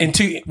I could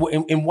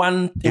In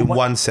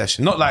one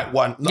session, not like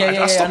one. No,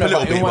 Yeah, I stop I know, a little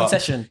but bit. in one but-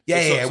 session.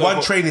 Yeah, So one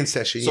for- training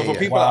session. So yeah, for yeah.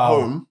 people Wow. at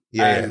home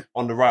Yeah, and yeah.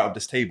 on the right of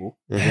this table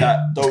that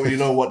don't really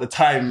know what the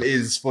time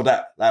is for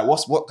that, like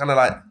what's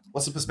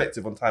the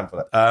perspective on time for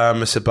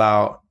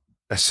that?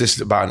 It's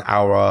just about an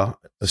hour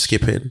of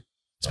skipping.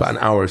 It's about an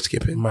hour of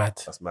skipping.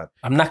 Mad. That's mad.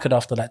 I'm knackered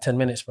after like 10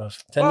 minutes, bro.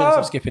 10 minutes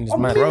of skipping is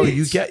mad.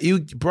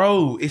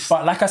 Bro, it's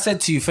But like I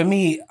said to you, for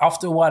me,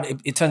 after a while,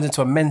 it turns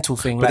into a mental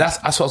thing. but like,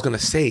 that's what I was gonna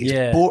say. It's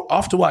Yeah.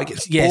 after a while it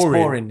gets yeah, boring.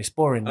 it's boring. It's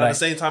boring. And at Like, the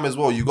same time as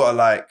well, you gotta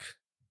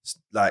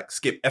like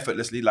skip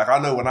effortlessly. Like I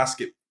know when I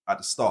skip at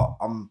the start,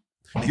 I'm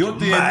You're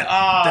doing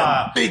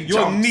them big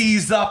your jumps.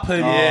 knees up and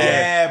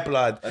yeah,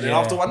 blood. And then Yeah.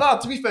 after a while,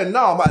 to be fair,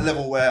 now I'm at a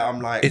level where I'm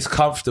like It's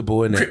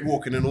comfortable, isn't it? crip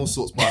walking and all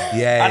sorts. But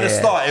Yeah, at the yeah.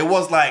 start, it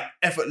was like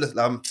effortless,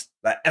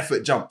 like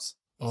effort jumps.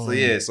 So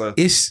yeah, so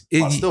But still,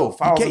 you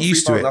 1,000, get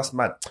used to 3,000, it. That's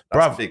mad. That's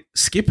Bruv, big.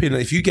 skipping,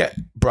 if you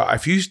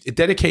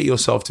dedicate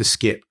yourself to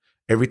skip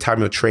every time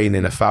you're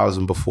training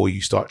 1,000 before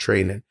you start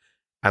training,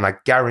 and I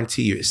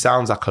guarantee you, it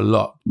sounds like a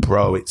lot,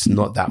 bro, it's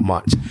not that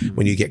much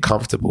when you get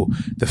comfortable.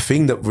 The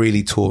thing that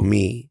really taught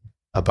me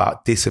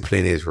about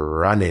discipline is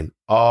running.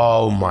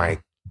 Oh my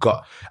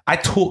God. I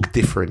talk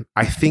different.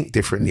 I think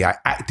differently. I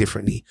act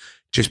differently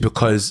just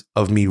because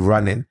of me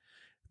running.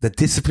 The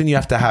discipline you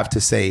have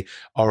to say,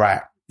 all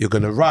right, you're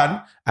going to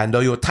run, and though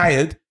you're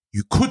tired,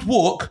 you could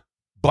walk,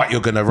 but you're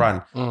going to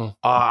run.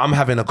 I'm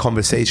having a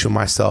conversation with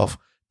myself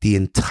the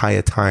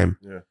entire time.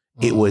 Yeah.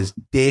 It was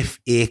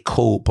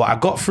difficult, but I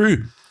got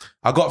through.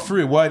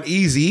 It weren't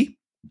easy,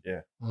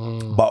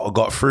 but I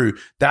got through.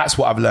 That's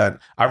what I've learned.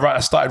 I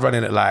started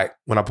running it like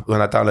when I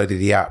downloaded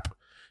the app.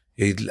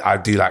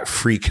 I'd do like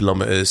 3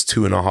 kilometers,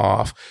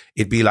 2.5.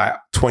 It'd be like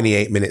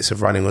 28 minutes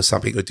of running or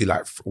something. It'd do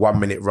like 1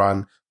 minute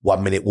run,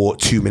 1 minute walk,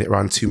 2 minute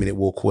run, 2 minute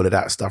walk, all of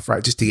that stuff,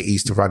 right? Just to get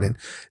used to running.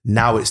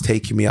 Now it's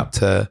taking me up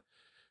to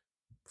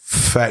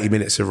 30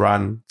 minutes of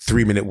run,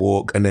 3 minute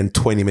walk, and then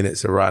 20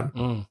 minutes of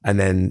run, and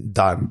then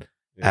done.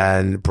 Yeah.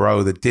 And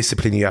bro, the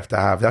discipline you have to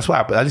have. That's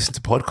why I listen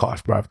to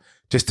podcasts, bro,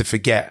 just to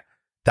forget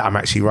that I'm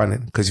actually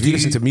running. Because if you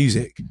listen to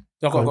music,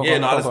 I listen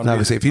to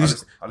music. if you I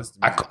listen, listen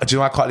to music. do you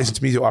know I can't listen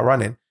to music while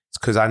running? It's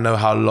because I know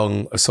how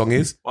long a song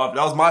is. That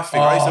was my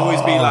thing. I used to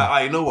always be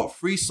like, you know what?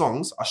 3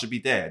 songs, I should be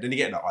there. Then you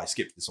get that,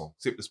 skip this song,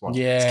 skip this one.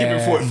 Yeah. Skip it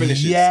before it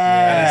finishes.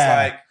 Yeah. And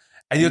it's like,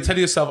 And you're telling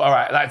yourself, all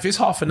right, like if it's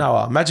half an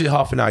hour, imagine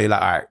half an hour, you're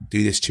like, all right,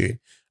 do this tune.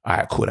 All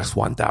right, cool, that's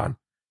 1 down.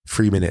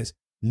 3 minutes.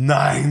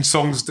 9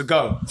 songs to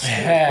go.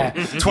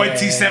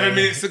 27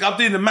 minutes to go. I'm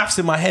doing the maths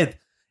in my head.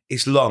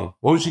 it's long.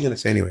 What was you gonna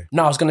say anyway?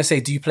 No, I was gonna say,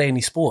 do you play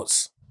any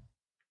sports?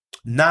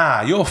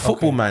 Nah, you're a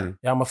football man.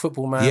 Yeah, I'm a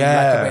football man.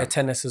 Yeah. Like a bit of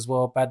tennis as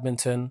well,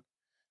 badminton.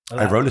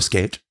 I roller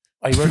skate.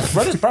 Oh, you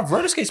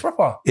roller skates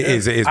proper. It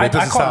is. But I it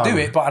doesn't can't sound- do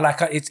it, but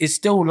like it's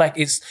still like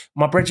it's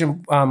my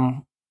brethren.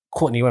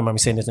 Courtney, when am I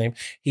saying his name?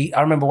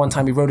 I remember one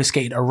time he roller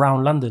skated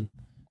around London.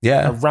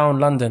 Yeah. Around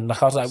London,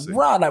 like I was like,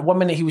 wow! Like 1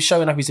 minute he was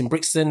showing up, he's in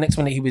Brixton. Next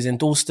minute he was in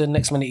Dalston.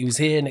 Next minute he was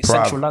here, Bruv,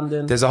 Central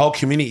London. There's a whole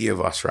community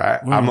of us, right?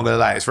 I'm not gonna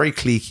lie, it's very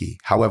cliquey.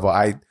 However,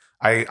 I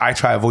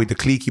try to avoid the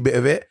cliquey bit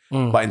of it.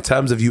 But in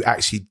terms of you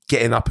actually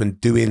getting up and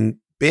doing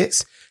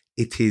bits,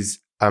 it is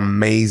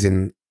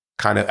amazing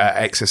kind of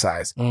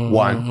exercise.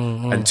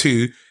 One. And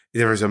two,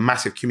 there is a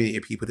massive community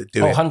of people that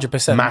do it.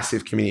 100%.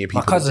 Massive community of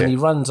people. My cousin, that do he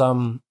it. runs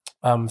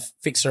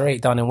Fixer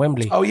 8 down in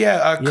Wembley. Oh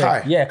yeah,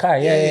 Kai. Yeah, Kai.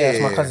 Yeah,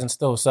 it's my Yeah. cousin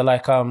still. So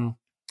like,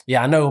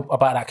 yeah, I know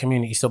about that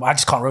community still, but I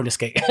just can't roller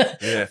skate.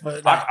 Yeah,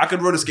 But, like, I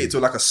can roller skate to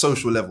like a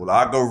social level.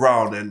 Like, I go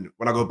round, and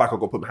when I go back, I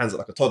go put my hands up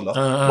like a toddler.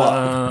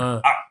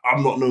 But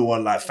I'm not no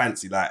one like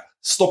fancy. Like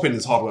stopping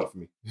is hard work for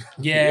me.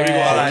 yeah, You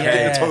gotta, like, yeah.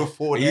 get the toe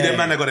forward. You the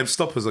man that got them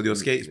stoppers on your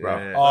skates, bro.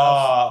 Yeah.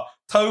 Oh,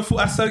 toe foot.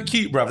 That's so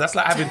cute, bro. That's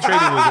like having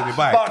training wheels on your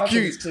bike. Fuck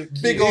cute.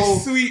 Big It's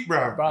old, sweet,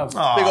 bro. Bruv.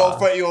 Aw. big old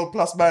 30-year-old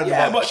plus man.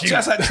 Yeah, Like, but cute.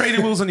 just like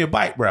training wheels on your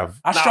bike, bruv.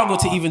 I struggle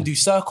to even do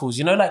circles.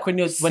 You know, like when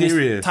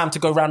Serious. it's time to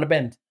go round the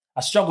bend. I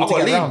struggle I to got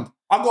to get lean. around.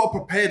 I got to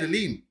prepare the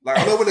lean. Like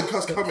I know when the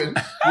car's coming.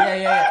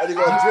 Yeah. And you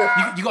got to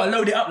drift. You got to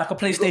load it up like a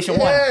PlayStation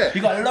Yeah. 1.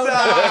 You got to load it You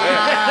up.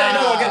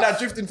 got to get that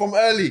drifting from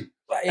early.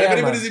 Like, Yeah, if man.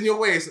 anybody's in your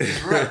way, it's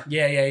right.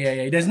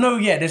 Yeah. There's no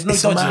It's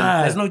dodging.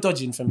 mad. There's no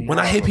dodging for me. When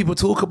I hear people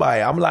talk about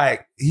it, I'm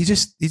like, you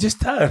just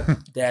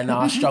turn. Yeah, no,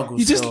 I struggle.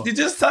 You still.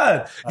 just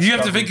turn. You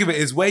have to struggle. think of it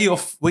as where your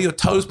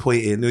toes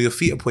pointing or your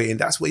feet are pointing.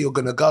 That's where you're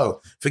gonna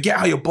go. Forget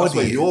how your That's body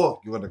where is. you're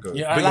gonna go.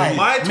 Yeah, I But like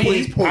my me,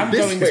 toys point I'm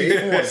this going way. to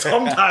forward.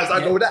 Sometimes I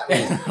go that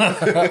way.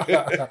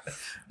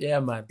 Yeah,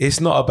 man. It's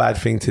not a bad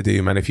thing to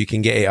do, man. If you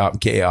can get it up.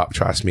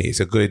 Trust me, it's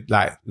a good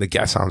like.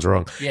 That sounds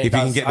wrong. Yeah, if you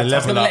can get the I was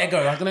level gonna up, let it go.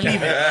 I was gonna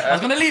leave it. I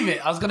was gonna leave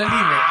it. I was gonna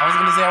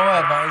say a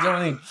word, but you know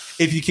what I mean.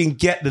 if you can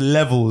get the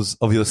levels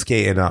of your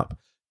skating up,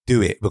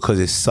 do it because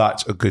it's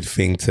such a good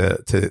thing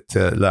to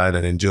learn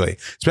and enjoy.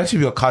 Especially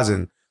with your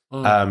cousin,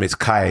 it's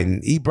Kai,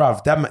 and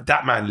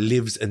that man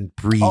lives and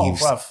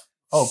breathes.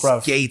 Oh,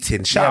 bruv.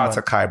 Skating. Shout Yeah, out man.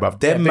 to Kai,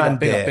 bruv. Yeah, Them man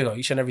there. big up,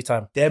 each and every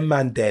time. Them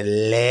man there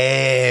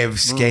live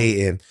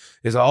skating.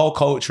 There's a whole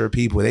culture of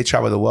people. They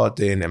travel the world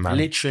doing it, man.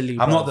 Literally,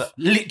 I'm not bruv.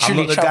 the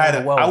literally guy travel that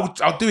the world.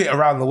 I'll do it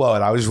around the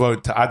world. I just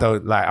won't. I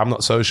don't like. I'm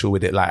not social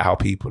with it like how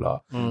people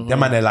are. Them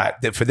man, they're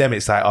like for them.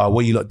 It's like, oh,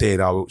 what you lot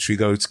doing? Oh, should we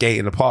go skate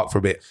in the park for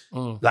a bit?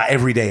 Like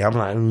every day. I'm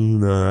like,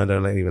 no, I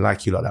don't even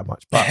like you lot that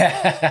much. But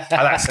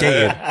I like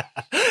skating.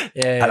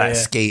 I like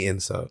skating.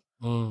 So,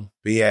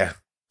 but yeah,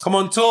 come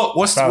on, talk.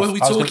 What are we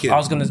talking? I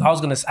was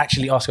gonna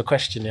actually ask a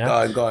question.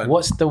 Yeah. Go on.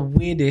 What's the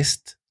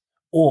weirdest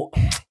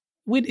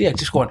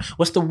just go on.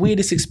 What's the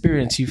weirdest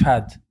experience you've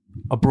had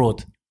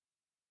abroad?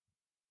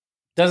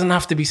 Doesn't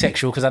have to be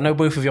sexual because I know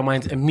both of your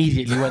minds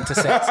immediately went to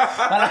sex.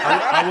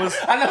 I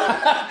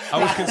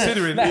was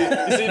considering.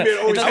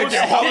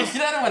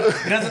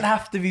 It doesn't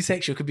have to be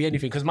sexual. It could be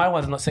anything because my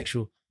one's not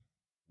sexual.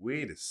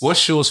 Weirdest.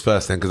 What's yours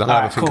first then? Because I'm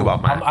gonna have to think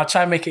about mine. I'll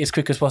try and make it as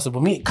quick as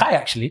possible. Me, Kai,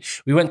 actually,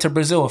 we went to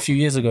Brazil a few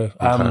years ago,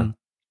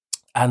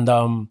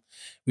 and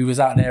we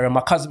was out there, and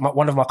my cousin,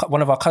 one of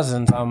our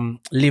cousins,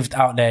 lived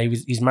out there.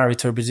 He's married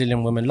to a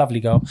Brazilian woman, lovely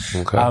girl.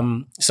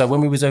 Okay. So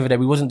when we was over there,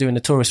 we wasn't doing the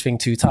tourist thing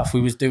too tough.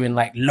 We was doing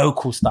like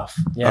local stuff.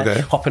 Yeah,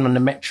 Okay. hopping on the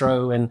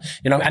metro, and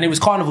and it was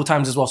carnival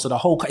times as well. So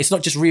it's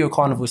not just Rio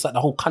Carnival; it's like the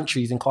whole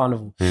country's in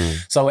carnival.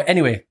 So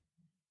anyway.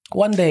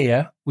 One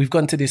day, we've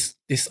gone to this,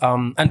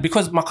 and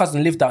because my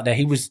cousin lived out there,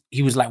 he was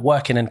like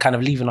working and kind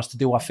of leaving us to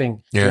do our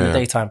thing during the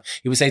daytime.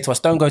 He would say to us,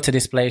 "Don't go to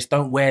this place,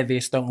 don't wear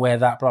this, don't wear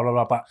that, blah blah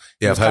blah." But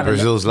Yeah, I've heard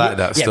Brazil's like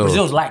that Yeah, still.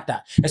 Brazil's like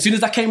that. As soon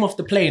as I came off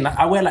the plane,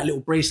 I wear like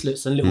little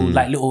bracelets and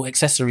little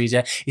accessories.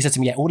 Yeah, he said to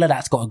me, "Yeah, all of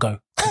that's got to go."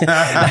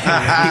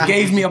 He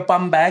gave me a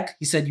bum bag.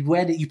 He said, "You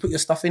wear it, you put your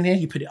stuff in here,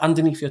 you put it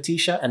underneath your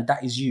t-shirt, and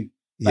that is you."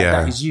 Like, Yeah.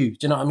 that is you. Do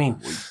you know what I mean?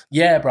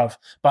 Yeah, bruv.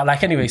 But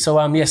like anyway, so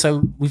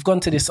so we've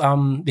gone to this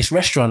this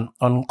restaurant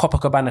on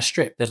Copacabana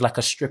Strip. There's like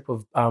a strip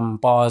of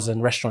bars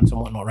and restaurants and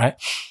whatnot, right?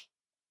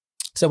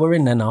 So we're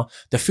in there now.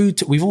 The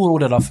food, we've all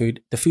ordered our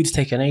food. The food's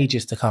taken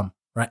ages to come,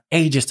 right?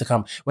 Ages to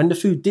come. When the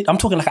food did, I'm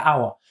talking like an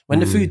hour. When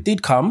the food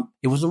did come,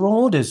 it was the wrong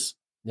orders.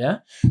 Yeah.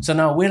 So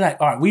now we're like,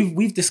 all right,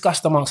 we've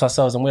discussed amongst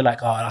ourselves and we're like,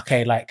 oh,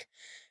 okay, like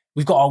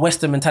we've got our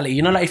Western mentality.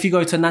 You know, like if you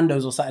go to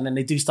Nando's or something and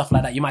they do stuff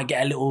like that, you might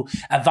get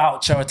a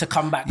voucher to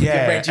come back with your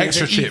bread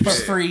extra and eat for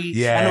chips. free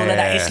Yeah. and all of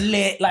that. It's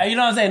lit. Like, you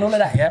know what I'm saying? All of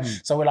that, yeah?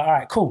 So we're like, all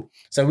right, cool.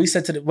 So we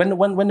said to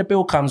when the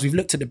bill comes, we've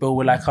looked at the bill,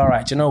 we're like, all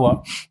right, do you know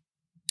what?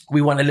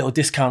 We want a little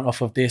discount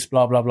off of this,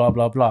 blah, blah, blah,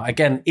 blah, blah.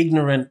 Again,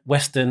 ignorant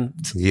Western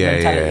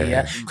mentality,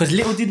 yeah? Because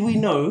little did we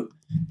know,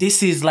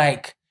 this is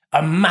like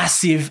a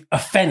massive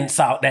offense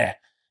out there.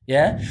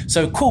 Yeah.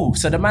 So cool.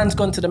 So the man's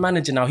gone to the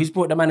manager now. He's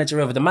brought the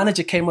manager over. The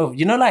manager came over.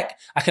 You know, like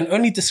I can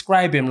only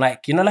describe him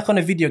like, you know, like on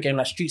a video game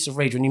like Streets of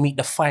Rage when you meet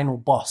the final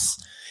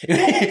boss.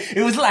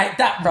 It was like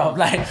that, bro.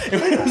 Like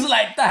it was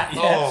like that.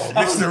 Yeah? Oh,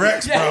 Mr.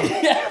 X, bro.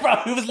 Yeah,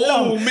 bro. It was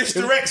long. Oh,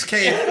 Mr. X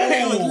came.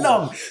 It was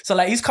long. So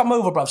like he's come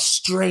over, bro.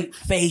 Straight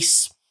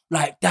face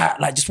like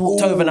that. Like just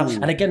walked over now.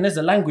 And again, there's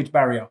a language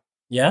barrier.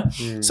 Yeah.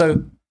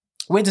 So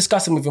we're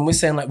discussing with him. We're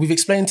saying like we've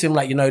explained to him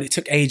like, you know, it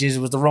took ages.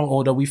 It was the wrong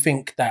order. We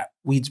think that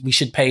we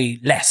should pay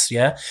less.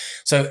 Yeah.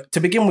 So to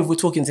begin with, we're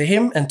talking to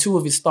him and 2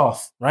 of his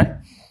staff. Right.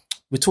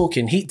 We're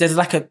talking. There's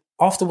like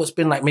after what's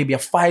been like maybe a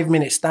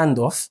 5-minute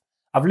standoff.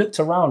 I've looked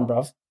around,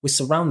 bruv. We're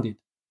surrounded.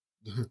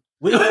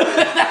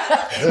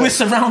 We're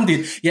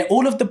surrounded. Yeah,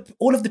 all of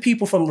the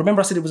people from, remember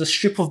I said it was a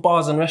strip of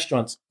bars and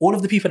restaurants. All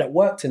of the people that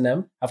worked in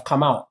them have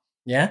come out.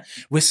 Yeah,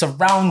 we're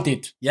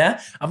surrounded.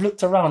 Yeah, I've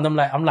looked around. I'm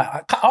like,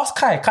 ask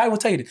Kai. Kai will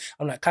tell you this.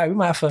 I'm like, Kai, we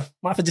might have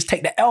to just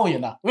take the L, you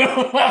know.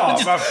 Yeah.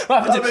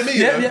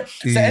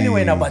 So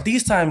anyway, now, but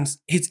these times,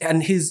 his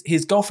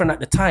girlfriend at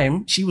the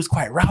time, she was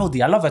quite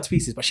rowdy. I love her to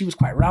pieces, but she was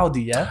quite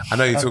rowdy. Yeah, I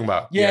know you're talking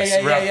about.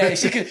 Yeah.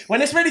 She could,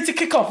 when it's ready to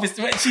kick off,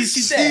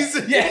 she's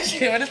there.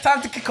 Yeah, when it's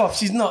time to kick off,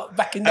 she's not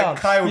backing down. And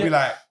Kai will be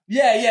like,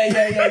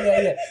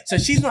 Yeah. So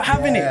she's not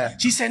having it.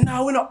 She said,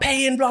 "No, we're not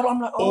paying." Blah blah. I'm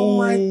like, "Oh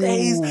my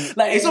days!"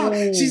 Like it's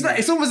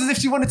almost as if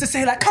she wanted to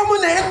say, "Like, come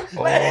on then,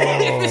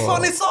 if it's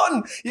on, it's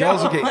on."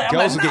 Girls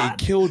are getting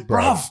killed,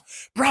 bruv.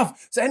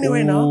 So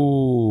anyway,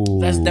 now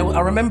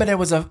I remember there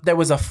was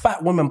a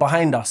fat woman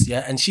behind us,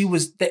 yeah, and she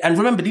was. And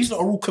remember, these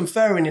lot are all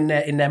conferring in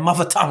their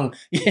mother tongue,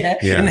 yeah,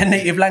 in their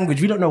native language.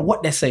 We don't know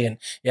what they're saying,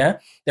 yeah.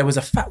 There was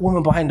a fat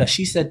woman behind us.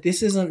 She said,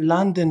 "This isn't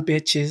London,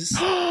 bitches."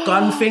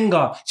 Gun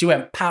finger. She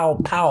went pow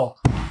pow.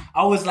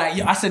 I was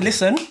like, I said,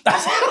 listen. I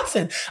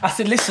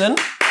said, listen.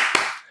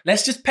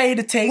 Let's just pay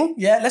the ting,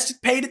 yeah. Let's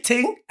just pay the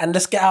ting and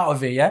let's get out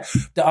of here, yeah.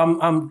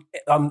 I'm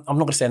not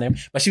gonna say her name,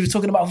 but she was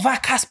talking about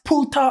vacas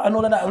puta and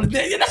all of that.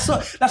 Yeah, that's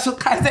what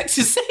Kazex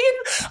is saying.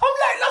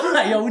 I'm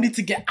like, yo, we need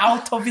to get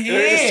out of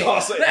here, bro.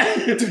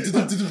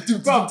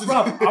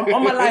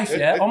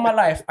 On my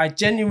life, I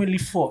genuinely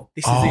thought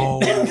this is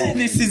it.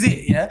 This is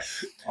it, yeah.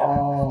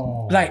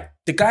 Like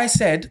the guy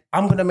said,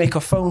 I'm gonna make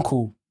a phone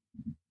call.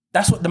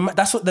 That's what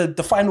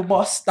the final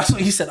boss, that's what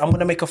he said. I'm going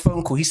to make a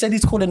phone call. He said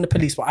he's calling the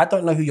police, but I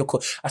don't know who you're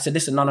calling. I said,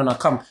 listen, no,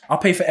 come. I'll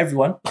pay for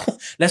everyone.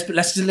 let's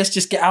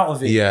just get out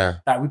of it. Yeah.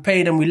 Like we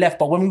paid and we left.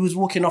 But when we was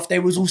walking off, they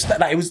was all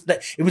it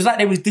was like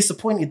they was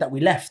disappointed that we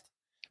left.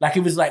 Like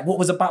it was like what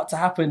was about to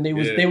happen. They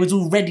was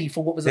all ready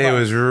for what was about. They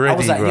was ready, I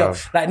was like, bro. yo,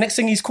 like next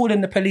thing he's calling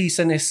the police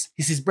and it's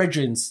his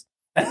brethrens.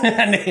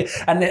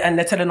 and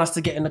they're telling us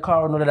to get in the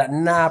car and all of that.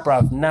 Nah,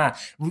 bruv, nah.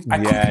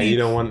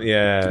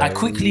 I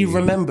quickly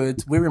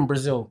remembered we're in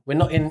Brazil. We're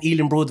not in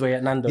Ealing Broadway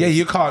at Nando's. Yeah,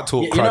 you can't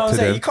talk. You know what I'm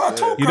saying? You can't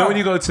talk. You know when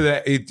you go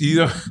to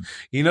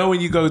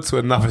when you go to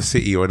another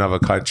city or another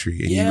country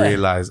and you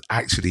realize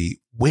actually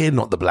we're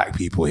not the black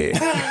people here.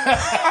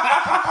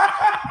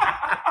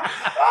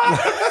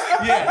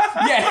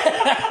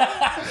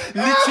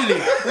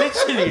 Literally.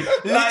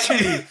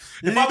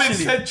 If I'm in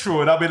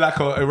Central and I'm in like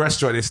a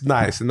restaurant, it's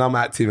nice, and I'm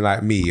acting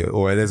like me,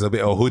 or there's a bit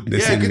of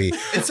hoodness in me.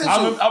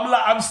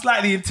 I'm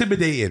slightly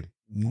intimidating.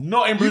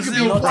 Not in Brazil.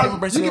 You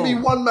can be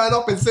one man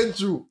up in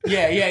Central.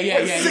 Yeah.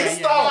 Six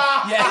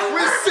star.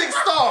 We're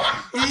 6-star.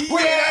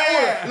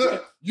 Yeah.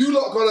 Look, you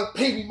lot gonna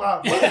pay me my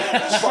money.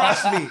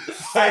 Trust me.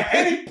 Like,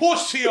 any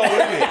pussy over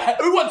here.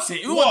 Who wants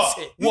it? Who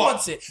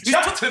wants it?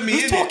 Chat to me.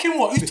 Who's talking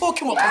what?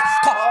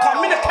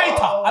 Come in a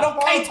cater. I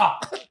don't cater.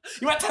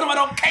 You might tell them I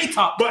don't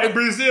cater. But in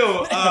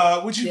Brazil,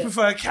 would you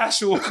prefer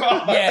cash or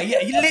car? Yeah.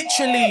 You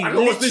literally. I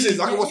can watch this.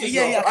 I ain't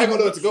got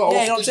nowhere to go.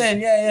 Yeah, you know what I'm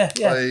saying? Yeah.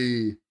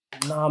 Hey.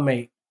 Nah,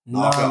 mate.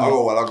 I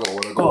got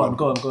one. Go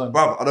on.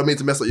 Bruv, I don't mean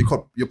to mess up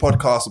your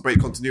podcast or break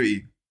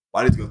continuity, but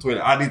I need to go to the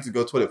toilet. I need to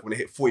go to the toilet when it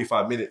hit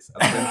 45 minutes.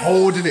 And I've been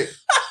holding it.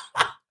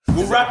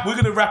 We're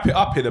going to wrap it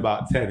up in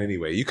about 10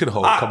 anyway. You can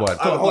hold. Come on.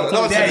 Hold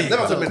on.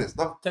 Never 10 minutes.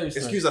 No.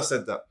 Excuse I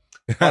said that.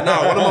 But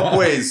no, one of my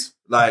boys,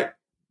 like,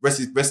 rest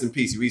in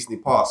peace, he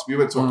recently passed. We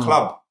went to a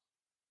club.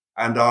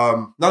 And,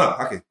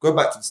 okay, go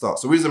back to the start.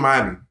 So we was in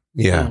Miami.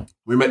 Yeah.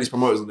 We met these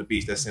promoters on the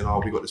beach. They're saying,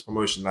 we got this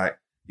promotion, like,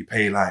 you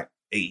pay, like,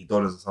 $80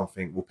 or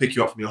something. We'll pick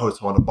you up from your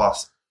hotel on a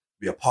bus. It'll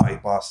be a party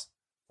bus.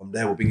 From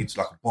there, we'll bring you to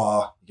like a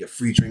bar. You get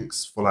free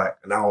drinks for like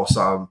an hour or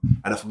something.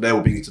 And then from there,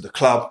 we'll bring you to the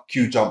club.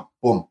 Queue jump,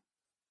 boom.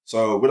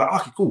 So we're like,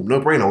 okay, cool,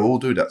 no brainer. We'll all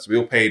do that. So we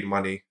all paid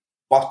money.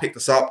 Bus picked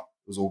us up.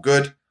 It was all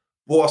good.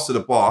 Brought us to the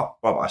bar.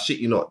 But I shit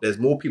you not, there's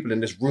more people in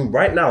this room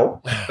right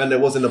now than there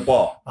was in the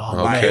bar.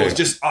 Like, it was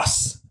just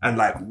us and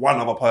like one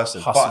other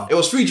person. But it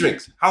was free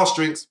drinks, house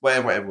drinks,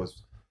 whatever it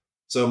was.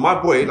 So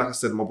my boy, like I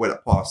said, my boy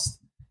that passed,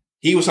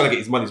 he was trying to get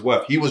his money's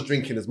worth. He was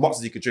drinking as much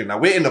as he could drink. Now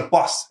we're in the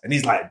bus and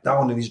he's like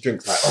down in his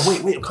drinks, like, oh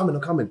wait, I'm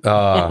coming.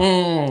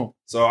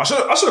 So I should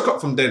have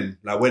cut from then,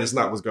 like where this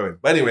night was going.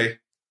 But anyway,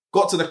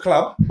 got to the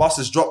club, bus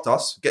has dropped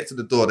us, get to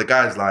the door, the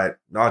guy's like,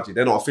 nah, G,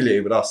 they're not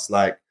affiliated with us.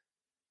 Like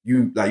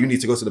you need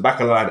to go to the back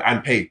of the line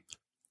and pay.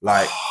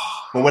 Like,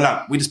 but we're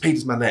like, we just paid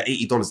this man there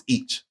 $80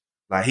 each.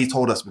 Like he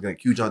told us we're gonna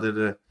queue jar,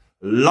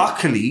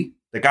 Luckily,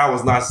 the guy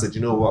was nice and said,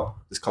 you know what,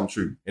 this come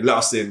true. He let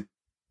us in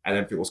and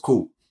everything was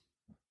cool.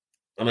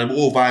 And then we're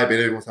all vibing,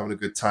 everyone's having a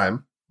good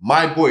time.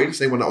 My boy, the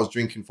same one that was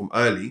drinking from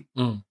early,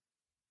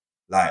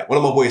 like one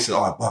of my boys said,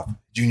 oh, bruv,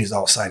 Junior's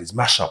outside, he's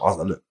mash up. I was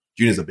like, look,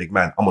 Junior's a big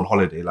man. I'm on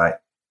holiday, like,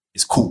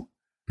 it's cool.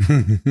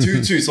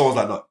 2-2, so I was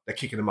like, look, they're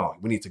kicking him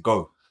out. We need to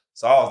go.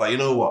 So I was like, you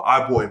know what,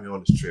 I brought him here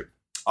on this trip.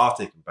 I'll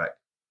take him back.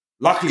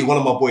 Luckily, one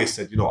of my boys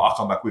said, you know, I'll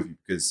come back with you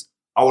because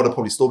I would have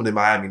probably stormed in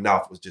Miami now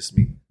if it was just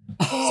me.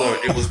 So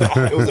it was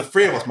the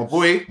three of us. My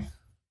boy,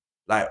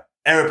 like,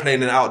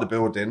 aeroplaning out of the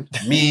building,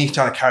 me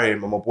trying to carry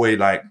him, and my boy,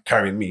 like,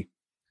 carrying me.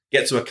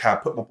 Get to a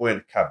cab, put my boy in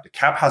the cab. The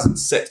cab hasn't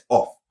set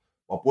off.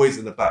 My boy's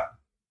in the back.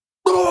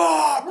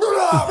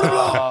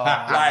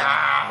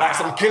 Like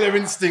some killer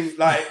instinct,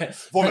 like,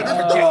 vomit.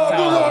 Like,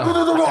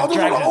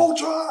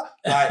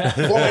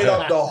 vomited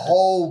up the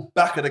whole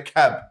back of the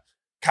cab.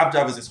 Cab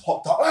driver's just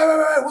hopped up.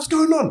 Wait, what's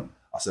going on?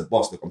 I said,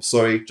 boss, look, I'm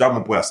sorry. Drive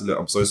my boy. I said, look,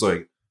 I'm so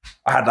sorry.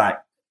 I had like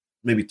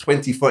maybe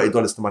 $20,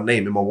 $30 to my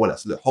name in my wallet. I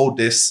said, look, hold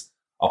this.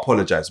 I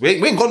apologize. We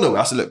ain't gone nowhere.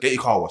 I said, look, get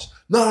your car washed.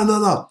 No.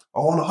 I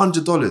want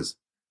 $100.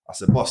 I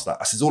said, boss,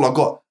 I said, all I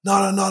got.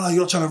 No,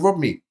 you're not trying to rob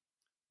me.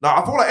 Now,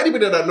 I feel like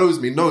anybody that knows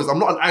me knows I'm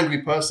not an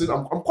angry person.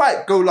 I'm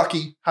quite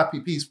go-lucky, happy,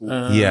 peaceful.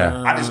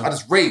 Yeah. I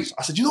just raged.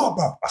 I said, you know what,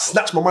 bro? I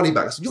snatched my money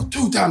back. I said, you're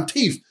too damn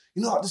teeth.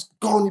 You know what? Just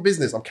go on your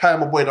business. I'm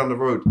carrying my boy down the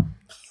road.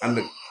 And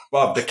the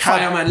cab...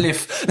 Fireman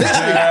lift.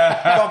 Literally,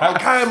 bruv, I'm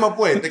carrying my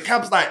boy. The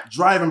cab's like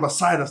driving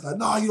beside us. Like,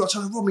 no, you're not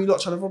trying to rob me. You're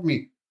not trying to rob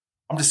me.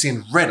 I'm just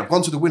seeing red. I've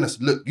gone to the window. I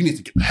said, look, you need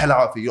to get the hell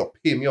out of here. You're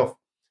peeing me off.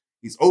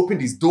 He's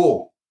opened his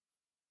door.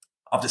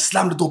 I've just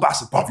slammed the door back. I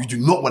said, bruv, you do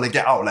not want to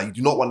get out. Like, you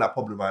do not want that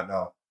problem right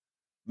now.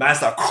 Man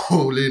started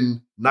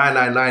calling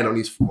 999 on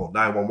his phone,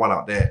 911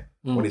 out there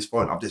on his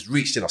phone. I've just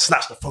reached in, I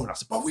snatched the phone. I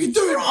said, "Bro, what are you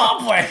doing, bro?"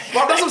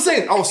 But that's what I'm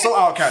saying. I was so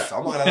out of character.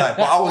 I'm not gonna lie,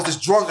 but I was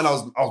just drunk and I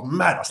was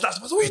mad. I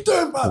snatched the phone. I said, "What are you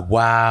doing, bro?"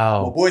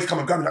 Wow. My boys come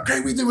and grab me like, "Great,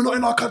 what are you doing? We're not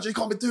in our country. You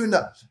can't be doing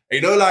that."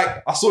 And you know,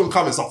 like I saw him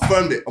coming, so I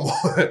firmed it.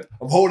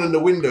 I'm holding the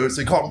window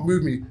so he can't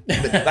move me.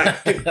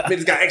 Like, made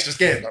this guy extra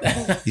scared.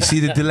 Like, You see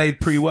the delayed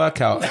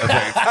pre-workout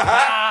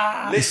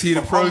effect? You see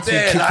the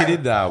protein kicking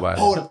in now, man.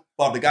 Hold up.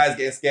 Bob, the guy's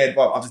getting scared,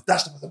 Bob. I just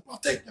dashed him. I said,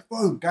 "Bob, take the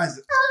phone." Guys,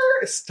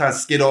 it's trying to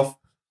skid off.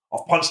 I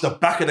punched the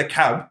back of the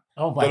cab.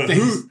 Oh my Don't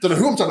know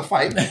who I'm trying to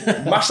fight.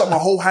 Mashed up my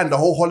whole hand the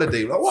whole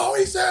holiday. Like, what are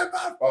you saying,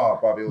 man? Oh,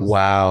 Bob,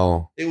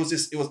 Wow. it was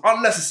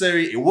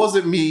unnecessary. It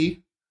wasn't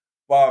me.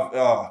 Bob,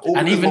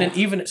 And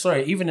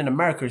even in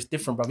America, it's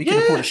different, bro. You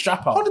can pull the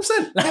strap out.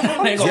 100%.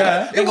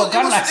 They got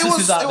gun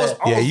licenses out there.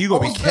 Yeah, you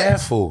got to be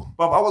careful.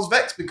 But I was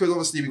vexed because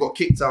obviously we got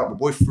kicked out. My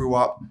boy threw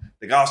up.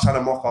 The guy was trying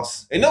to mock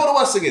us. And you know what the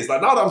worst thing is?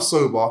 Like now that I'm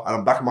sober and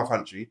I'm back in my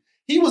country,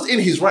 he was in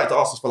his right to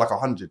ask us for like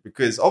 100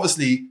 because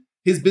obviously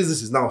his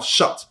business is now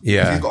shut.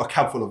 Yeah. Because he's got a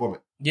cab full of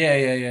vomit.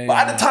 Yeah. But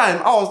at the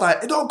time, I was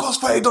like, it don't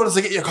cost $30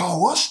 to get your car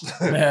washed.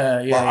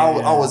 Yeah.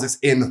 I was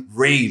just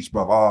enraged,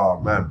 bro.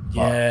 Oh, man.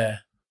 Yeah.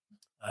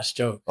 That's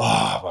joke.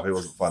 Oh, but it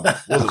wasn't fun. It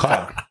wasn't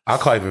fun. I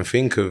can't even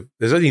think of.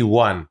 There's only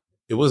one.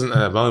 It wasn't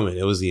at a moment.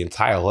 It was the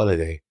entire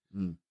holiday.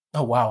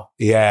 Oh wow.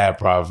 Yeah,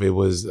 bruv. It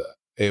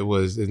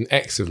was an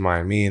ex of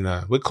mine. Me and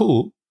her. We're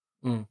cool,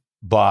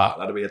 but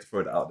Like the way you had to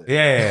throw that out there.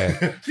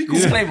 yeah.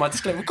 Disclaimer.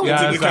 Come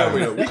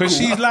on, Because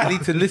she's likely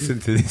to listen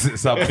to this at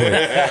some point.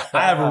 I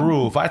have a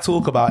rule. If I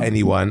talk about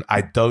anyone,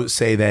 I don't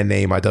say their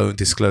name. I don't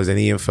disclose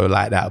any info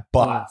like that.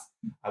 But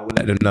I will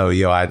let them know,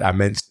 yo, I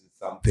mentioned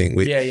something.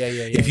 Which,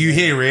 if you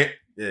hear it,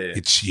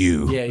 it's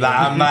you.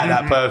 I'm like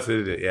that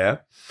person, isn't it? Yeah.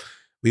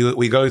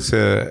 We go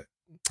to,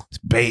 it's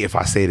bait if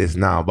I say this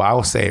now, but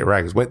I'll say it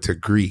right. 'Cause went to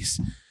Greece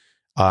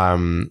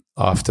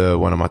after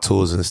one of my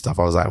tours and stuff.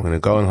 I was like, I'm going to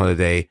go on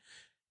holiday,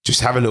 just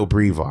have a little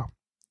breather.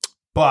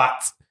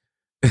 But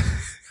I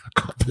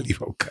can't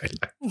believe I'm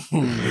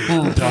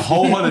going. The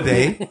whole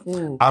holiday,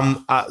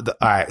 all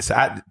right. So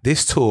at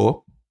this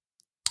tour,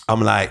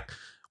 I'm like,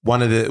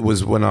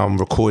 was when I'm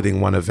recording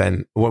one of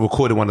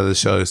the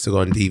shows to go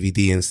on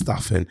DVD and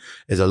stuff. And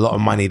there's a lot of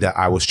money that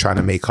I was trying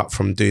to make up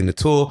from doing the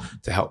tour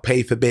to help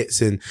pay for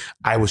bits. And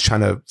I was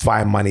trying to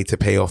find money to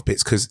pay off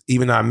bits because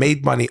even though I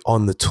made money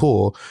on the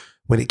tour,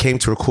 when it came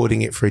to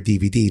recording it for a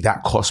DVD,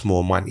 that cost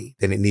more money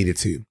than it needed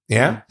to.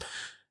 Yeah.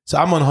 So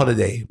I'm on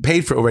holiday,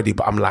 paid for it already,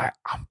 but I'm like,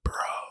 I'm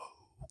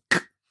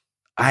broke.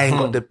 I ain't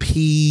got the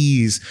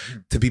peas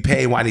to be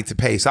paying what I need to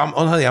pay. So I'm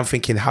on holiday. I'm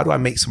thinking, how do I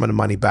make some of the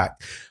money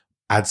back?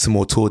 Add some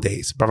more tour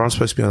days. But I'm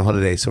supposed to be on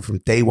holiday. So from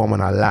day one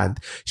when I land,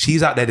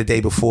 she's out there the day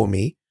before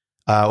me,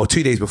 or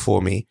 2 days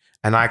before me,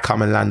 and I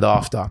come and land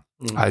after.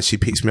 She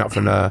picks me up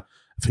from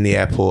the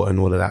airport and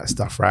all of that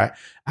stuff, right?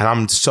 And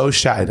I'm so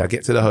shattered. I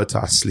get to the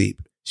hotel, I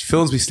sleep. She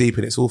films me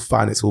sleeping. It's all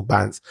fun. It's all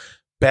bands.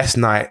 Best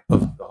night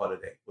of the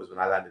holiday was when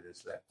I landed and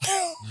slept.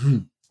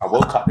 I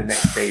woke up the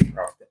next day,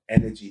 bro. The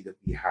energy that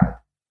we had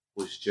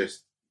was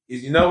just, when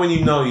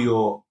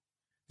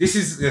this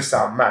is going to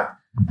sound mad.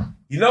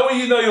 When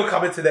you're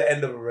coming to the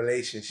end of a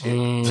relationship,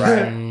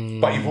 right?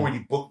 But you've already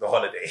booked the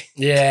holiday.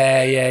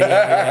 Yeah.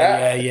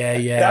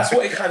 That's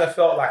what it kind of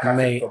felt like, I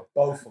think, for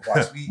both of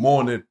us.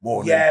 Morning.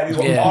 Yeah, we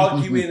were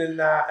arguing and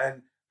that,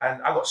 and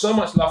And I got so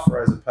much love for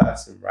her as a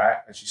person, right?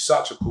 And she's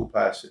such a cool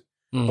person.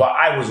 But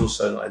I was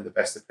also not in the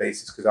best of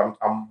places because I'm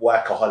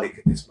workaholic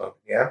at this moment,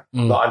 yeah?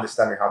 Not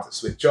understanding how to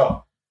switch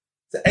off.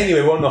 So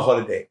anyway, we're on the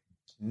holiday,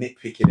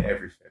 nitpicking at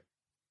everything.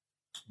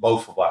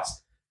 Both of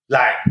us.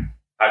 Like,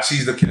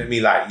 she's looking at me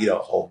like, you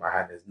don't hold my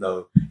hand, there's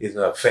no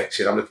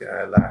affection. I'm looking at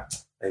her like,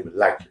 I even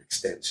like your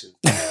extensions.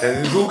 And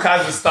there's all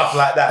kinds of stuff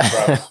like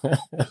that, bro.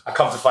 I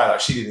come to find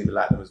out she didn't even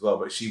like them as well,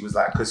 but she was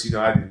like, because,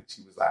 I didn't,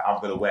 she was like, I'm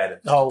going to wear them.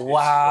 Oh,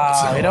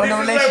 wow. You don't know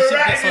relationship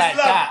gets like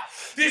that.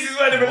 This is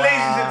where the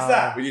relationship's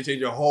at. When you change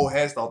your whole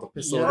hairstyle to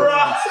piss on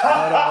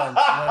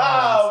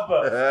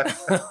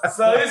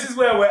So this is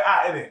where we're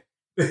at, innit?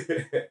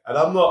 And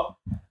I'm not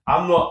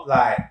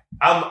like,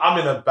 I'm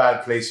in a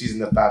bad place, she's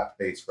in a bad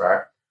place,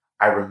 right?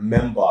 I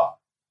remember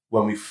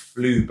when we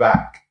flew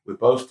back, we're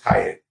both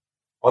tired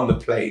on the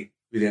plane.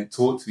 We didn't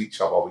talk to each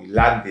other. We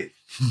landed.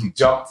 We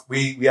jumped.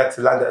 We had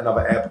to land at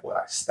another airport,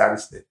 like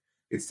Stansted.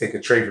 It's take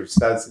a train from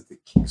Stansted to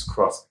King's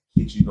Cross. I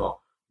kid you not.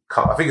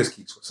 I think it's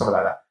King's Cross, something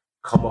like that.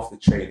 Come off the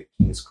train at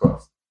King's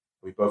Cross.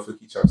 We both look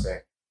at each other and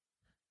say,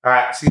 all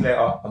right, see you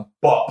later. And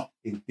bop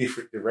in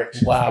different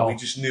directions. Wow. And we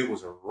just knew it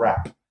was a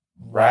wrap.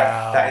 Right?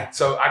 Wow.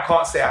 So I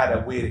can't say I had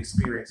a weird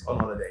experience on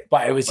holiday.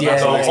 But it was, The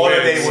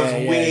holiday was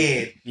yeah.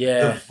 weird.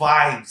 Yeah. The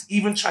vibes,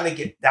 even trying to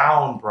get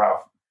down,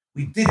 bruv.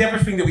 We did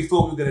everything that we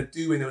thought we were going to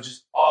do and it was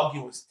just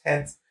arguing, it was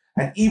tense.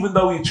 And even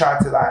though we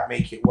tried to like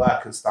make it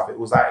work and stuff, it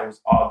was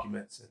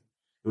arguments and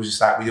it was just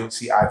like we don't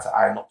see eye to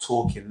eye, not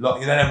talking.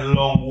 Look, them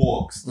long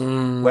walks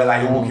where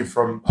like you're walking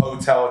from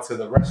hotel to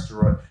the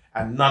restaurant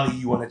and none of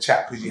you want to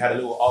chat because you had a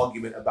little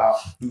argument about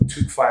who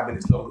took 5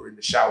 minutes longer in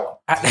the shower.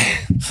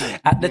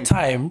 At the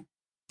time,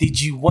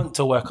 did you want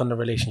to work on the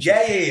relationship?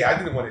 Yeah. I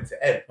didn't want it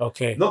to end.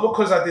 Okay. Not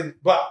because I didn't,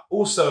 but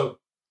also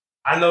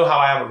I know how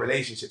I am with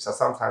relationships. I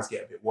sometimes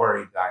get a bit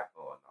worried, like,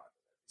 oh no,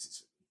 this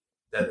is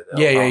to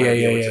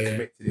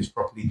commit to this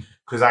properly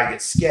because I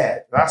get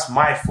scared. That's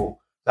my fault.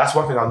 That's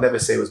one thing I'll never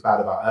say was bad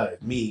about her.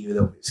 Me, a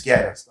little bit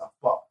scared and stuff.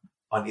 But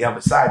on the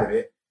other side of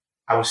it,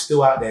 I was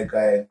still out there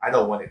going, I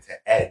don't want it to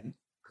end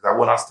because I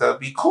want us to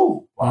be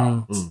cool.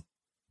 But what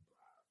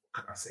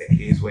can I say?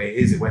 Here's where it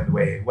is. It went the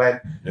way it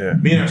went. Yeah.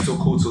 Me and her are still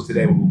cool till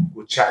today.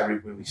 We'll chat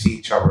when we see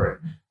each other and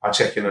I'll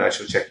check in on her.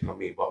 She'll check in on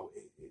me. But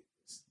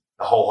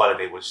the whole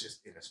holiday was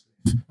just in a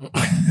split.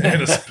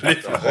 In a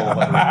split. The whole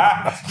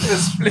holiday.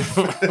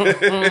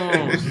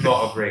 It was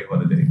not a great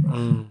holiday,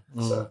 bro.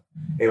 So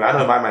anyway, I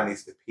know my man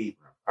needs to pee,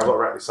 bro. I got to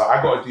wrap this up.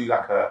 I got to do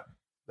like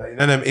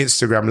them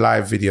Instagram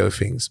live video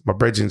things. My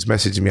brethren's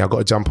messaging me. I got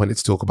to jump on it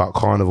to talk about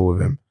Carnival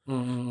with him.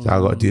 So I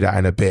got to do that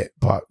in a bit.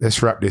 But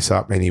let's wrap this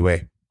up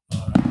anyway.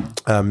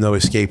 No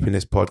escaping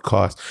this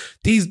podcast.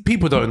 These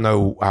people don't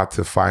know how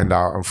to find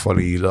out and follow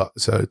you lot.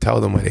 So tell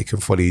them where they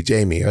can follow you,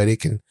 Jamie, or they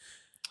can.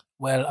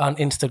 Well, on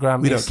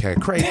Instagram, we don't care.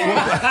 Craig. We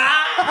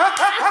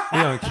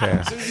don't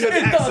care.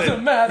 It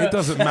doesn't matter. It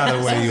doesn't matter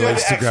where your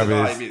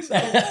Instagram is.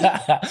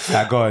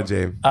 Yeah, go on,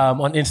 James.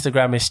 On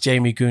Instagram, it's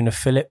Jamie Guna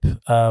Philip.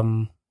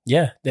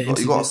 Yeah,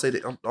 you got to say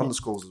the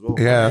underscores as well.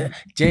 Yeah.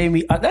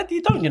 Jamie, you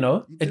don't, do you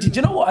know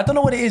what? I don't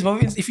know what it is,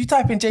 but if you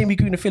type in Jamie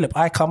Guna Philip,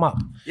 I come up.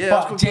 Yeah,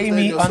 but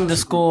Jamie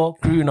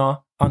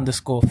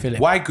 _Guna_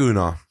 Philip. Why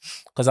Guna?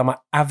 Because I'm an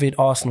avid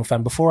Arsenal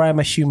fan. Before I am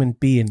a human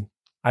being,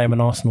 I am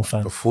an Arsenal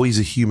fan. Before he's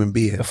a human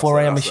being. Before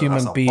I am a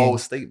human being. That's a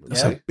bold statement.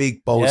 That's a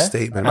big, bold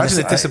statement. Imagine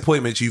the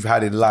disappointments you've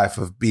had in life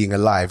of being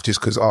alive just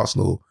because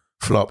Arsenal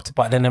flopped.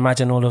 But then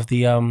imagine all of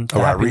the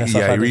happiness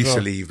I've had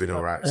recently you've been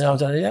all right. I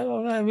was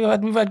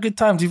like, we've had good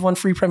times. We've won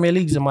 3 Premier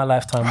Leagues in my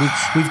lifetime.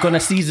 We've gone a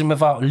season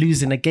without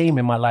losing a game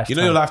in my lifetime.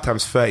 You know your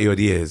lifetime's 30 odd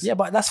years. Yeah,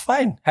 but that's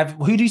fine.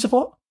 Who do you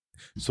support?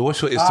 So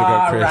what's your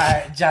Instagram, Craig?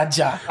 Right,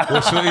 Jaja.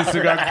 What's your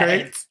Instagram,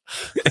 Craig?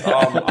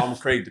 I'm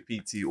Craig the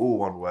PT, all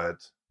one word.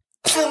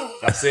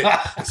 That's it.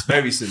 It's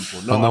very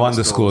simple. No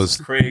underscores.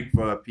 Craig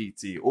the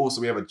PT. Also,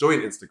 we have a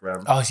joint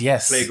Instagram. Oh,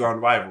 yes. Playground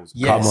Rivals.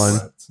 Yes. Come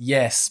on.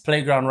 Yes,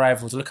 Playground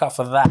Rivals. Look out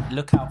for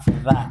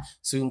that.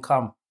 Soon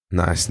come.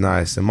 Nice.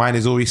 And mine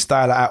is Ori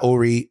Styler at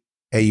Ori,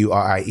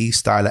 AURIE,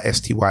 Styler,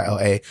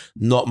 STYLA.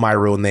 Not my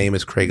real name,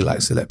 as Craig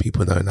likes to let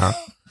people know now.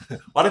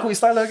 Why they call you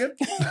Styler again?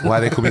 Why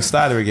they call me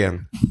Styler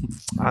again?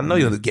 I know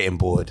you're getting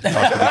bored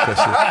asking me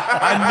questions.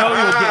 I know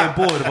you're getting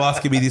bored of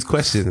asking me these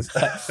questions.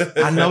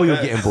 I know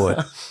you're getting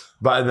bored.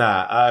 But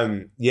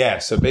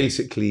so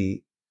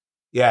basically,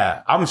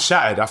 I'm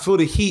shattered. I feel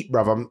the heat,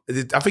 bruv.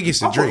 I think it's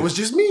the I thought drink. it was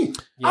just me.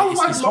 Yeah,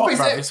 it's hot,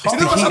 bruv. It's hot. You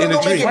know what? The heat I'm in the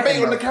not making drink.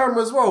 bait on the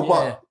camera as well, Yeah.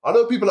 but I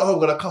know people at home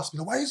are going to cuss me.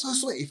 Like, why are you so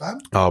sweaty, fam?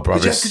 Oh,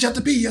 bruv. Because you have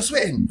to pee, you're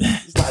sweating.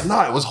 It's like,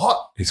 nah, it was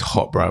hot. It's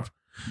hot, bruv.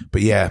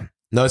 But yeah,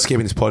 no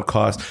escaping this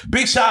podcast.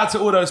 Big shout out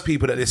to all those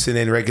people that listen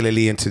in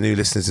regularly and to new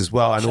listeners as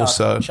well. And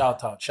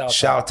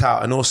shout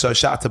out. And also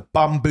shout out to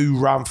Bamboo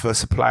Rum for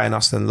supplying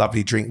us the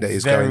lovely drink that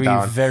is going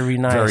down. Very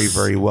nice. Very,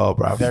 very well,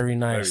 bruv. Very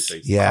nice. Very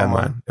tasty. Yeah,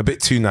 man. A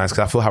bit too nice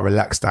because I feel how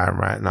relaxed I am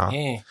right now.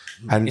 Yeah.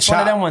 And It's one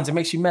of them ones. It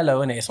makes you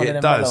mellow, innit? It's one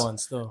of them mellow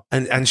ones still.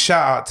 And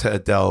shout out to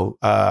Adele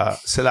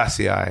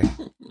Selassie. You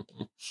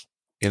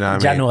know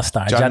what I mean? Janua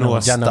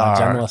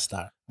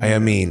star. I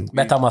mean,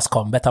 Better must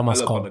come. I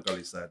love on the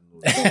gully side.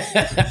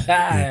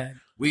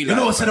 We You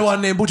know what's the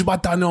one name? Butch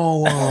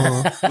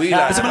Batano. We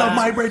like Some of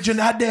my brethren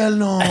Adele,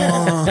 no.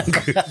 I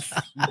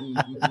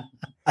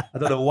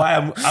don't know why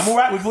I'm all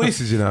right with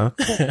voices, you know.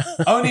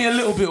 Only a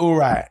little bit all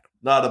right.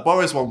 Nah, the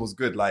Boris one was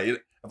good. Like,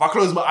 if I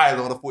closed my eyes,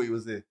 I would have thought he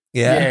was there.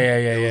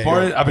 Yeah.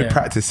 Boris, I've been Yeah.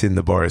 practicing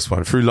the Boris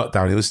one through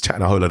lockdown. He was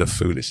chatting a whole lot of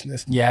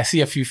foolishness. Yeah, I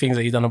see a few things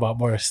that you've done about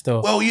Boris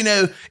still. Well, you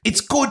know,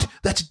 it's good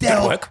that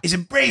Adele is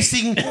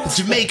embracing the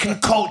Jamaican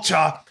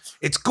culture.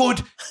 It's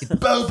good. It's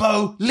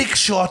Bobo, lick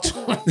shot.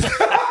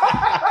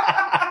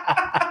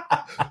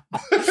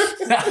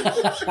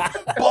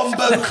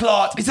 Bombo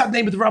Clot. Is that the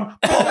name of the rum?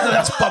 No,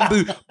 that's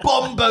Bamboo.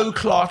 Bombo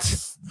Clot.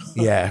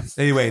 Yeah.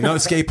 Anyway, no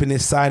escaping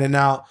this. Signing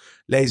out.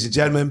 Ladies and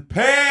gentlemen,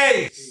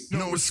 peace.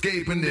 No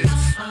escaping this.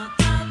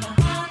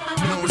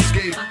 No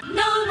escape.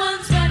 No